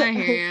 I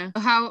hear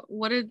you.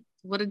 What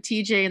did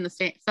TJ and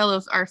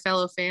the our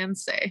fellow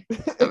fans say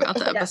about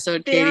the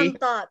episode, Katie? Fan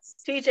thoughts.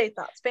 TJ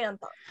thoughts. Fan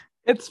thoughts.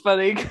 It's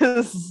funny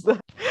because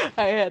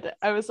I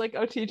was like,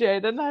 oh, TJ, I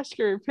didn't ask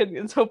your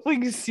opinions. Hopefully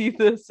you see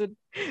this. And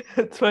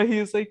that's why he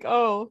was like,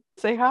 oh,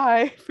 say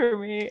hi for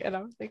me. And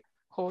I was like,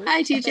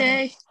 hi,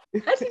 TJ.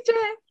 Hi, TJ.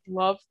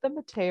 Love the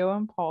Mateo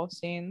and Paul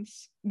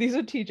scenes. These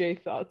are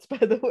TJ thoughts, by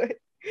the way.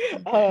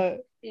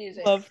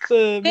 Love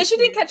the. In case you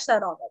didn't catch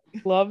that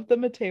already. Love the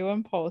Mateo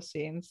and Paul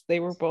scenes. They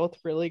were both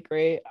really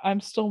great.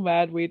 I'm still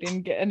mad we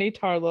didn't get any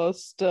Tarlos.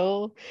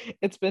 Still,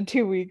 it's been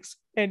 2 weeks,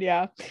 and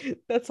yeah,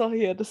 that's all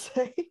he had to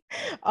say.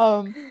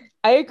 I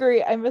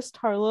agree. I miss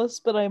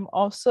Tarlos, but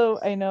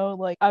I know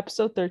like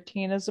episode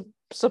 13 is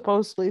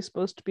supposedly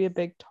supposed to be a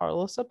big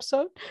Tarlos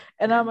episode,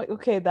 and I'm like,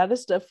 okay, that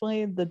is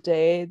definitely the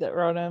day that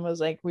Ronan was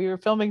like, we were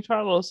filming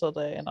Tarlos all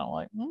day, and I'm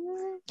like,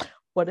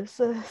 what is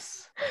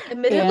this?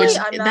 Admittedly,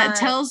 that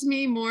tells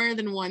me more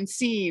than one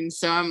scene,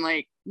 so I'm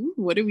like,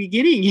 what are we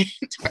getting? This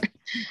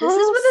is one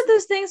of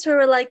those things where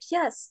we're like,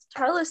 yes,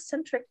 Tarlos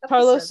centric.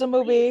 Tarlos the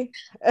movie.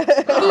 Ooh,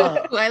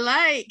 I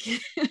like.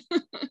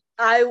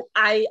 I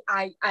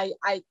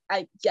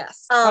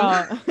yes.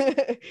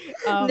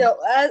 No,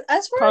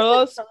 as far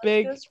Carlos as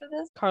big goes for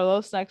this,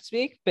 Carlos next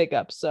week, big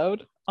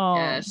episode.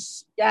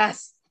 Yes.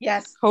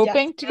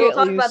 Hoping to get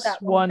at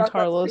least one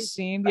Tarlos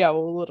scene. Yeah,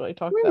 we'll literally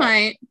talk about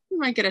it. We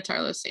might get a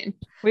Tarlos scene.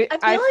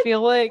 I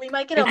feel like we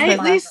might get at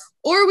least,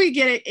 or we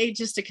get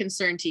just a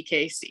concerned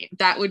TK scene.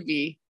 I would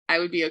be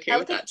okay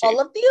with that too.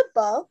 All of the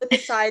above, with the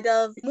side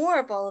of more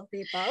of all of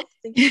the above.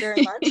 Thank you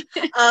very much.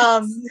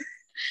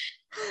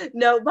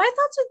 No, my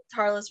thoughts with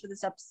Tarlos for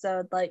this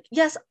episode, like,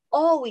 yes, we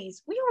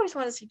always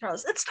want to see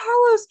Tarlos. It's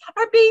Tarlos,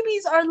 our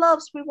babies, our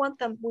loves. We want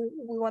them.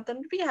 We want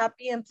them to be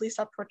happy, and please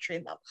stop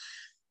torturing them.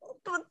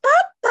 But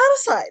that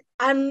aside,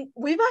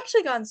 we've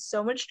actually gotten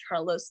so much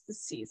Tarlos this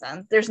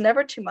season. There's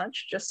never too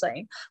much, just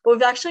saying. But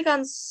we've actually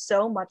gotten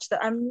so much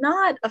that I'm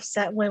not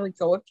upset when we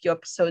go a few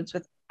episodes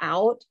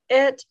without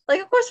it.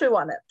 Like, of course we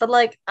want it, but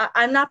like,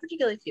 I'm not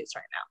particularly fused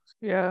right now.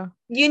 Yeah.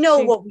 You know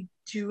what we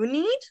do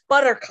need?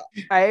 Buttercup.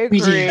 I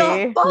agree.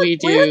 We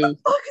do. Where the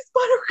fuck is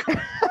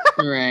Buttercup?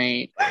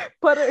 Right.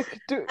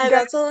 And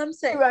that's all I'm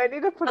saying. Do I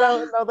need to put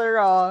out another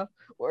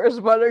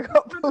Where's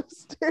Buttercup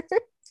poster?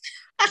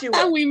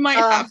 We might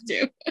have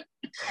to.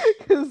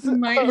 You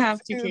might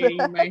have to, Katie.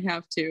 You might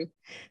have to.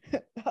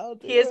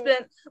 He has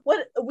been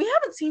we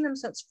haven't seen him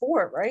since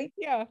 4, right?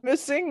 Yeah,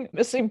 missing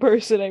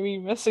person. I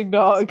mean, missing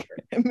dog.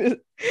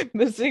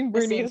 Missing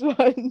Bernie's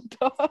one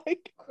dog.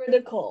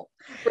 Critical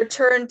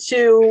return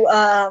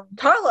to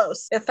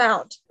Carlos if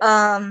found.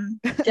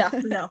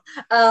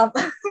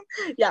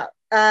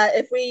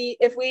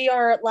 If we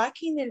are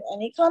lacking in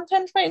any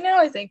content right now,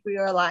 I think we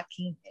are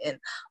lacking in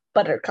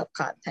Buttercup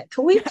content.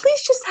 Can we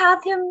please just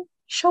have him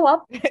show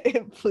up?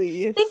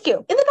 Please. Thank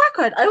you. In the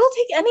background, I will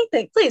take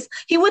anything. Please.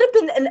 He would have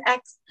been an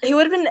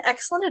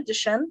excellent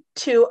addition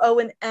to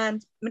Owen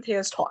and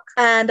Mateo's talk.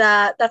 And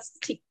that's the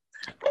tea.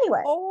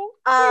 Anyway.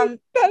 That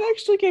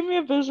actually gave me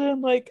a vision of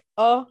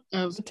Mateo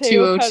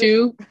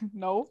 202.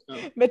 No. Oh.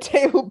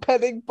 Mateo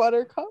petting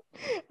Buttercup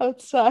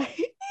outside.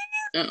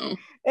 Oh.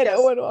 And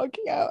Owen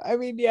walking out. I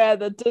mean, yeah,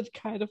 that did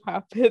kind of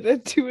happen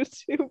in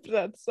 202, but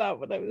that's not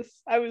what I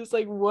was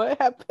like, what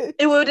happened?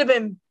 It would have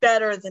been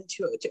better than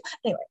 202.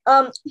 Anyway,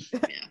 yeah,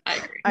 I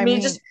agree. I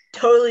mean, just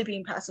totally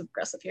being passive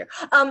aggressive here.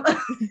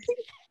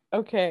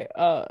 Okay,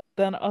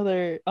 then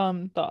other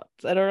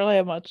thoughts. I don't really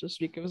have much this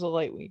week. It was a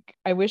light week.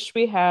 I wish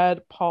we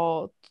had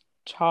Paul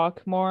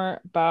talk more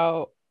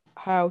about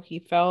how he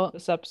felt.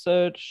 This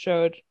episode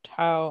showed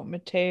how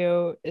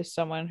Mateo is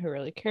someone who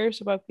really cares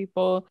about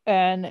people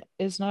and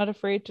is not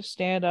afraid to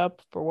stand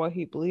up for what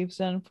he believes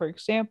in. For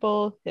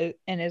example,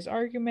 in his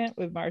argument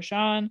with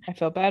Marjan, I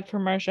felt bad for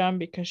Marjan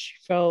because she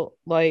felt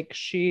like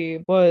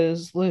she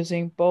was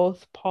losing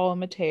both Paul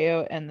and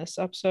Mateo, and this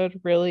episode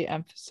really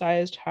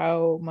emphasized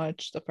how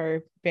much the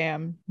Fire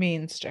Fam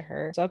means to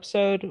her. This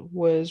episode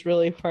was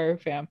really Fire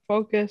Fam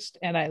focused,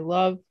 and I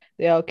love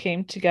they all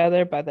came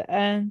together by the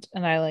end,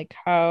 and I like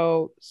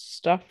how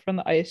stuff from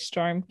the ice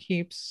storm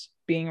keeps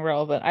being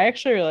relevant. I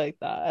actually really like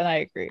that, and I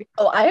agree.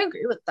 Oh, I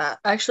agree with that.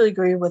 I actually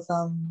agree with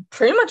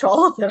pretty much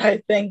all of it,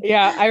 I think.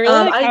 Yeah, I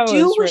really like how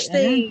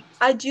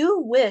I do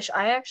wish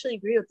I actually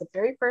agree with the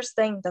very first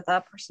thing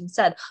that person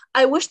said.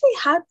 I wish they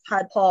had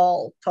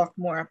Paul talk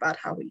more about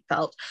how he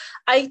felt.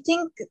 I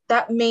think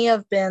that may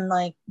have been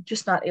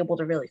just not able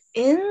to really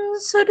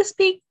so to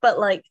speak, but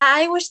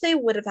I wish they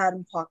would have had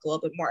him talk a little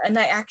bit more, and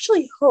I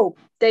actually hope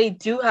they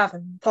do have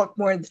him talk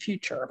more in the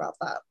future about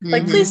that.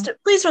 Mm-hmm.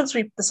 Please don't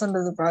sweep this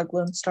under the rug,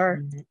 Lone Star.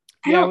 Mm-hmm.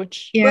 I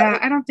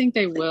don't think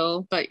they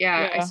will, but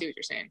I see what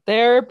you're saying.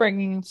 They're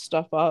bringing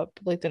stuff up,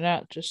 they're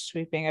not just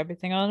sweeping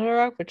everything under the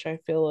rug, which I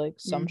feel like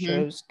some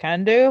shows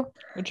can do,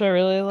 which I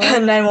really like.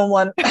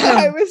 911.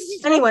 I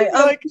was anyway,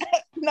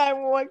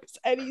 911 because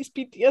Eddie's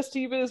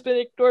PTSD has been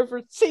ignored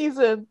for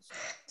seasons.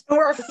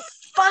 We're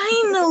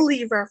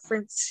finally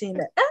referencing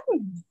it.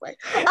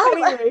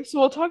 Anyway, so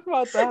we'll talk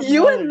about that.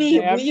 You and me,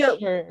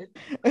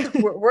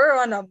 we're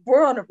on a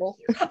roll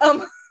here.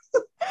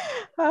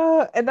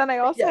 And then I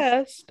also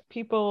asked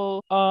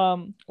people,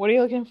 what are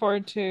you looking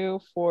forward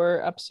to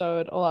for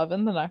episode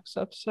 11, the next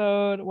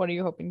episode? What are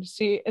you hoping to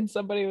see? And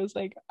somebody was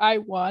like, I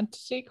want to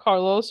see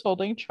Carlos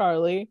holding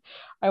Charlie.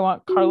 I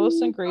want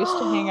Carlos and Grace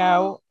to hang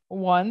out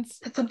once.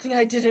 That's something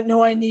I didn't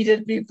know I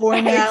needed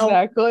before now.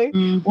 Exactly.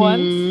 Mm-hmm.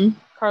 Once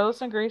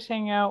Carlos and Grace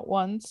hang out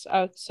once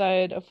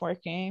outside of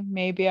working,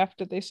 maybe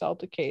after they sell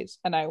the case.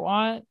 And I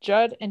want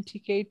Judd and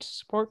TK to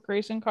support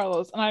Grace and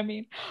Carlos. And I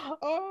mean,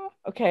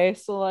 okay,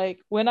 so I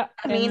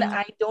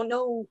don't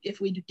know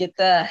if we get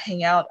the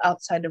hang out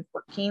outside of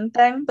working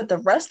thing, but the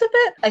rest of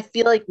it, I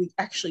feel like we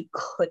actually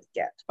could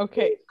get.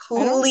 Okay.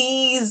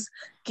 Please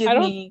give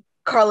me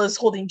Carlos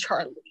holding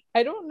Charlie.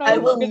 I don't know I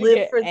will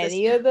live for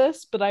any of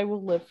this, but I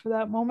will live for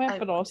that moment.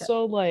 But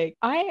also, I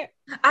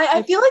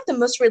feel like the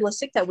most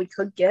realistic that we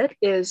could get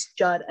is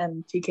Judd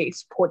and TK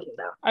supporting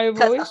them.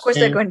 Of course,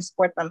 they're going to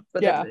support them.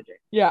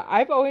 Yeah,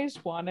 I've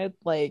always wanted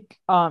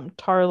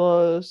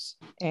Tarlos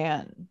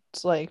and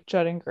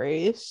Judd and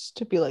Grace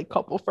to be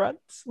couple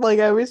friends. I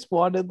always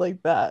wanted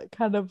that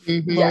kind of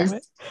moment.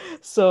 Yes.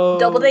 So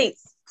double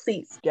dates.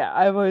 Please. Yeah,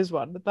 I've always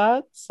wanted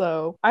that.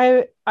 So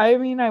I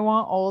mean, I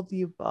want all of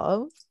the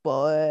above,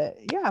 but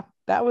yeah,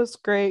 that was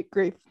great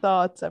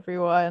thoughts,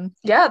 everyone.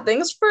 Yeah,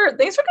 thanks for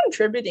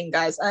contributing,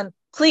 guys, and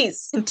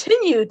please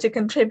continue to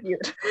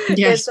contribute.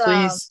 Yes,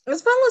 please.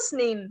 It's fun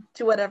listening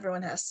to what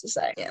everyone has to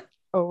say. Yeah.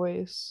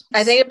 Always.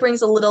 I think it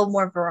brings a little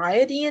more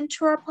variety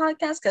into our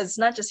podcast because it's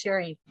not just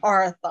hearing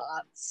our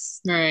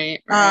thoughts.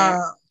 Right.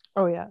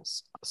 Oh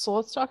yes. So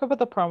let's talk about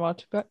the promo.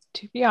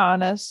 To be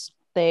honest,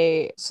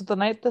 the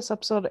night this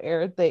episode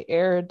aired, they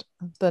aired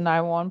the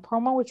 911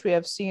 promo, which we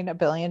have seen a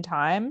billion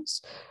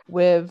times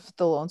with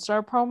the Lone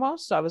Star promo.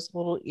 So I was a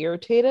little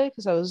irritated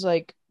because I was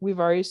like, we've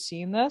already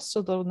seen this.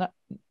 So the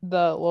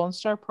Lone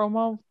Star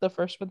promo, the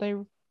first one they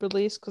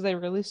released, because they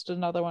released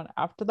another one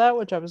after that,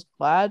 which I was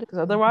glad, because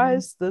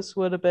otherwise this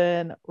would have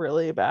been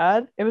really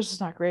bad. It was just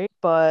not great.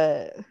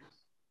 But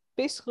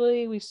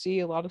basically we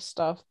see a lot of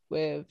stuff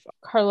with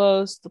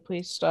Carlos, the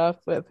police stuff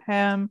with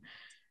him.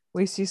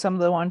 We see some of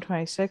the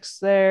 126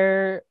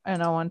 there, and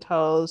no one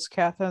tells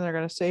Catherine they're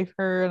gonna save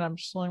her, and I'm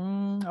just like,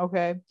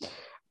 okay.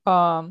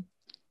 Then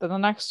the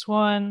next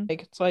one,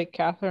 it's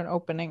Catherine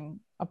opening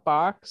a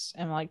box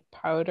and like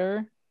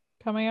powder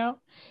coming out,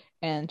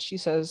 and she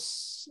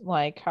says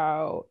like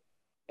how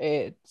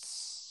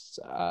it's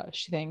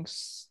she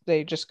thinks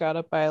they just got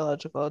a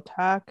biological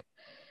attack.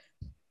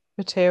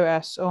 Mateo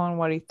asks Owen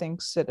what he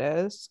thinks it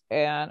is,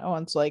 and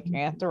Owen's like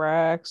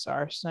anthrax,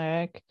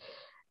 arsenic,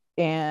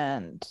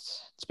 and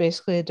it's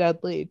basically a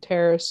deadly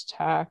terrorist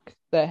attack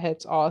that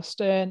hits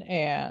Austin.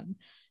 And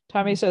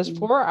Tommy says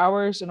 4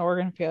 hours in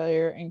organ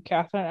failure, and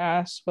Catherine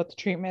asks what the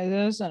treatment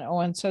is, and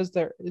Owen says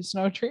there is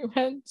no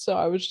treatment. So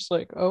I was just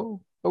like,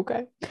 oh,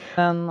 okay.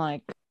 And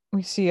like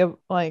we see a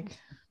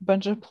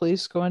bunch of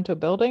police go into a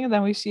building, and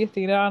then we see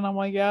Athena, and I'm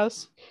like,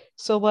 yes.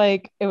 So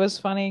like it was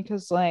funny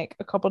because like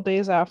a couple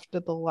days after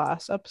the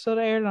last episode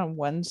aired on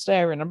Wednesday,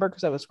 I remember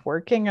because I was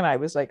working and I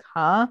was like,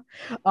 huh?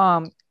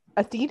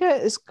 Athena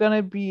is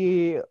gonna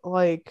be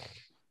like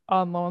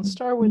on Lone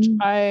Star, which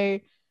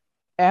I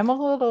am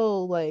a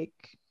little like,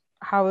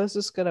 how is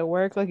this gonna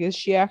work? Like, is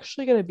she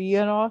actually gonna be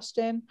in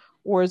Austin,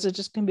 or is it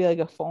just gonna be like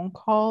a phone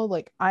call?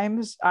 Like, I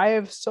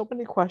have so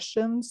many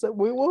questions that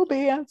we will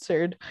be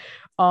answered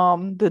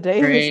the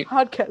day this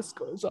podcast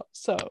goes up.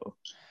 So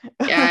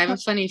yeah, I have a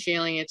funny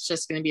feeling it's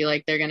just gonna be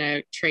like they're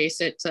gonna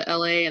trace it to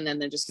LA, and then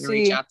they're just gonna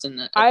reach out to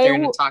they're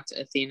gonna talk to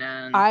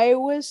Athena. I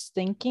was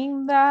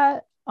thinking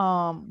that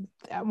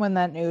when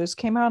that news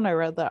came out and I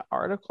read that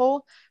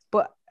article,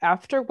 but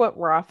after what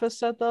Rafa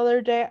said the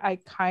other day, I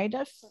kind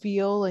of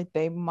feel like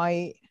they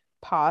might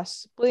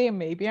possibly, and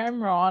maybe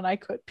I'm wrong, I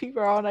could be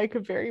wrong, I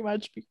could very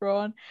much be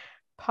wrong,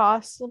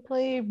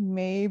 possibly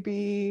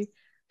maybe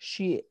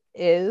she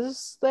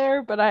is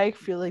there, but I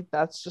feel like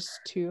that's just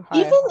too high.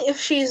 Even if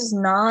she's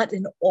not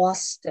in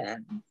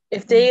Austin,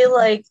 if they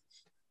like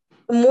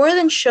more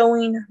than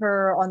showing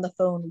her on the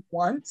phone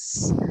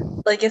once,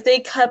 like if they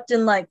kept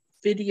in like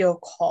video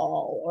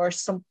call or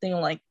something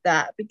like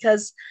that,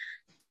 because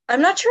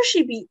I'm not sure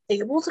she'd be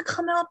able to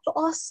come out to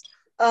us,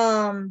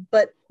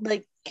 but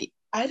like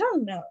I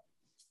don't know.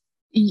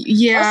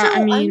 Yeah,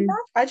 also, I mean,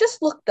 I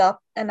just looked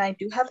up and I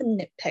do have a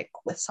nitpick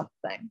with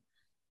something.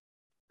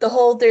 The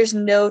whole there's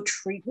no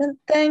treatment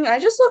thing, I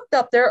just looked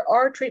up, there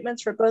are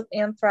treatments for both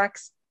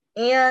anthrax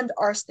and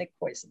arsenic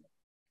poisoning.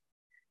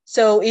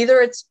 So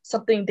either it's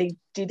something they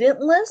didn't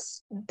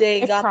list,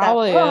 they got that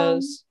wrong,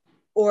 is.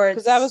 Or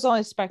because that was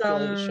only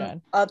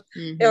speculation, or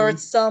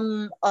it's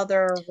some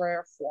other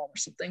rare form or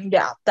something.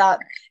 Yeah, that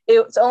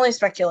it's only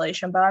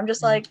speculation. But I'm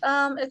just like,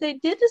 if they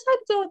did decide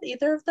to go with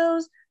either of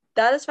those,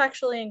 that is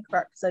factually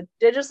incorrect. Because I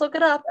did just look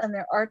it up, and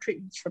there are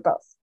treatments for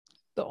both.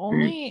 The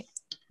only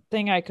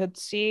thing I could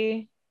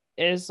see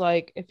is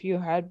like if you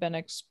had been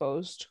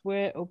exposed to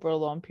it over a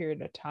long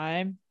period of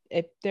time,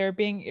 if there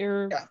being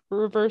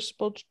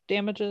irreversible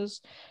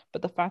damages.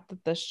 But the fact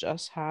that this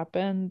just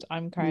happened,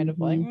 I'm kind of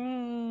like,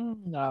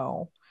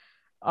 no.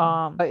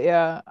 But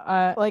yeah,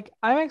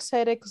 I'm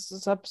excited because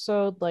this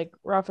episode, like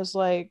Rafa's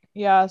like,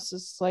 yes,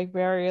 it's like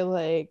very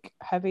like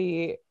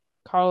heavy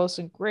Carlos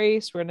and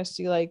Grace. We're gonna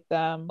see like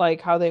them,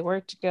 like how they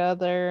work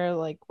together,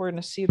 like we're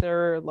gonna see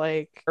their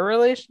like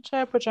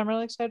relationship, which I'm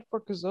really excited for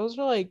because those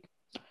are like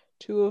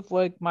two of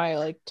like my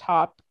like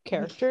top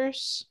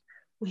characters.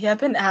 We have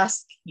been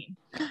asking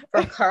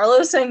for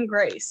Carlos and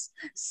Grace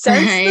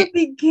since the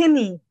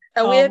beginning,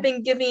 and we have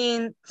been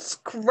giving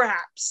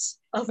scraps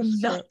of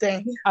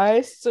nothing. I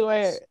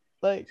swear,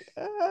 like,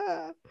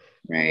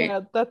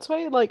 yeah, that's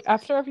why, like,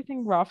 after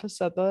everything Rafa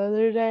said the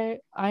other day,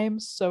 I am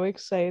so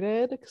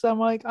excited because I'm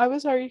like, I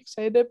was already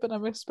excited, but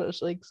I'm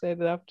especially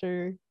excited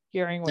after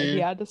hearing what he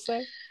had to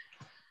say.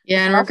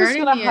 Yeah, and Rafa's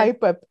gonna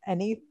hype up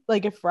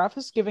if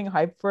Rafa's giving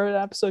hype for an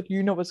episode,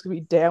 you know it's gonna be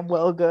damn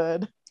well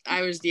good.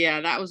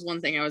 That was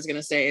one thing I was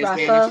gonna say is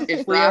Rafa,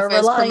 if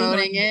Rafa's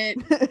promoting it,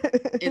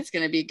 it's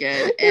gonna be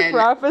good. And if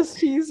Rafa's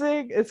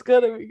teasing, it's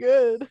gonna be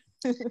good.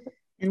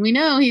 And we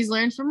know he's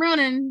learned from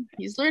Ronan.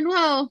 He's learned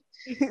well.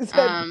 He's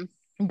had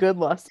good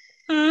lesson.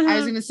 I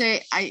was gonna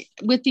say,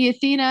 with the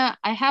Athena,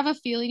 I have a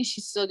feeling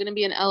she's still gonna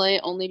be in LA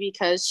only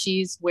because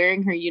she's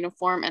wearing her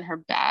uniform and her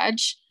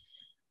badge,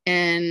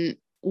 and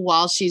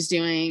while she's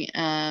doing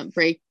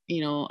entering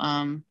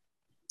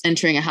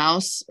a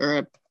house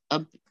or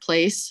a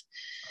place.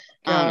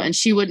 And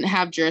she wouldn't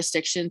have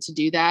jurisdiction to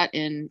do that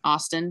in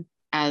Austin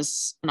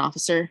as an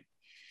officer.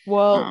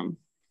 Well,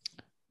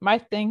 my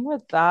thing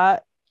with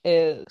that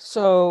is,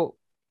 so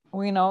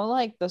we know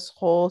like this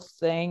whole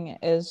thing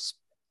is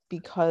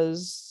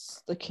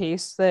because the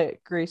case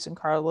that Grace and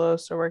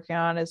Carlos are working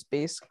on is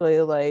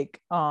basically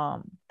like a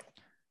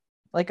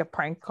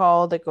prank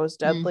call that goes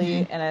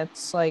deadly, and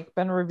it's like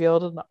been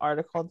revealed in the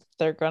article that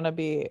they're gonna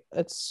be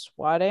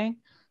swatting.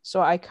 So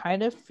I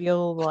kind of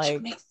feel like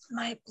it makes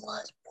my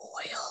blood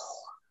boil.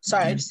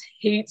 Sorry, I just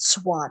hate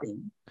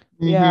swatting.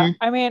 Yeah,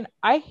 I mean,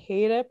 I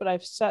hate it, but I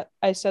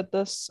said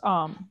this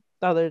the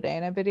other day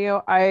in a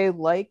video. I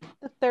like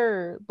that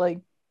they're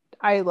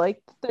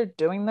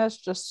doing this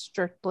just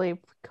strictly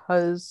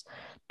because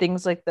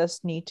things like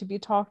this need to be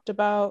talked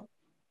about.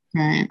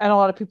 Right. And a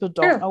lot of people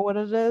don't know what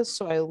it is,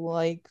 so I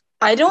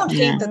don't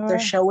hate that they're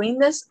showing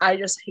this. I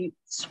just hate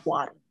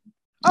swatting.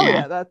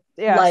 Oh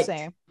yeah,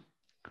 same.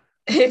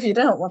 If you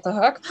don't, what the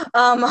heck?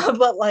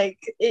 But like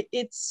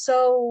it's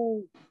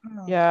so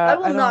yeah, I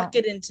will not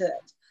get into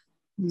it.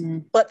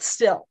 But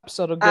still,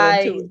 so to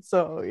get into it.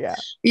 So yeah.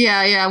 We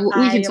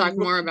can talk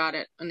more about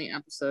it on the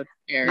episode.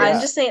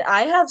 I'm just saying,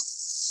 I have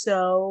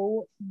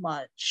so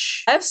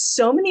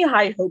many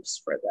high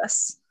hopes for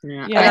this.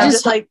 Yeah, I'm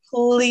just like,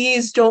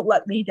 please don't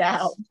let me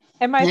down.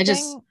 And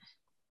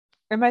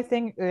my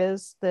thing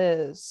is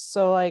this.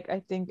 So like,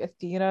 I think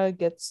Athena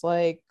gets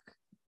like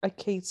a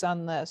case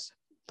on this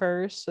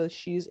first, so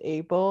she's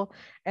able,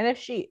 and if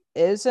she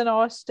is in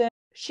Austin,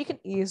 she can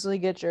easily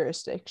get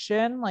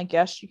jurisdiction. Like,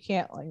 yes, she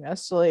can't like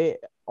necessarily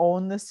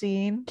own the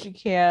scene, she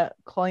can't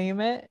claim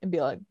it and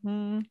be like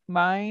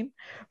mine,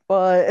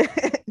 but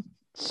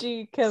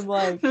she can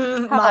like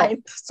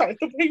mine. Sorry,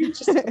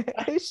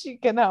 she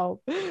can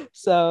help.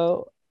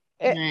 So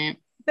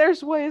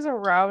there's ways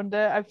around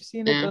it. I've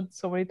seen it done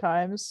so many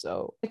times,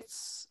 so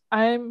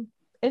I'm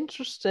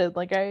interested.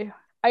 Like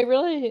I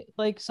really,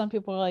 like, some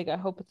people are like, I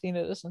hope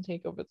Athena doesn't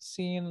take over the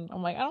scene.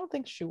 I'm like, I don't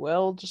think she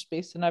will, just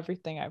based on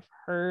everything I've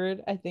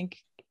heard. I think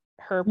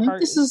her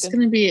part this is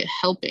going to be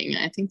helping.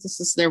 I think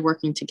they're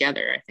working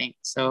together, I think.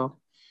 So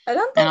I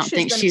don't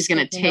think she's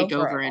going to take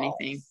over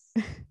anything.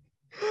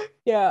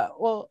 Yeah,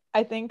 well,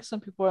 I think some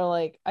people are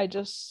like, I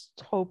just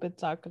hope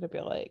it's not going to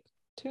be like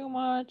too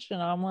much. And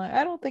I'm like,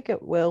 I don't think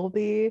it will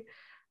be.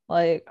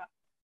 Like,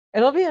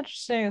 it'll be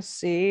interesting to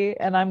see,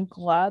 and I'm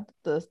glad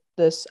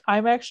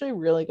I'm actually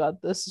really glad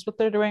this is what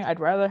they're doing. I'd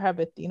rather have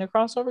Athena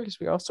crossover, because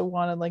we also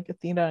wanted like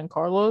Athena and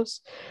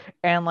Carlos,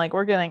 and like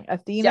we're getting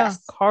Athena,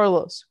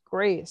 Carlos,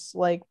 Grace,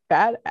 like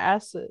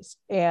badasses,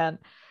 and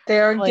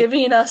they're like,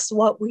 giving us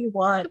what we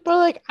want. But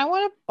like, I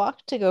want Buck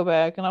to go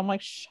back, and I'm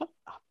like, shut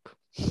up.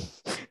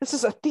 This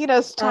is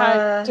Athena's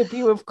time to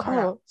be with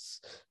Carlos.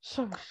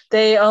 Yeah.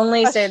 They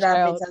only say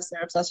that because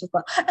they're obsessed with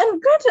Buck.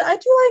 And granted, I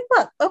do like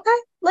Buck. Okay,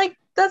 like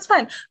that's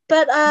fine.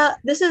 But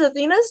this is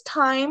Athena's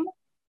time.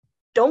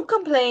 Don't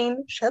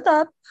complain. Shut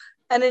up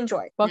and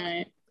enjoy. Buck,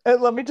 and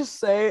let me just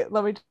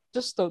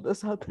throw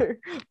this out there.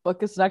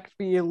 Buck is not going to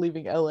be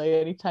leaving LA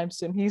anytime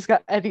soon. He's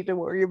got Eddie to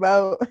worry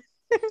about.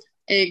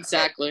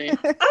 Exactly.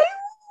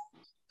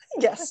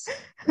 Yes.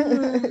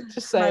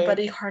 Just saying. My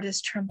buddy heart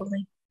is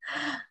trembling.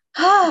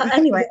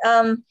 Anyway,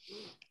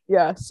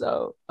 yeah,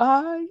 so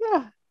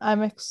yeah,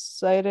 I'm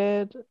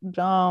excited.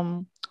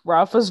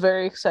 Rafa's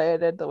very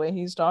excited the way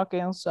he's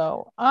talking,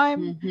 so I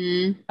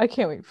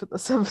can't wait for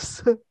this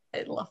episode.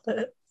 I love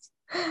it.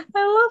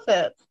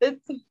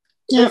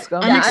 I'm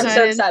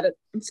so excited.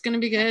 It's gonna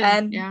be good.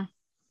 And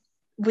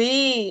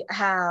we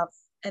have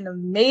an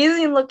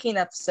amazing looking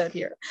episode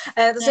here,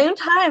 and at the same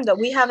time that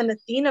we have an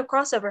Athena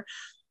crossover,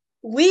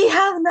 we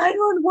have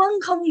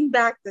 911 coming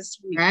back this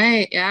week.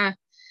 Right? Yeah.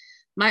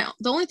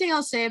 The only thing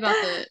I'll say about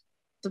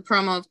the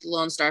promo of the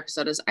Lone Star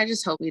episode is I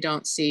just hope we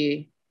don't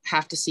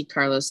have to see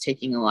Carlos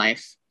taking a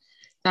life.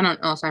 I don't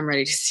know if I'm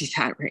ready to see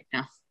that right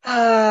now.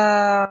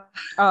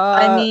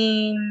 I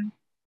mean,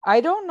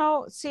 I don't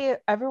know. See,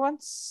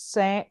 everyone's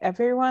saying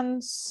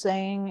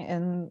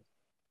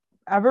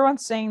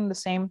the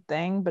same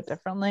thing but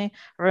differently.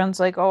 Everyone's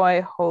like, oh, I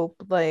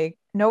hope like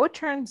Noah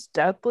turns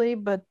deadly,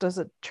 but does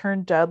it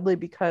turn deadly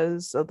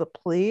because of the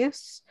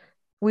police?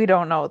 We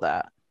don't know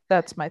that.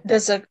 That's my thing.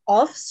 Does an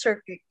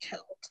officer get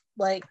killed?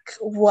 Like,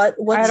 what's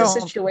the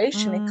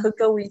situation? It could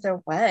go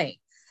either way.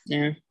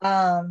 Yeah.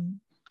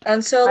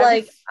 And so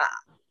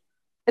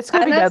it's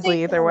gonna be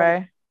deadly either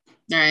way.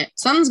 All right,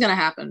 something's gonna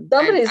happen.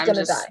 Somebody's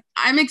gonna die.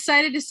 I'm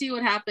excited to see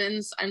what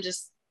happens. I'm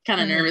just kind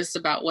of nervous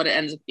about what it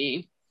ends up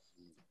being.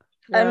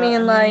 Yeah, I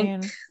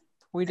mean,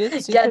 we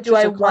did see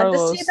pictures of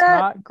Carlos, to see that?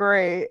 Not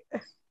great.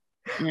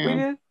 Yeah. We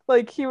did,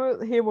 like, he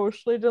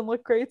emotionally didn't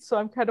look great, so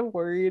I'm kind of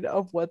worried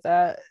of what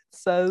that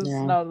says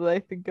now that I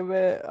think of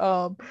it.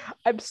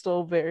 I'm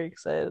still very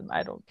excited.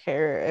 I don't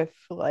care if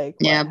like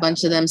a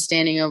bunch of them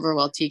standing over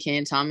while TK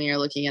and Tommy are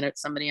looking at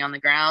somebody on the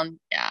ground.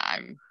 Yeah,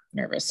 I'm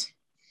nervous.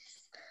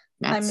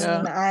 But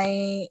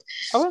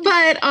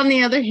on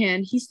the other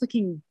hand, he's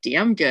looking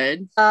damn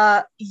good.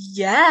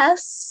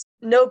 Yes,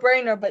 no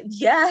brainer, but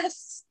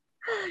yes,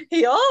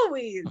 he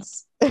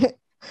always.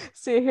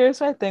 See,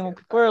 here's my thing. When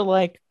people are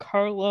like,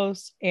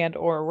 Carlos and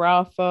or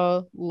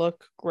Rafa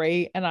look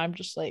great, and I'm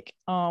just like,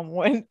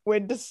 when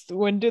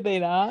do they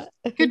not?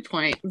 Good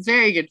point.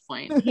 Very good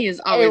point. He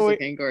is always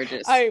looking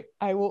gorgeous. I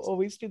will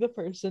always be the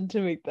person to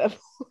make that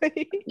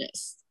point.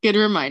 Yes. Good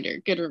reminder.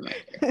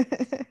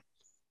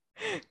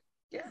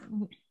 Yeah.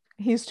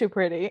 He's too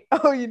pretty.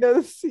 Oh, you know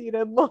the scene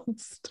in Lone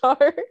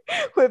Star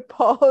with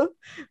Paul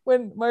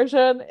when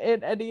Marjan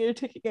and Eddie are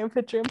taking a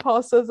picture and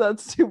Paul says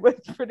that's too much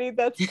pretty.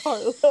 That's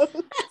Carlos.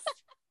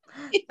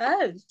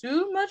 That is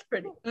too much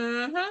pretty.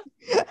 Mm-hmm.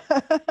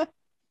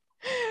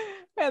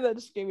 Man, that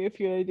just gave me a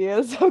few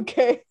ideas.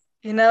 Okay.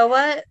 You know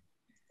what?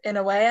 In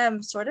a way,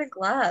 I'm sort of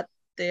glad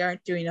they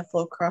aren't doing a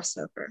full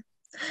crossover.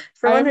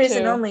 For one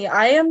reason only.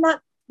 I am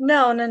not.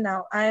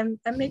 No. I'm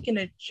making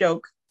a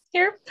joke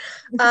here.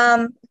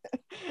 I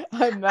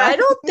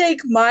don't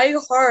think my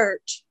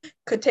heart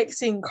could take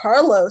seeing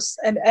Carlos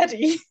and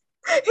Eddie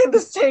in the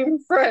same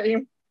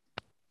frame.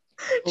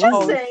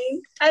 Just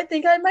saying. I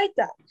think I might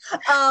die.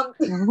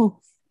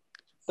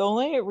 The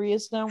only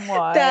reason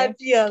why that'd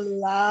be a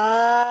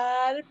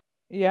lot.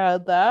 Yeah,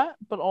 that,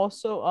 but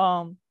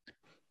also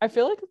I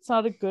feel like it's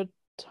not a good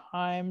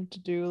time to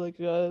do like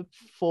a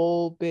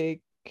full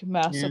big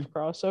massive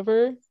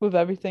crossover with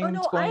everything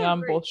that's going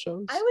on both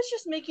shows. I was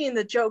just making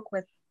the joke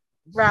with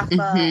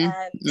Rafa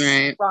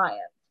and Ryan.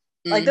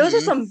 Like those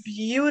are some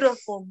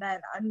beautiful men.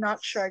 I'm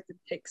not sure I could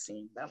pick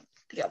seeing them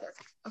together.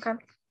 Okay.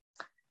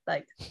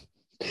 Like,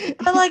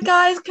 but like,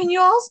 guys, can you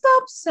all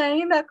stop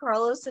saying that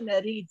Carlos and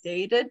Eddie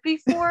dated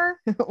before?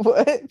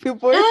 What?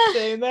 People are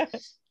saying that?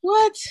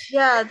 What?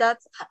 Yeah,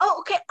 that's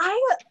okay.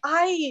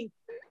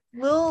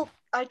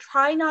 I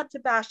try not to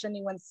bash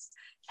anyone's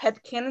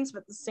headcanons, but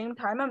at the same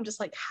time, I'm just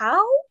like,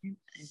 how?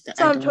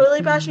 So I'm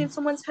totally bashing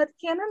someone's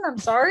headcanon. I'm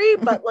sorry,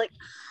 but like,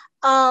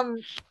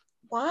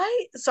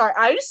 why? Sorry,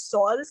 I just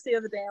saw this the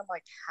other day. I'm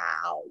like,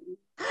 how?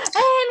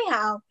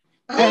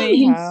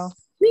 Anyhow.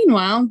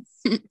 Meanwhile.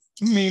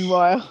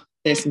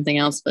 There's something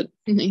else, but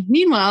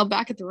meanwhile,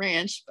 back at the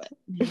ranch, but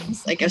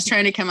it's like I was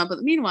trying to come up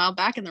with meanwhile,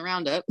 back in the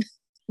roundup.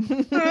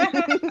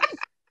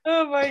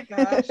 Oh my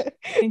gosh.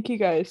 Thank you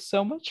guys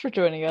so much for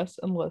joining us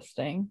and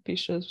listening. Be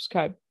sure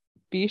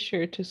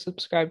to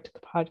subscribe to the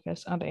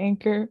podcast on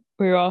Anchor.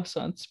 We're also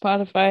on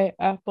Spotify,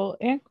 Apple,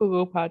 and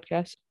Google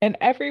Podcasts, and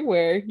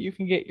everywhere you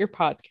can get your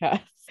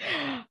podcasts.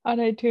 On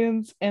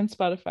iTunes and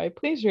Spotify,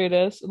 please rate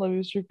us and leave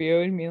us a review. It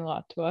would mean a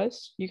lot to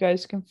us. You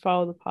guys can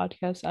follow the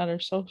podcast on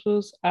our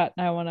socials at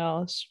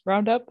 91LS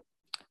Roundup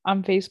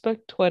on Facebook,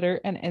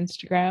 Twitter, and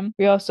Instagram.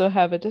 We also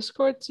have a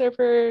Discord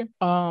server.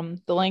 The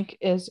link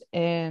is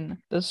in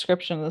the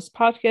description of this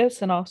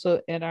podcast and also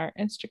in our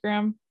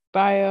Instagram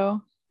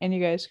bio. And you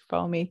guys can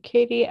follow me,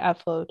 Katie,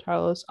 at Flow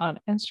Tarlos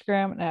on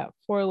Instagram and at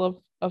For Love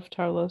of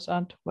Tarlos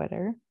on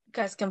Twitter. You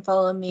guys can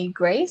follow me,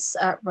 Grace,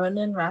 at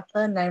Ronan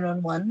Rafa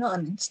 911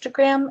 on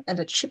Instagram and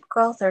at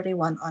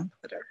ShipGirl31 on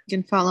Twitter. You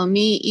can follow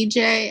me,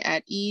 EJ,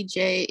 at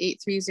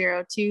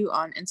EJ8302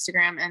 on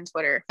Instagram and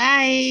Twitter.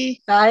 Bye.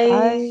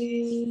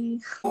 Bye.